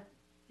just want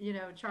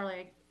to,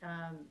 Charlie,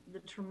 the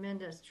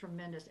tremendous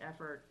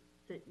effort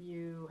that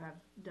you have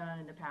done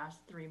in the past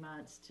 3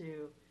 months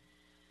to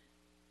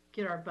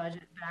get our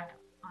budget back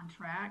on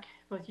track,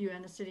 both you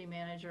and the city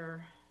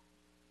manager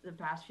the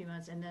past few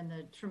months, and then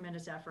the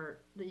tremendous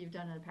effort that you've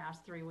done in the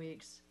past 4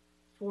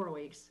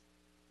 weeks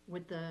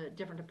with the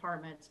different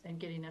departments and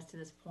getting us to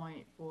this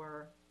point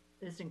for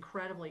this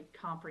incredibly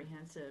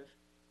comprehensive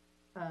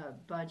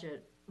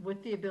budget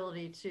with the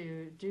ability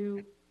to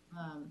do,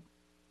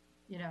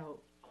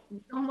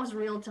 almost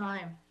real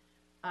time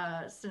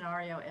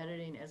scenario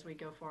editing as we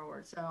go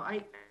forward. So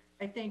I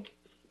think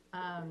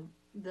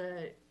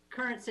the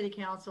current city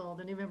council,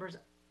 the new members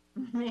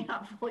may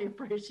not fully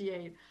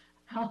appreciate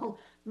how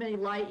many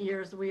light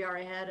years we are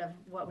ahead of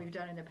what we've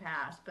done in the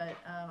past, but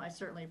I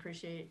certainly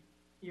appreciate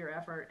your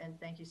effort and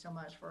thank you so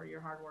much for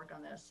your hard work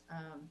on this.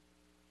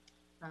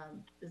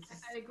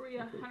 I agree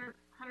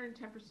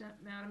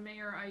 110%, Madam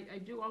Mayor. I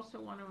do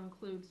also want to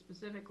include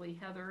specifically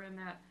Heather in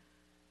that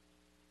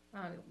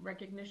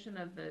recognition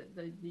of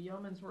the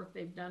yeoman's work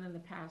they've done in the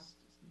past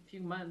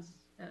few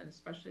months, and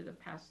especially the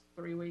past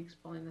 3 weeks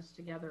pulling this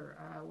together.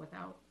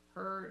 Without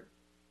her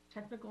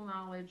technical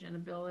knowledge and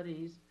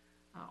abilities,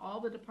 all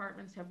the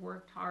departments have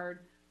worked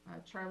hard.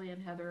 Charlie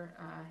and Heather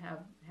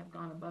have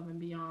gone above and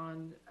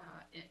beyond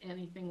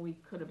anything we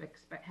could have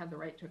had the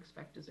right to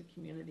expect as a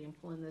community in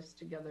pulling this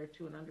together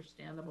to an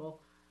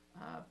understandable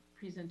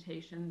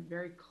presentation,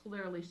 very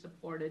clearly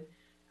supported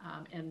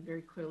and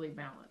very clearly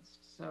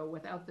balanced. So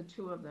without the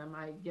two of them,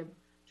 I give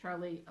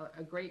Charlie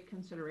a great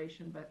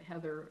consideration, but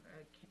Heather,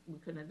 we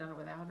couldn't have done it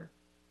without her.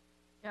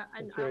 Yeah,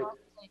 and I'll also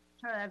say,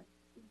 Charlie,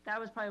 that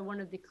was probably one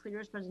of the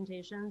clearest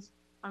presentations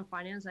on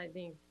finance I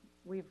think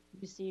we've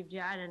received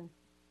yet, and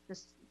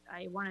just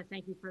I want to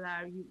thank you for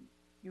that.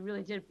 You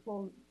really did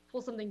pull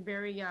something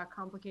very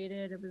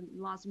complicated,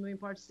 lots of moving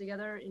parts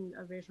together in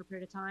a very short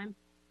period of time.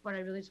 But I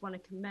really just want to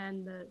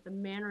commend the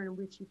manner in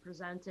which you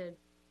presented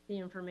the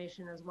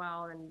information as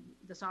well, and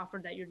the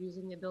software that you're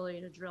using, the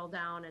ability to drill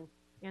down and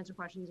answer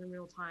questions in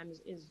real time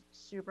is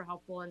super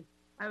helpful. And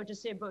I would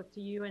just say both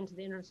to you and to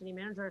the interim city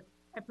manager,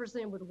 I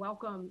personally would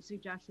welcome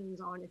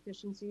suggestions on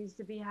efficiencies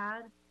to be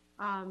had,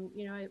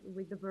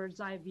 with the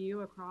bird's eye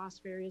view across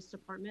various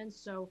departments.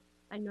 So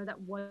I know that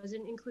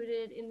wasn't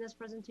included in this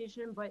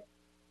presentation, but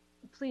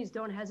please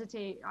don't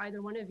hesitate,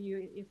 either one of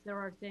you, if there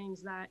are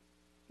things that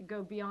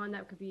go beyond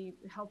that could be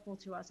helpful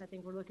to us. I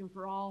think we're looking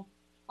for all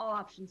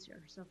options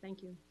here. So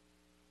thank you.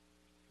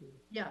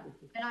 Yeah,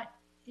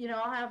 and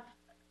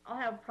I'll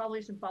have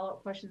probably some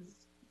follow-up questions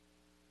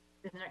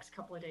in the next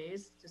couple of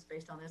days, just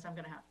based on this. I'm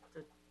going to have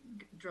to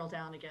drill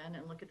down again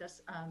and look at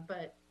this.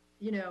 But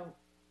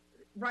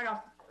right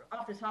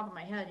off the top of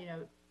my head,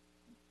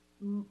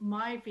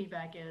 my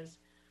feedback is,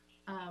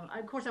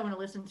 of course, I want to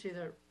listen to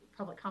the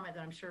public comment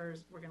that I'm sure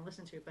we're going to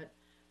listen to, but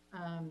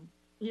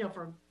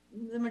for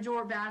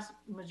the vast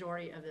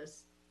majority of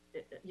this,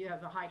 you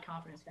have a high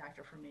confidence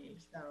factor for me.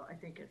 So I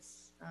think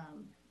it's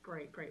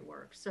great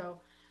work.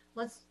 So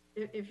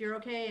if you're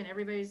okay and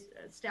everybody's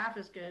staff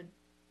is good,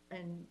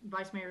 and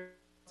Vice Mayor,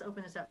 let's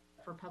open this up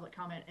for public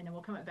comment, and then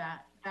we'll come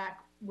back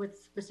with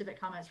specific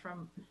comments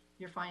from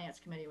your Finance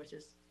Committee, which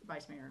is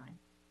Vice Mayor and I.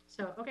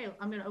 So, okay,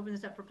 I'm going to open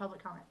this up for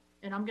public comment,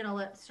 and I'm going to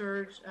let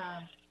Serge,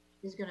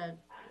 he's going to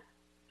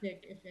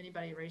pick if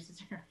anybody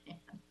raises their hand.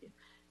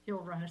 He'll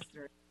run us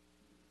through.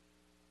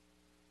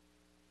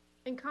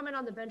 And comment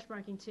on the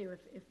benchmarking too,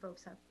 if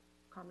folks have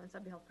comments,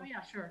 that'd be Oh, helpful.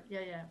 yeah, sure.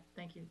 Yeah.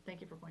 Thank you.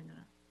 Thank you for pointing that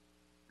out.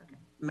 Okay.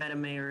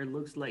 Madam Mayor, it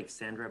looks like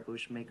Sandra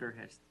Bushmaker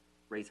has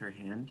raised her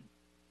hand.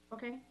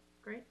 Okay,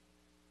 great.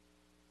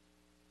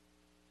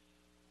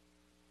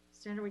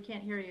 Sandra, we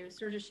can't hear you.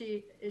 Serge, is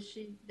she,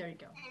 there you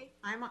go. Okay,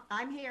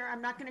 I'm here.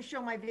 I'm not going to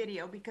show my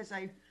video because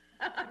I'm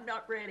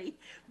not ready.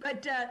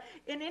 But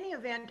in any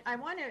event, I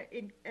want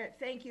to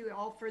thank you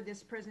all for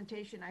this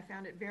presentation. I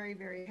found it very,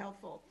 very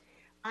helpful.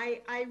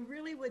 I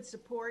really would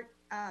support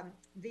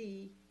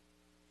the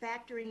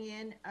factoring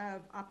in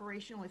of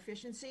operational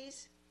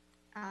efficiencies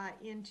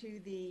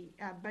into the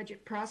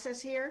budget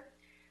process here.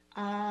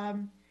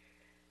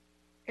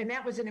 And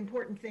that was an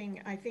important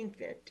thing, I think,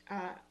 that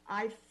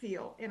I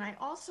feel. And I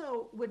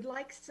also would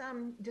like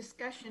some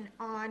discussion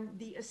on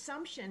the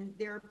assumption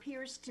there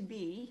appears to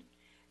be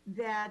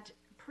that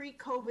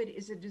pre-COVID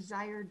is a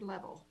desired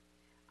level.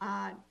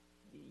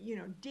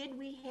 Did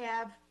we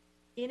have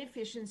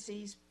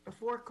inefficiencies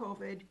before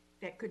COVID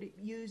that could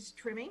use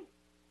trimming?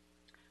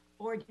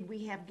 Or did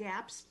we have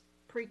gaps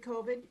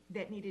pre-COVID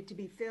that needed to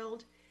be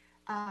filled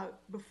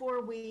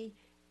before we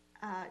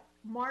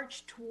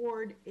march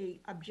toward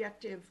a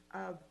objective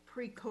of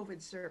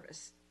pre-COVID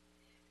service?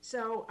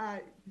 So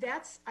I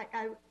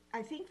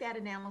think that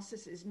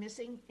analysis is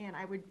missing, and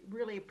I would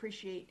really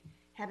appreciate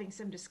having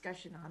some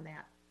discussion on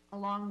that,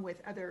 along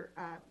with other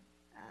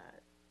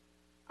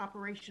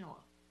operational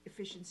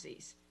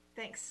efficiencies.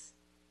 Thanks.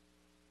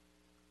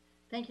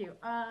 Thank you.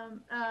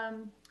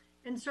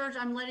 And Serge,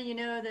 I'm letting you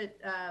know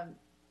that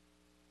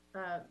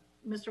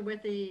Mr.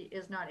 Withy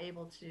is not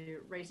able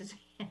to raise his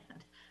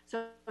hand.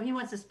 So he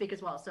wants to speak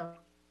as well. So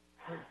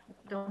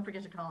don't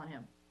forget to call on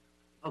him.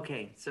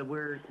 Okay, so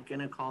we're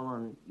gonna call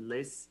on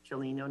Liz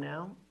Chelino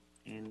now,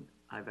 and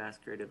I've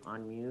asked her to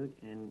unmute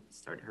and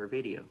start her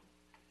video.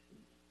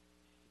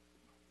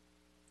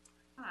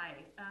 Hi,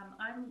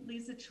 I'm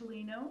Lisa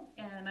Chelino,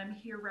 and I'm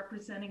here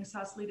representing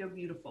Sausalito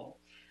Beautiful.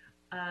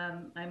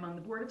 I'm on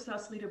the board of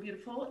Sausalito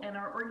Beautiful, and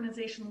our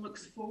organization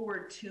looks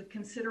forward to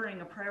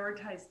considering a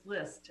prioritized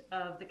list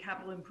of the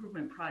capital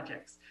improvement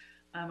projects.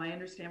 I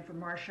understand from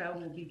Marcia,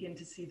 we'll begin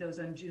to see those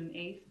on June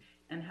 8th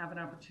and have an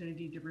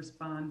opportunity to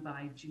respond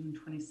by June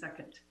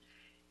 22nd.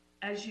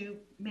 As you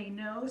may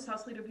know,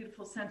 Sausalito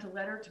Beautiful sent a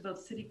letter to both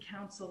City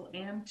Council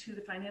and to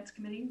the Finance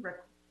Committee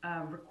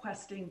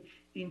requesting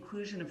the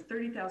inclusion of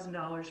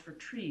 $30,000 for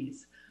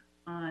trees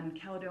on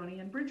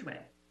Caledonia and Bridgeway.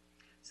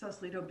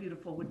 Sausalito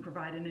Beautiful would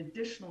provide an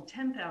additional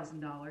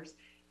 $10,000,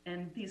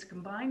 and these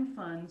combined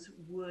funds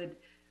would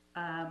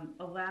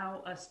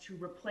allow us to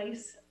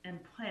replace and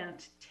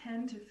plant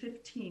 10 to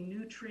 15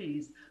 new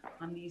trees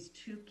on these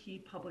two key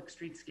public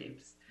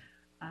streetscapes.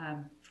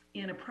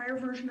 In a prior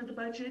version of the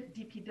budget,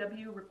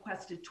 DPW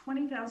requested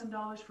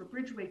 $20,000 for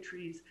Bridgeway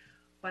trees,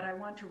 but I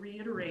want to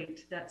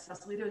reiterate that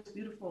Sausalito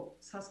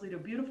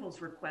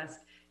Beautiful's request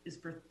is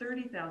for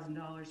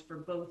 $30,000 for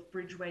both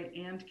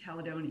Bridgeway and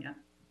Caledonia.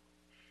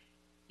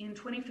 In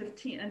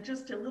 2015, and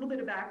just a little bit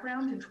of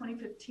background, in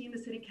 2015, the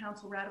City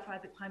Council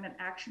ratified the Climate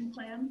Action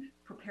Plan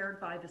prepared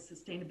by the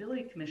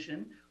Sustainability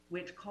Commission,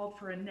 which called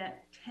for a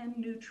net 10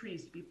 new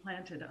trees to be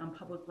planted on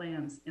public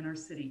lands in our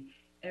city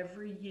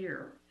every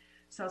year.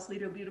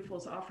 Sausalito Beautiful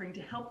is offering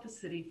to help the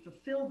city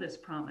fulfill this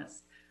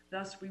promise.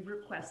 Thus, we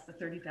request the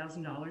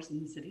 $30,000 in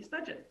the city's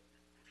budget.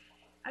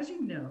 As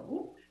you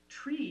know,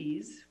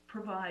 trees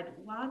provide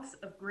lots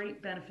of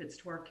great benefits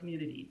to our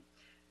community.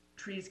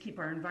 Trees keep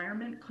our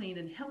environment clean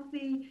and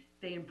healthy.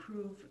 They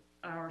improve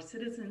our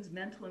citizens'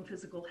 mental and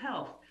physical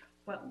health.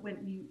 But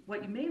what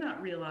you may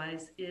not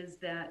realize is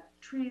that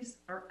trees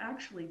are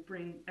actually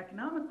bring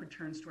economic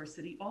returns to our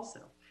city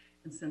also.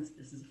 And since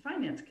this is a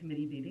Finance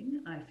Committee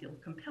meeting, I feel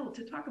compelled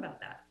to talk about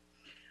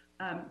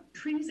that.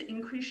 Trees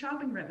increase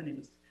shopping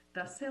revenues,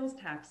 thus sales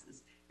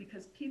taxes,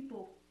 because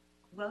people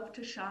love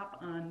to shop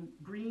on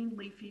green,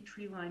 leafy,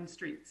 tree-lined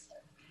streets.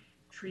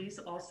 Trees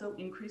also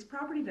increase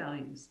property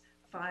values.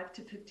 5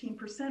 to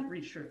 15%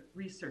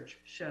 research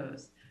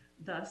shows.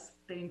 Thus,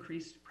 they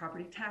increase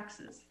property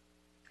taxes.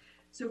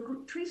 So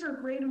trees are a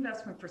great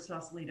investment for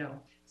Sausalito.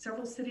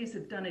 Several cities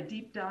have done a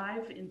deep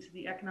dive into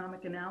the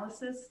economic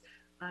analysis.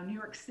 New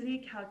York City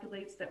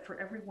calculates that for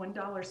every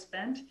 $1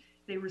 spent,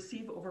 they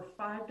receive over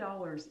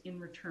 $5 in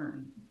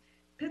return.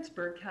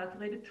 Pittsburgh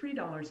calculated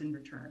 $3 in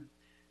return.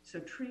 So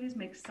trees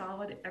make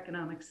solid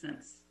economic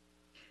sense.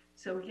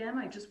 So again,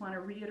 I just want to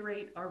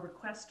reiterate our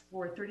request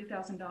for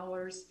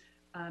 $30,000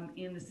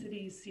 in the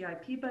city's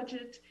CIP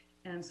budget,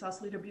 and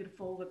Sausalito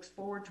Beautiful looks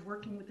forward to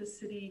working with the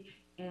city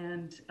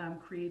and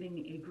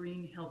creating a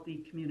green,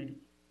 healthy community.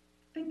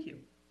 Thank you.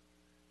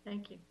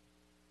 Thank you.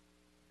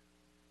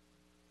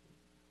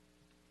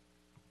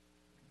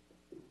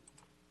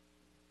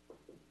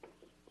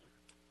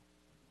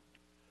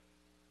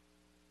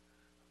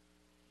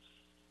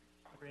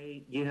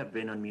 Great, you have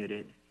been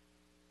unmuted.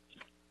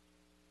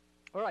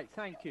 All right,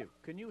 thank you.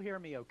 Can you hear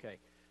me okay?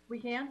 We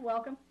can,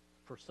 welcome.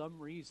 For some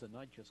reason,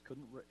 I just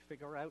couldn't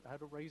figure out how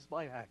to raise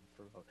my hand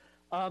for a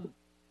vote.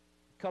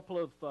 Couple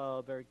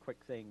of very quick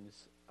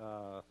things.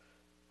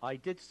 I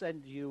did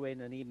send you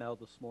in an email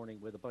this morning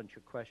with a bunch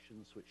of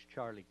questions which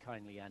Charlie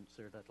kindly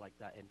answered. I'd like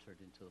that entered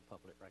into the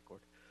public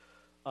record.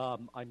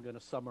 I'm going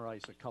to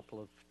summarize a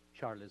couple of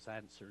Charlie's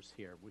answers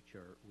here, which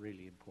are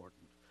really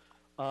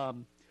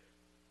important.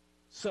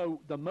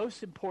 So the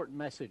most important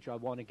message I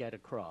want to get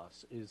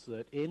across is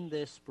that in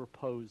this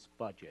proposed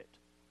budget,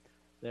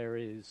 there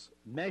is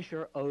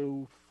Measure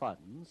O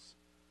funds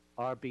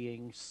are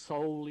being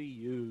solely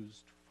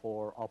used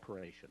for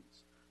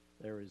operations.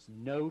 There is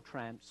no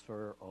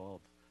transfer of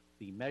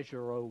the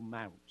Measure O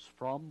amounts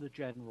from the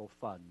general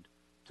fund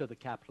to the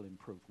capital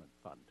improvement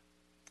fund.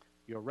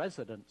 Your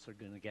residents are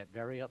going to get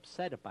very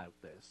upset about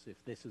this if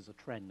this is a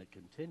trend that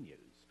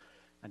continues.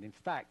 And in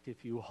fact,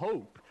 if you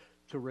hope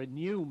to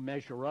renew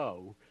Measure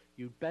O,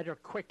 you'd better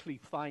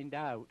quickly find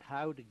out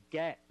how to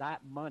get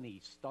that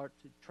money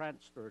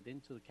transferred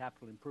into the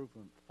capital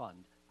improvement fund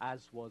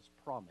as was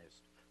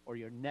promised, or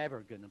you're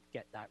never going to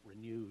get that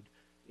renewed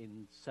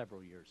in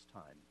several years'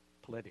 time,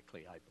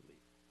 politically, I believe.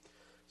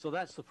 So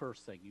that's the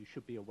first thing. You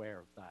should be aware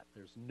of that.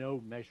 There's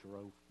no Measure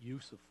O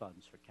use of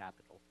funds for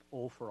capital,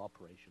 all for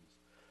operations.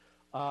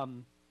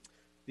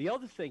 The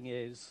other thing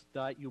is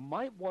that you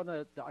might want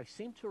to, I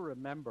seem to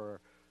remember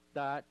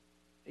that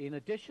in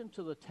addition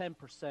to the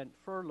 10%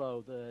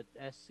 furlough that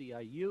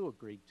SCIU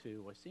agreed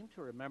to, I seem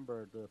to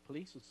remember the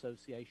Police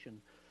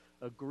Association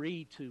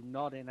agreed to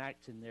not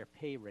enact in their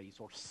pay raise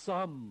or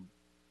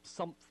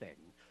something.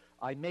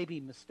 I may be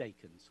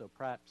mistaken, so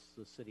perhaps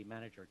the city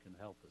manager can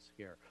help us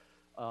here.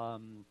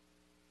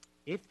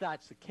 If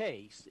that's the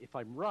case, if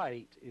I'm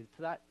right, if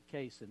that's the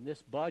case in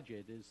this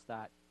budget, is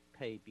that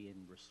pay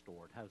being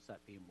restored? How's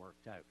that being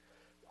worked out?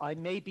 I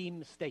may be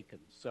mistaken,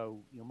 so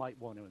you might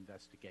want to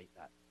investigate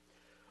that.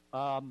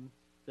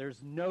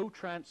 There's no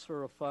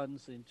transfer of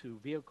funds into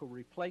vehicle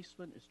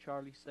replacement, as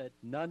Charlie said,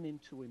 none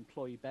into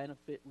employee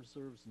benefit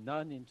reserves,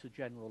 none into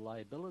general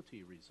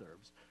liability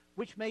reserves,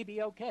 which may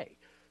be okay.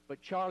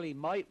 But Charlie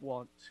might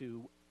want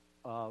to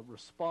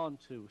respond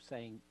to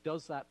saying,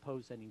 does that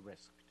pose any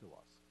risk to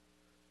us?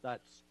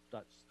 That's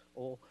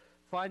all.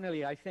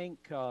 Finally, I think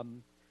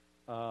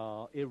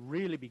it'd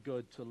really be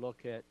good to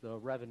look at the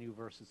revenue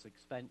versus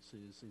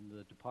expenses in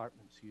the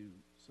departments you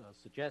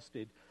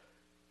suggested.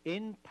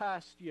 In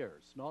past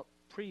years, not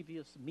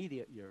previous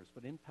immediate years,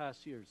 but in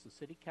past years, the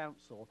City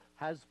Council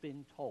has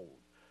been told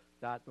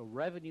that the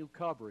revenue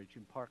coverage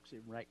in Parks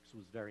and Recs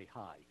was very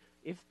high.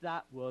 If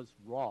that was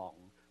wrong,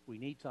 we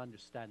need to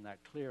understand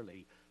that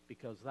clearly,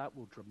 because that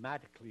will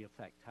dramatically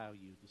affect how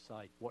you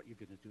decide what you're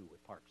going to do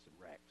with Parks and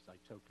Recs. I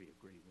totally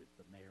agree with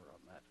the mayor on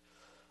that.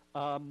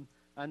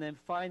 And then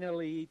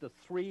finally, the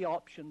three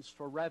options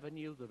for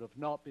revenue that have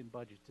not been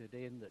budgeted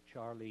in that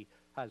Charlie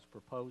has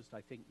proposed,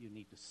 I think you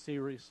need to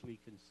seriously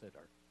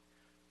consider.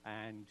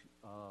 And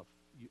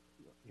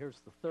here's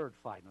the third,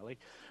 finally.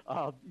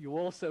 You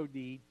also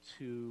need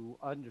to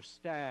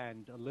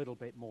understand a little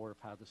bit more of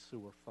how the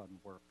sewer fund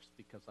works,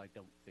 because I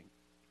don't think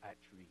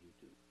actually you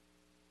do.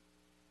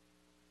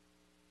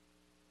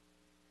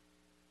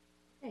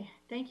 Okay,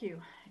 thank you.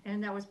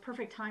 And that was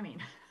perfect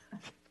timing.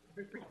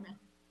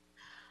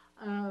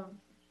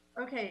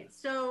 Okay,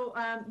 so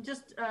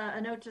just a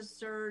note to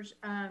Serge,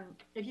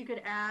 if you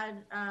could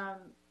add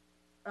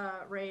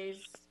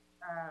Ray's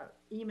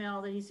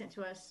email that he sent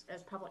to us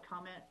as public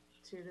comment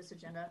to this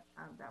agenda,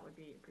 that would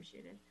be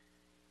appreciated.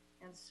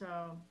 And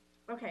so,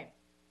 okay,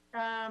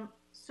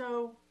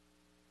 so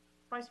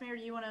Vice Mayor,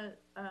 do you want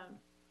to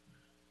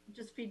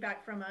just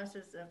feedback from us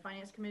as a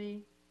Finance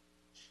Committee?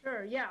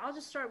 Sure. Yeah, I'll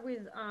just start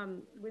with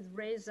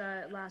Ray's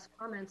last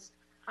comments.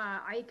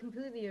 I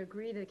completely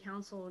agree the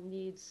council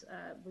needs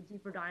a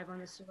deeper dive on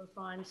the sewer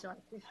fund, so I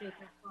appreciate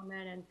that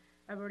comment, and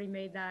I've already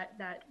made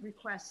that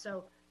request.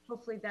 So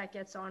hopefully that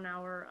gets on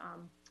our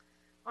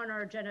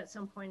agenda at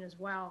some point as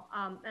well.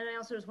 And I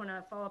also just want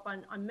to follow up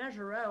on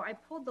Measure O. I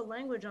pulled the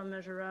language on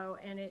Measure O,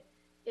 and it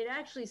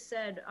actually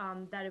said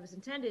that it was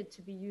intended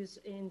to be used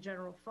in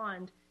general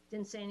fund.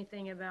 Didn't say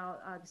anything about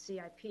the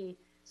CIP.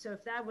 So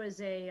if that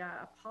was a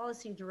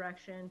policy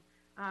direction,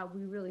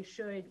 we really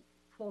should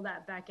pull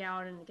that back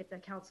out and get the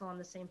council on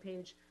the same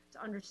page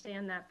to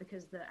understand that,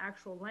 because the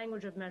actual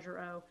language of Measure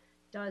O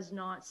does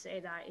not say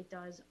that. It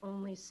does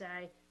only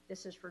say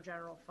this is for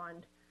general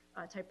fund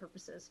type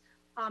purposes.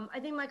 I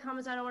think my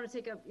comments, I don't want to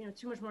take up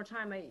too much more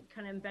time. I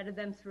kind of embedded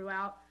them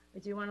throughout. I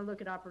do want to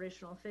look at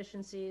operational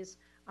efficiencies.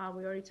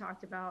 We already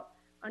talked about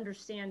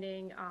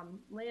understanding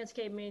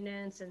landscape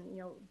maintenance and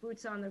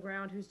boots on the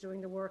ground, who's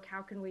doing the work,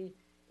 how can we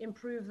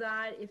improve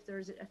that if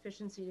there's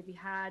efficiency to be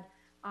had.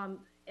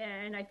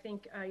 And I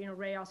think,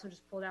 Ray also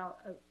just pulled out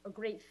a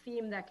great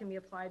theme that can be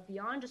applied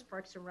beyond just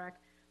Parks and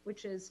Rec,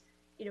 which is,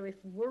 if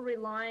we're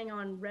relying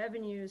on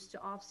revenues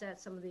to offset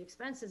some of the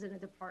expenses in a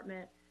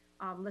department,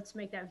 let's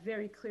make that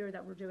very clear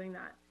that we're doing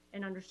that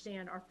and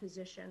understand our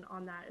position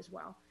on that as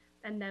well.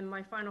 And then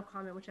my final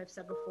comment, which I've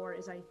said before,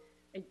 is I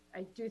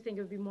do think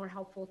it would be more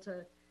helpful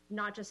to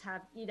not just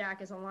have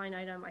EDAC as a line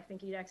item. I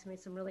think EDAC's made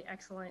some really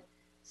excellent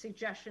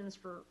suggestions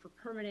for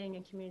permitting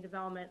and community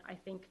development. I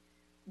think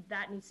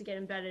that needs to get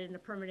embedded into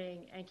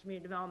permitting and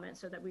community development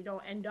so that we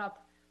don't end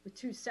up with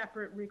two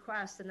separate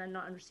requests and then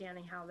not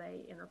understanding how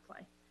they interplay.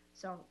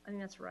 So I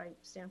think that's where I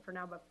stand for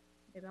now, but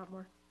maybe not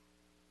more.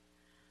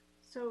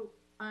 So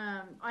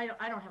I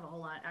don't have a whole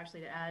lot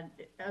actually to add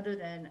other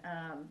than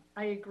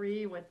I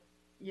agree with,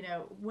 you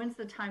know, when's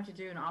the time to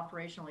do an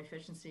operational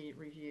efficiency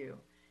review?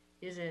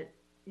 Is it,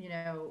 you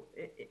know,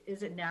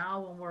 is it now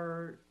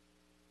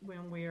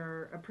when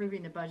we're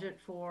approving the budget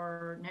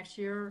for next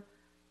year?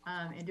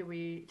 And do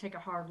we take a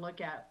hard look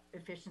at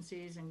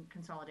efficiencies and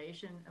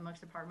consolidation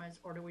amongst departments,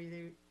 or do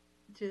we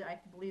I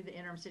believe the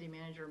interim city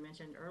manager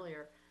mentioned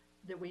earlier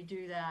that we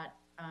do that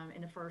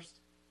in the first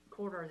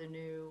quarter of the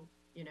new,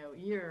 you know,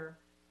 year,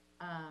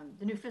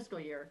 the new fiscal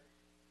year,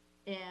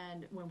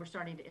 and when we're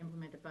starting to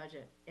implement the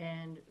budget,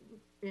 and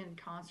in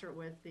concert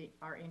with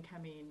our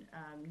incoming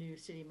new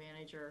city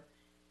manager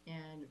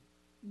and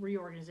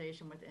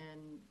reorganization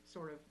within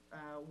sort of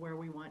where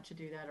we want to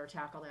do that or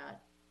tackle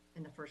that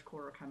in the first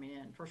quarter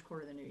first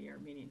quarter of the new year,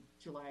 meaning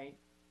July,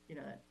 you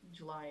know,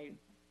 July,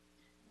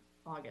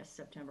 August,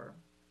 September.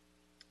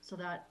 So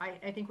that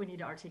I think we need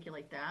to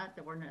articulate that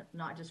we're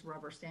not just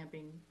rubber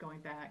stamping going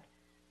back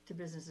to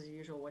business as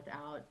usual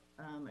without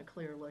a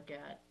clear look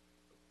at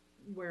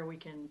where we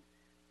can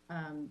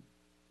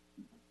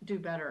do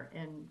better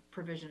in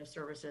provision of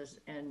services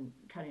and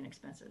cutting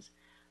expenses.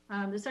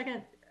 The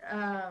second,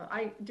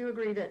 I do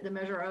agree that the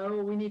Measure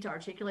O, we need to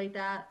articulate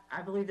that.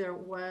 I believe there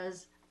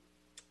was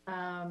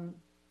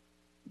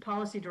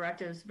policy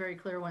directives, very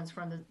clear ones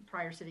from the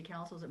prior city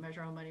councils that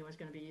Measure O money was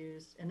going to be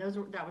used, and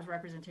that was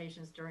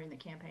representations during the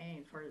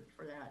campaign for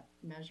that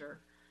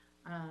measure.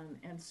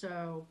 And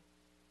so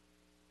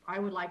I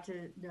would like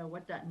to know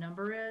what that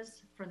number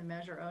is from the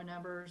Measure O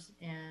numbers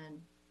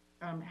and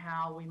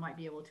how we might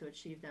be able to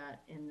achieve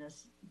that in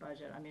this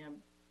budget. I mean,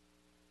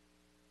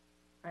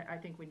 I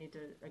think we need to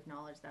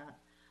acknowledge that.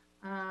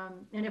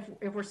 And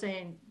if we're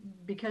saying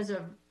because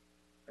of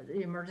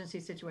the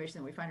emergency situation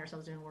that we find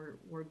ourselves in,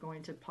 we're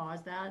going to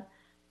pause that,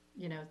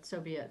 you know,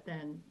 so be it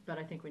then, but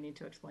I think we need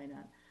to explain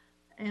that.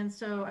 And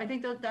so I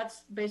think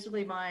that's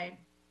basically my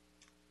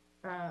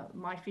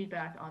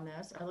feedback on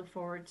this. I look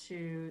forward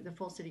to the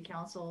full city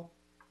council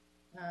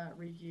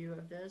review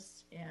of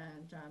this,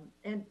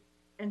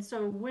 and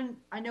so when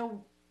I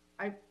know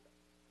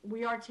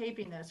we are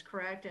taping this,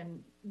 correct?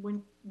 And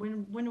when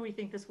do we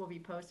think this will be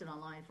posted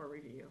online for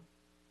review?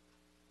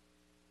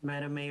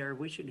 Madam Mayor,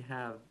 we should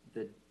have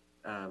the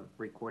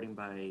recording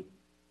by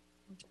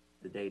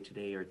the day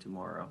today or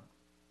tomorrow.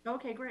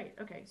 Okay, great.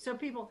 Okay, so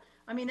people,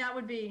 I mean, that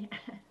would be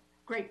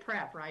great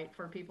prep, right,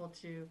 for people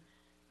to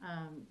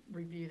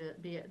review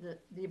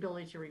the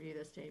ability to review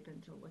this tape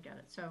and to look at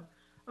it. So,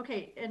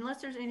 okay,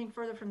 unless there's anything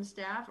further from the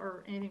staff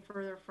or anything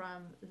further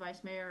from the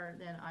vice mayor,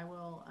 then I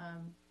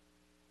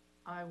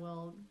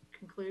will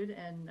conclude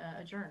and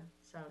adjourn.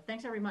 So,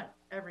 thanks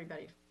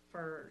everybody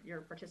for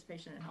your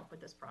participation and help with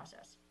this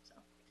process. So,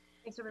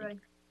 Thanks everybody.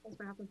 Thanks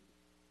for having me.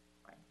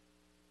 Bye.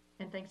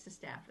 And thanks to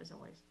staff as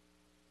always.